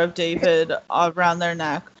Star of David around their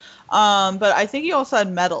neck. But I think he also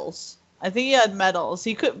had medals. I think he had medals.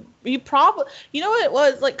 He probably, what it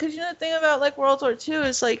was like, because the thing about like World War II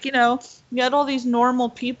is like, you had all these normal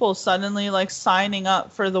people suddenly like signing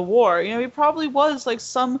up for the war. He probably was like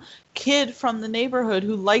some kid from the neighborhood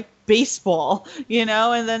who liked baseball,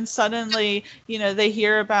 and then suddenly, they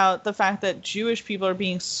hear about the fact that Jewish people are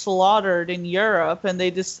being slaughtered in Europe, and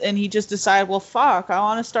he just decided, well, fuck, I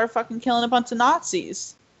want to start fucking killing a bunch of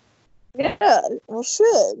Nazis. Yeah, well,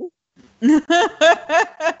 shit. So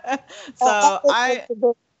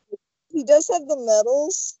he does have the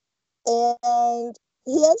medals, and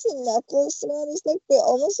he has a necklace around his neck that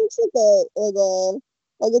almost looks like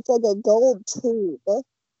it's like a gold tube.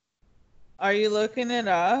 Are you looking it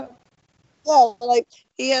up? Yeah, like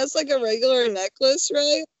he has like a regular necklace,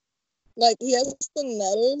 right? Like he has the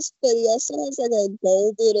medals, but he also has like a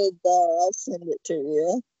gold little bar. I'll send it to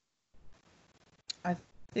you. I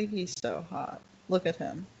think he's so hot. Look at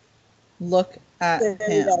him. Look at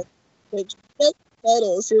him.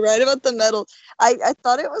 Medals. You're right about the medals. I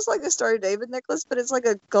thought it was like a Star of David necklace, but it's like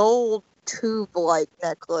a gold tube-like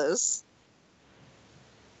necklace.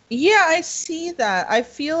 Yeah, I see that. I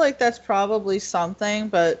feel like that's probably something,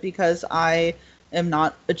 but because I am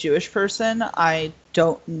not a Jewish person, I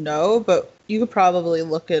don't know, but you could probably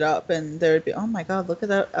look it up and there'd be, oh my god, look at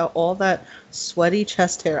that, all that sweaty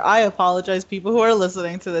chest hair. I apologize, people who are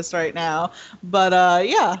listening to this right now, but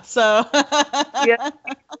yeah, so yeah,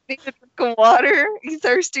 need a drink of water, you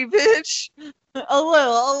thirsty bitch. a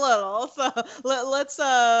little. So let's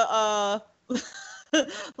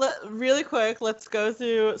really quick, let's go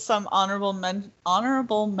through some honorable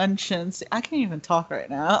mentions. I can't even talk right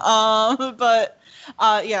now. But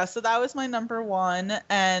yeah, so that was my number one.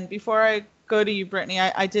 And before I go to you, Brittany,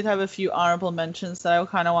 I did have a few honorable mentions that I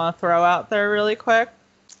kind of want to throw out there really quick.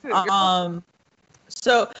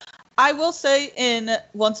 So I will say in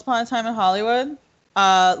Once Upon a Time in Hollywood,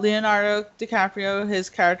 Leonardo DiCaprio, his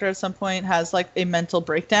character at some point has like a mental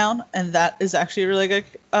breakdown, and that is actually a really good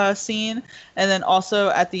scene. And then also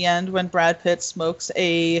at the end when Brad Pitt smokes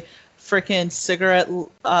a freaking cigarette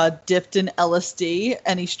dipped in LSD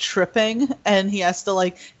and he's tripping and he has to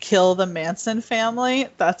like kill the Manson family.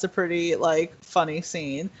 That's a pretty like funny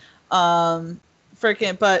scene. But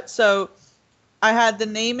so I had the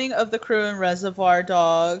naming of the crew in Reservoir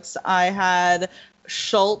Dogs. I had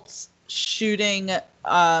Schultz shooting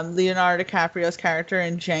Leonardo DiCaprio's character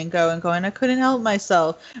in Django and going, I couldn't help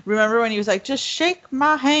myself. Remember when he was like, just shake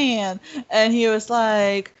my hand? And he's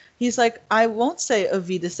like, I won't say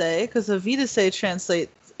Avidase, because Avidase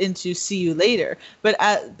translates into see you later.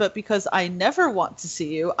 But because I never want to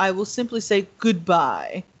see you, I will simply say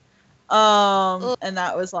goodbye. And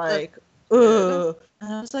that was like, ugh.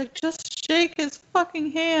 And I was like, just shake his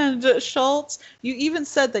fucking hand, Schultz. You even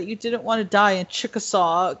said that you didn't want to die in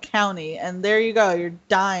Chickasaw County, and there you go, you're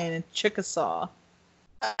dying in Chickasaw.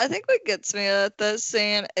 I think what gets me at this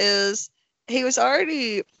scene is he was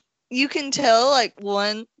already, you can tell, like,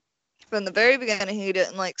 one, from the very beginning, he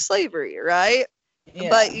didn't like slavery, right? Yeah.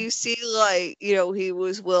 But you see, like, you know, he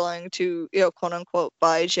was willing to, you know, quote unquote,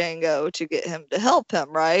 buy Django to get him to help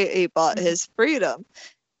him, right? He bought his freedom.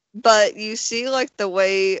 But you see, like, the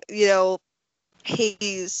way, you know,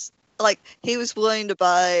 he's, like, he was willing to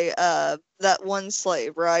buy that one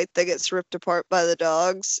slave, right? That gets ripped apart by the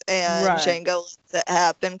dogs. And right. Django lets it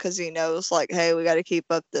happen because he knows, like, hey, we got to keep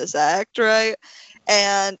up this act, right?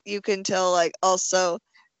 And you can tell, like, also,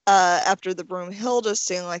 after the Broomhilda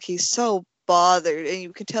scene, like, he's so bothered, and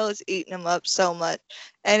you can tell it's eating him up so much.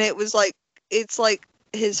 And it was like, it's like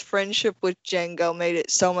his friendship with Django made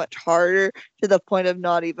it so much harder, to the point of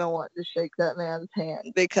not even wanting to shake that man's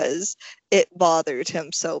hand because it bothered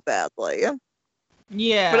him so badly.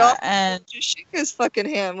 Yeah, but and just shake his fucking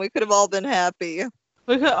hand. We could have all been happy.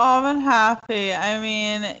 We could all been happy. I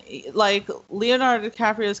mean, like, Leonardo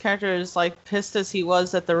DiCaprio's character is, like, pissed as he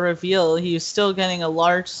was at the reveal. He was still getting a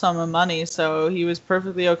large sum of money, so he was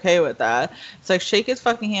perfectly okay with that. It's like, shake his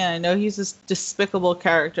fucking hand. I know he's this despicable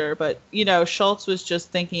character, but, you know, Schultz was just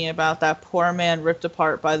thinking about that poor man ripped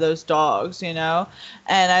apart by those dogs, you know?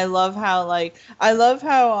 And I love how,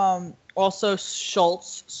 also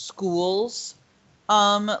Schultz schools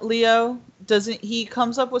Leo. Doesn't he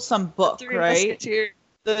comes up with some book, right?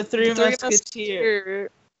 The Three Musketeers.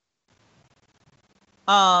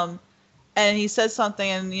 And he says something,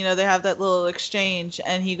 and, you know, they have that little exchange,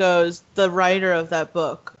 and he goes, the writer of that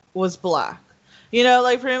book was black. You know,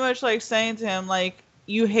 like, pretty much, like, saying to him, like,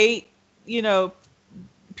 you hate, you know,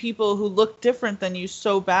 people who look different than you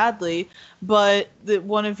so badly, but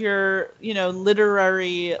one of your, you know,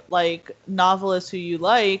 literary, like, novelists who you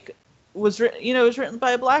like was written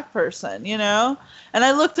by a black person, you know? And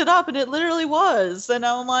I looked it up, and it literally was. And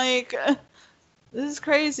I'm like, this is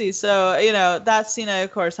crazy. So, you know, that scene I,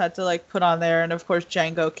 of course, had to, like, put on there. And, of course,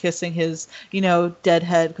 Django kissing his, you know, dead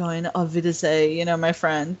head, going, au revoir, you know, my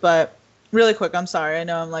friend. But really quick, I'm sorry. I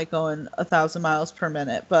know I'm, like, going 1,000 miles per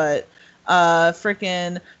minute. But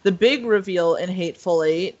freaking the big reveal in Hateful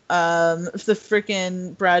Eight, the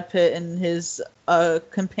freaking Brad Pitt and his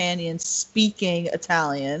companion speaking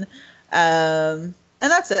Italian. And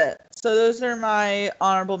that's it. So those are my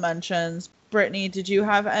honorable mentions. Brittany, did you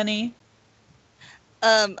have any?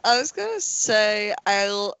 I was gonna say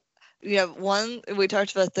one, we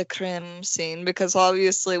talked about the creme scene, because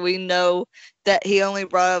obviously we know that he only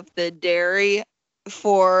brought up the dairy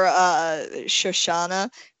for Shoshana,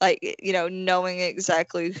 like, you know, knowing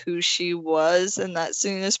exactly who she was, and that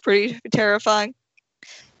scene is pretty terrifying.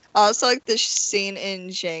 I also like the scene in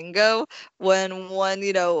Django when him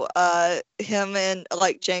and,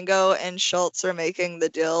 like, Django and Schultz are making the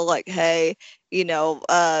deal, like, hey, I'll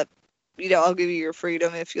give you your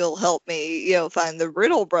freedom if you'll help me, you know, find the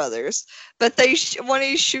Riddle brothers. But when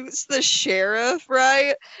he shoots the sheriff,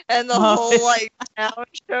 right, and the whole, like, town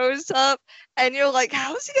shows up, and you're like,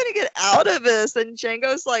 how is he gonna get out of this? And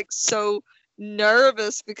Django's, like, so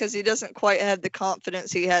nervous because he doesn't quite have the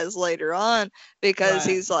confidence he has later on, because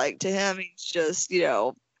he's like, to him, he's just, you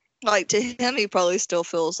know, like, to him, he probably still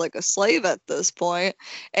feels like a slave at this point,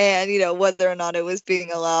 and, you know, whether or not it was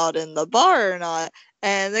being allowed in the bar or not.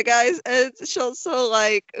 And the guys, it's also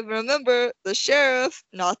like, remember, the sheriff,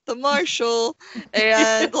 not the marshal.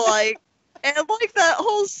 And like that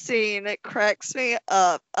whole scene, it cracks me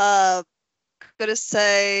up. Gonna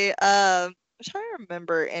say, I'm trying to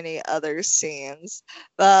remember any other scenes,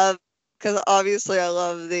 because obviously I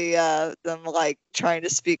love them, like, trying to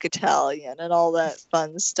speak Italian and all that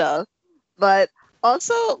fun stuff. But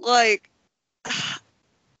also, like,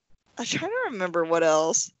 I'm trying to remember what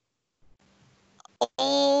else.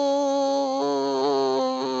 Oh,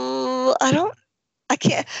 I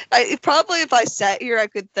can't. Probably if I sat here, I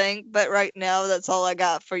could think, but right now, that's all I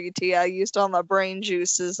got for you, Tia. I used all my brain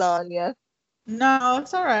juices on you. No,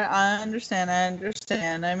 it's all right. I understand. I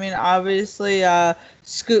mean, obviously,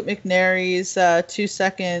 Scoot McNairy's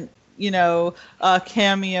 2-second,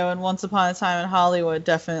 cameo in Once Upon a Time in Hollywood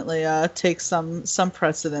definitely takes some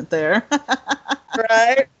precedent there.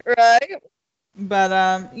 Right. But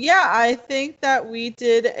I think that we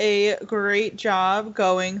did a great job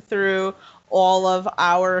going through all of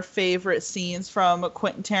our favorite scenes from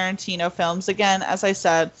Quentin Tarantino films. Again, as I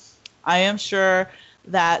said, I am sure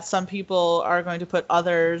that some people are going to put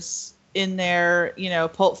others in there. You know,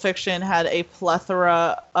 Pulp Fiction had a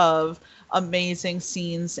plethora of amazing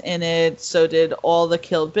scenes in it. So did all the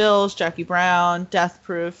Kill Bills, Jackie Brown, Death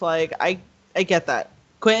Proof. Like, I get that.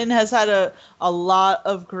 Quentin has had a lot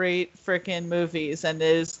of great freaking movies, and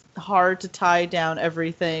it is hard to tie down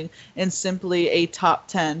everything in simply a top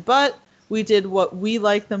 10. But we did what we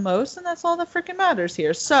like the most, and that's all that freaking matters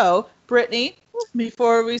here. So, Brittany,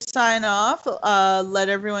 before we sign off, let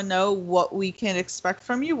everyone know what we can expect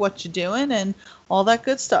from you, what you're doing, and all that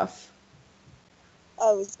good stuff.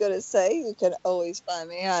 I was going to say, you can always find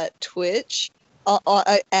me at Twitch.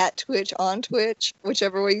 On Twitch,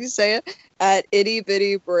 whichever way you say it, at Itty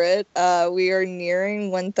Bitty Brit. We are nearing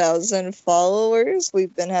 1,000 followers.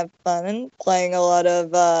 We've been having fun playing a lot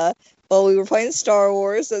of, we were playing Star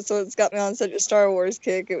Wars. That's what's got me on such a Star Wars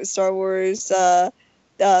kick. It was Star Wars,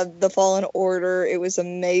 The Fallen Order. It was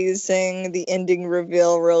amazing. The ending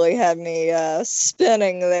reveal really had me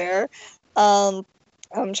spinning there.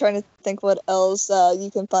 I'm trying to think what else. You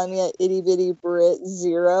can find me at Itty Bitty Brit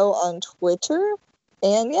 0 on Twitter.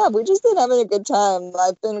 And yeah, we've just been having a good time.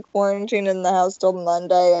 I've been quarantined in the house till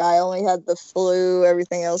Monday. I only had the flu.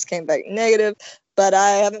 Everything else came back negative. But I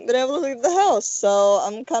haven't been able to leave the house. So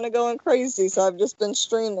I'm kind of going crazy. So I've just been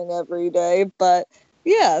streaming every day. But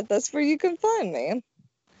yeah, that's where you can find me.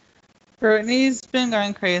 Brittany's been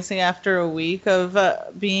going crazy after a week of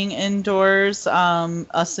being indoors.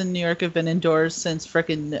 Us in New York have been indoors since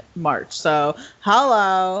frickin' March. So,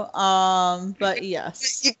 hello. But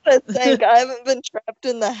yes. You gotta think, I haven't been trapped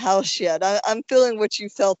in the house yet. I'm feeling what you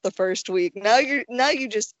felt the first week. Now you're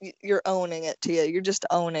owning it, Tia. You're just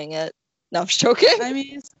owning it. No, I'm just joking. I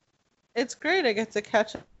mean, it's great. I get to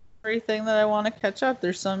catch up everything that I want to catch up.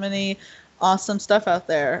 There's so many awesome stuff out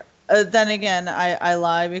there. Then again, I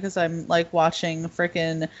lie because I'm like watching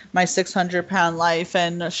freaking My 600-Pound Life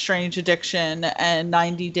and Strange Addiction and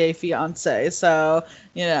 90 Day Fiance. So,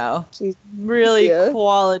 really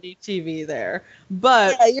quality TV there.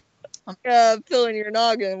 But you're filling your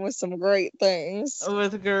noggin with some great things.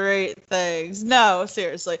 With great things. No,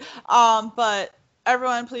 seriously. But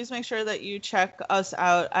everyone, please make sure that you check us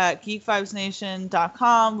out at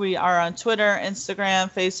geekvibesnation.com. We are on Twitter, Instagram,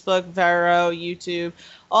 Facebook, Vero, YouTube,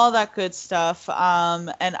 all that good stuff.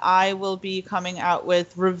 And I will be coming out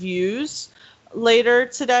with reviews later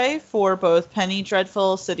today for both Penny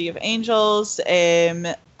Dreadful, City of Angels.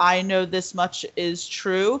 I know this much is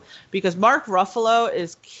true because Mark Ruffalo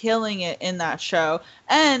is killing it in that show.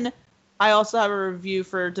 And I also have a review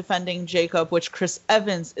for Defending Jacob, which Chris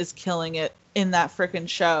Evans is killing it in that frickin'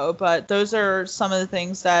 show. But those are some of the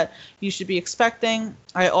things that you should be expecting.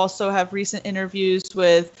 I also have recent interviews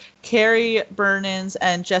with Carrie Burnins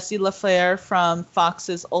and Jesse LaFleur from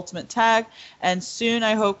Fox's Ultimate Tag. And soon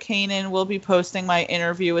I hope Kanan will be posting my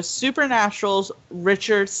interview with Supernatural's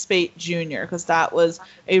Richard Speight Jr. because that was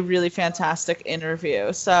a really fantastic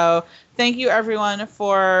interview. So thank you everyone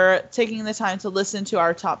for taking the time to listen to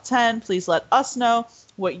our top 10. Please let us know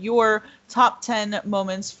what your top 10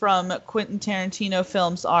 moments from Quentin Tarantino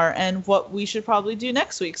films are and what we should probably do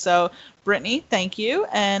next week. So, Brittany, thank you,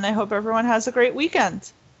 and I hope everyone has a great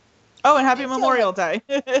weekend. Oh, and happy Memorial Day.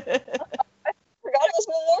 I forgot it was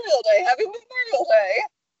Memorial Day. Happy Memorial Day.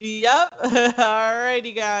 Yep. All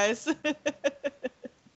righty, guys.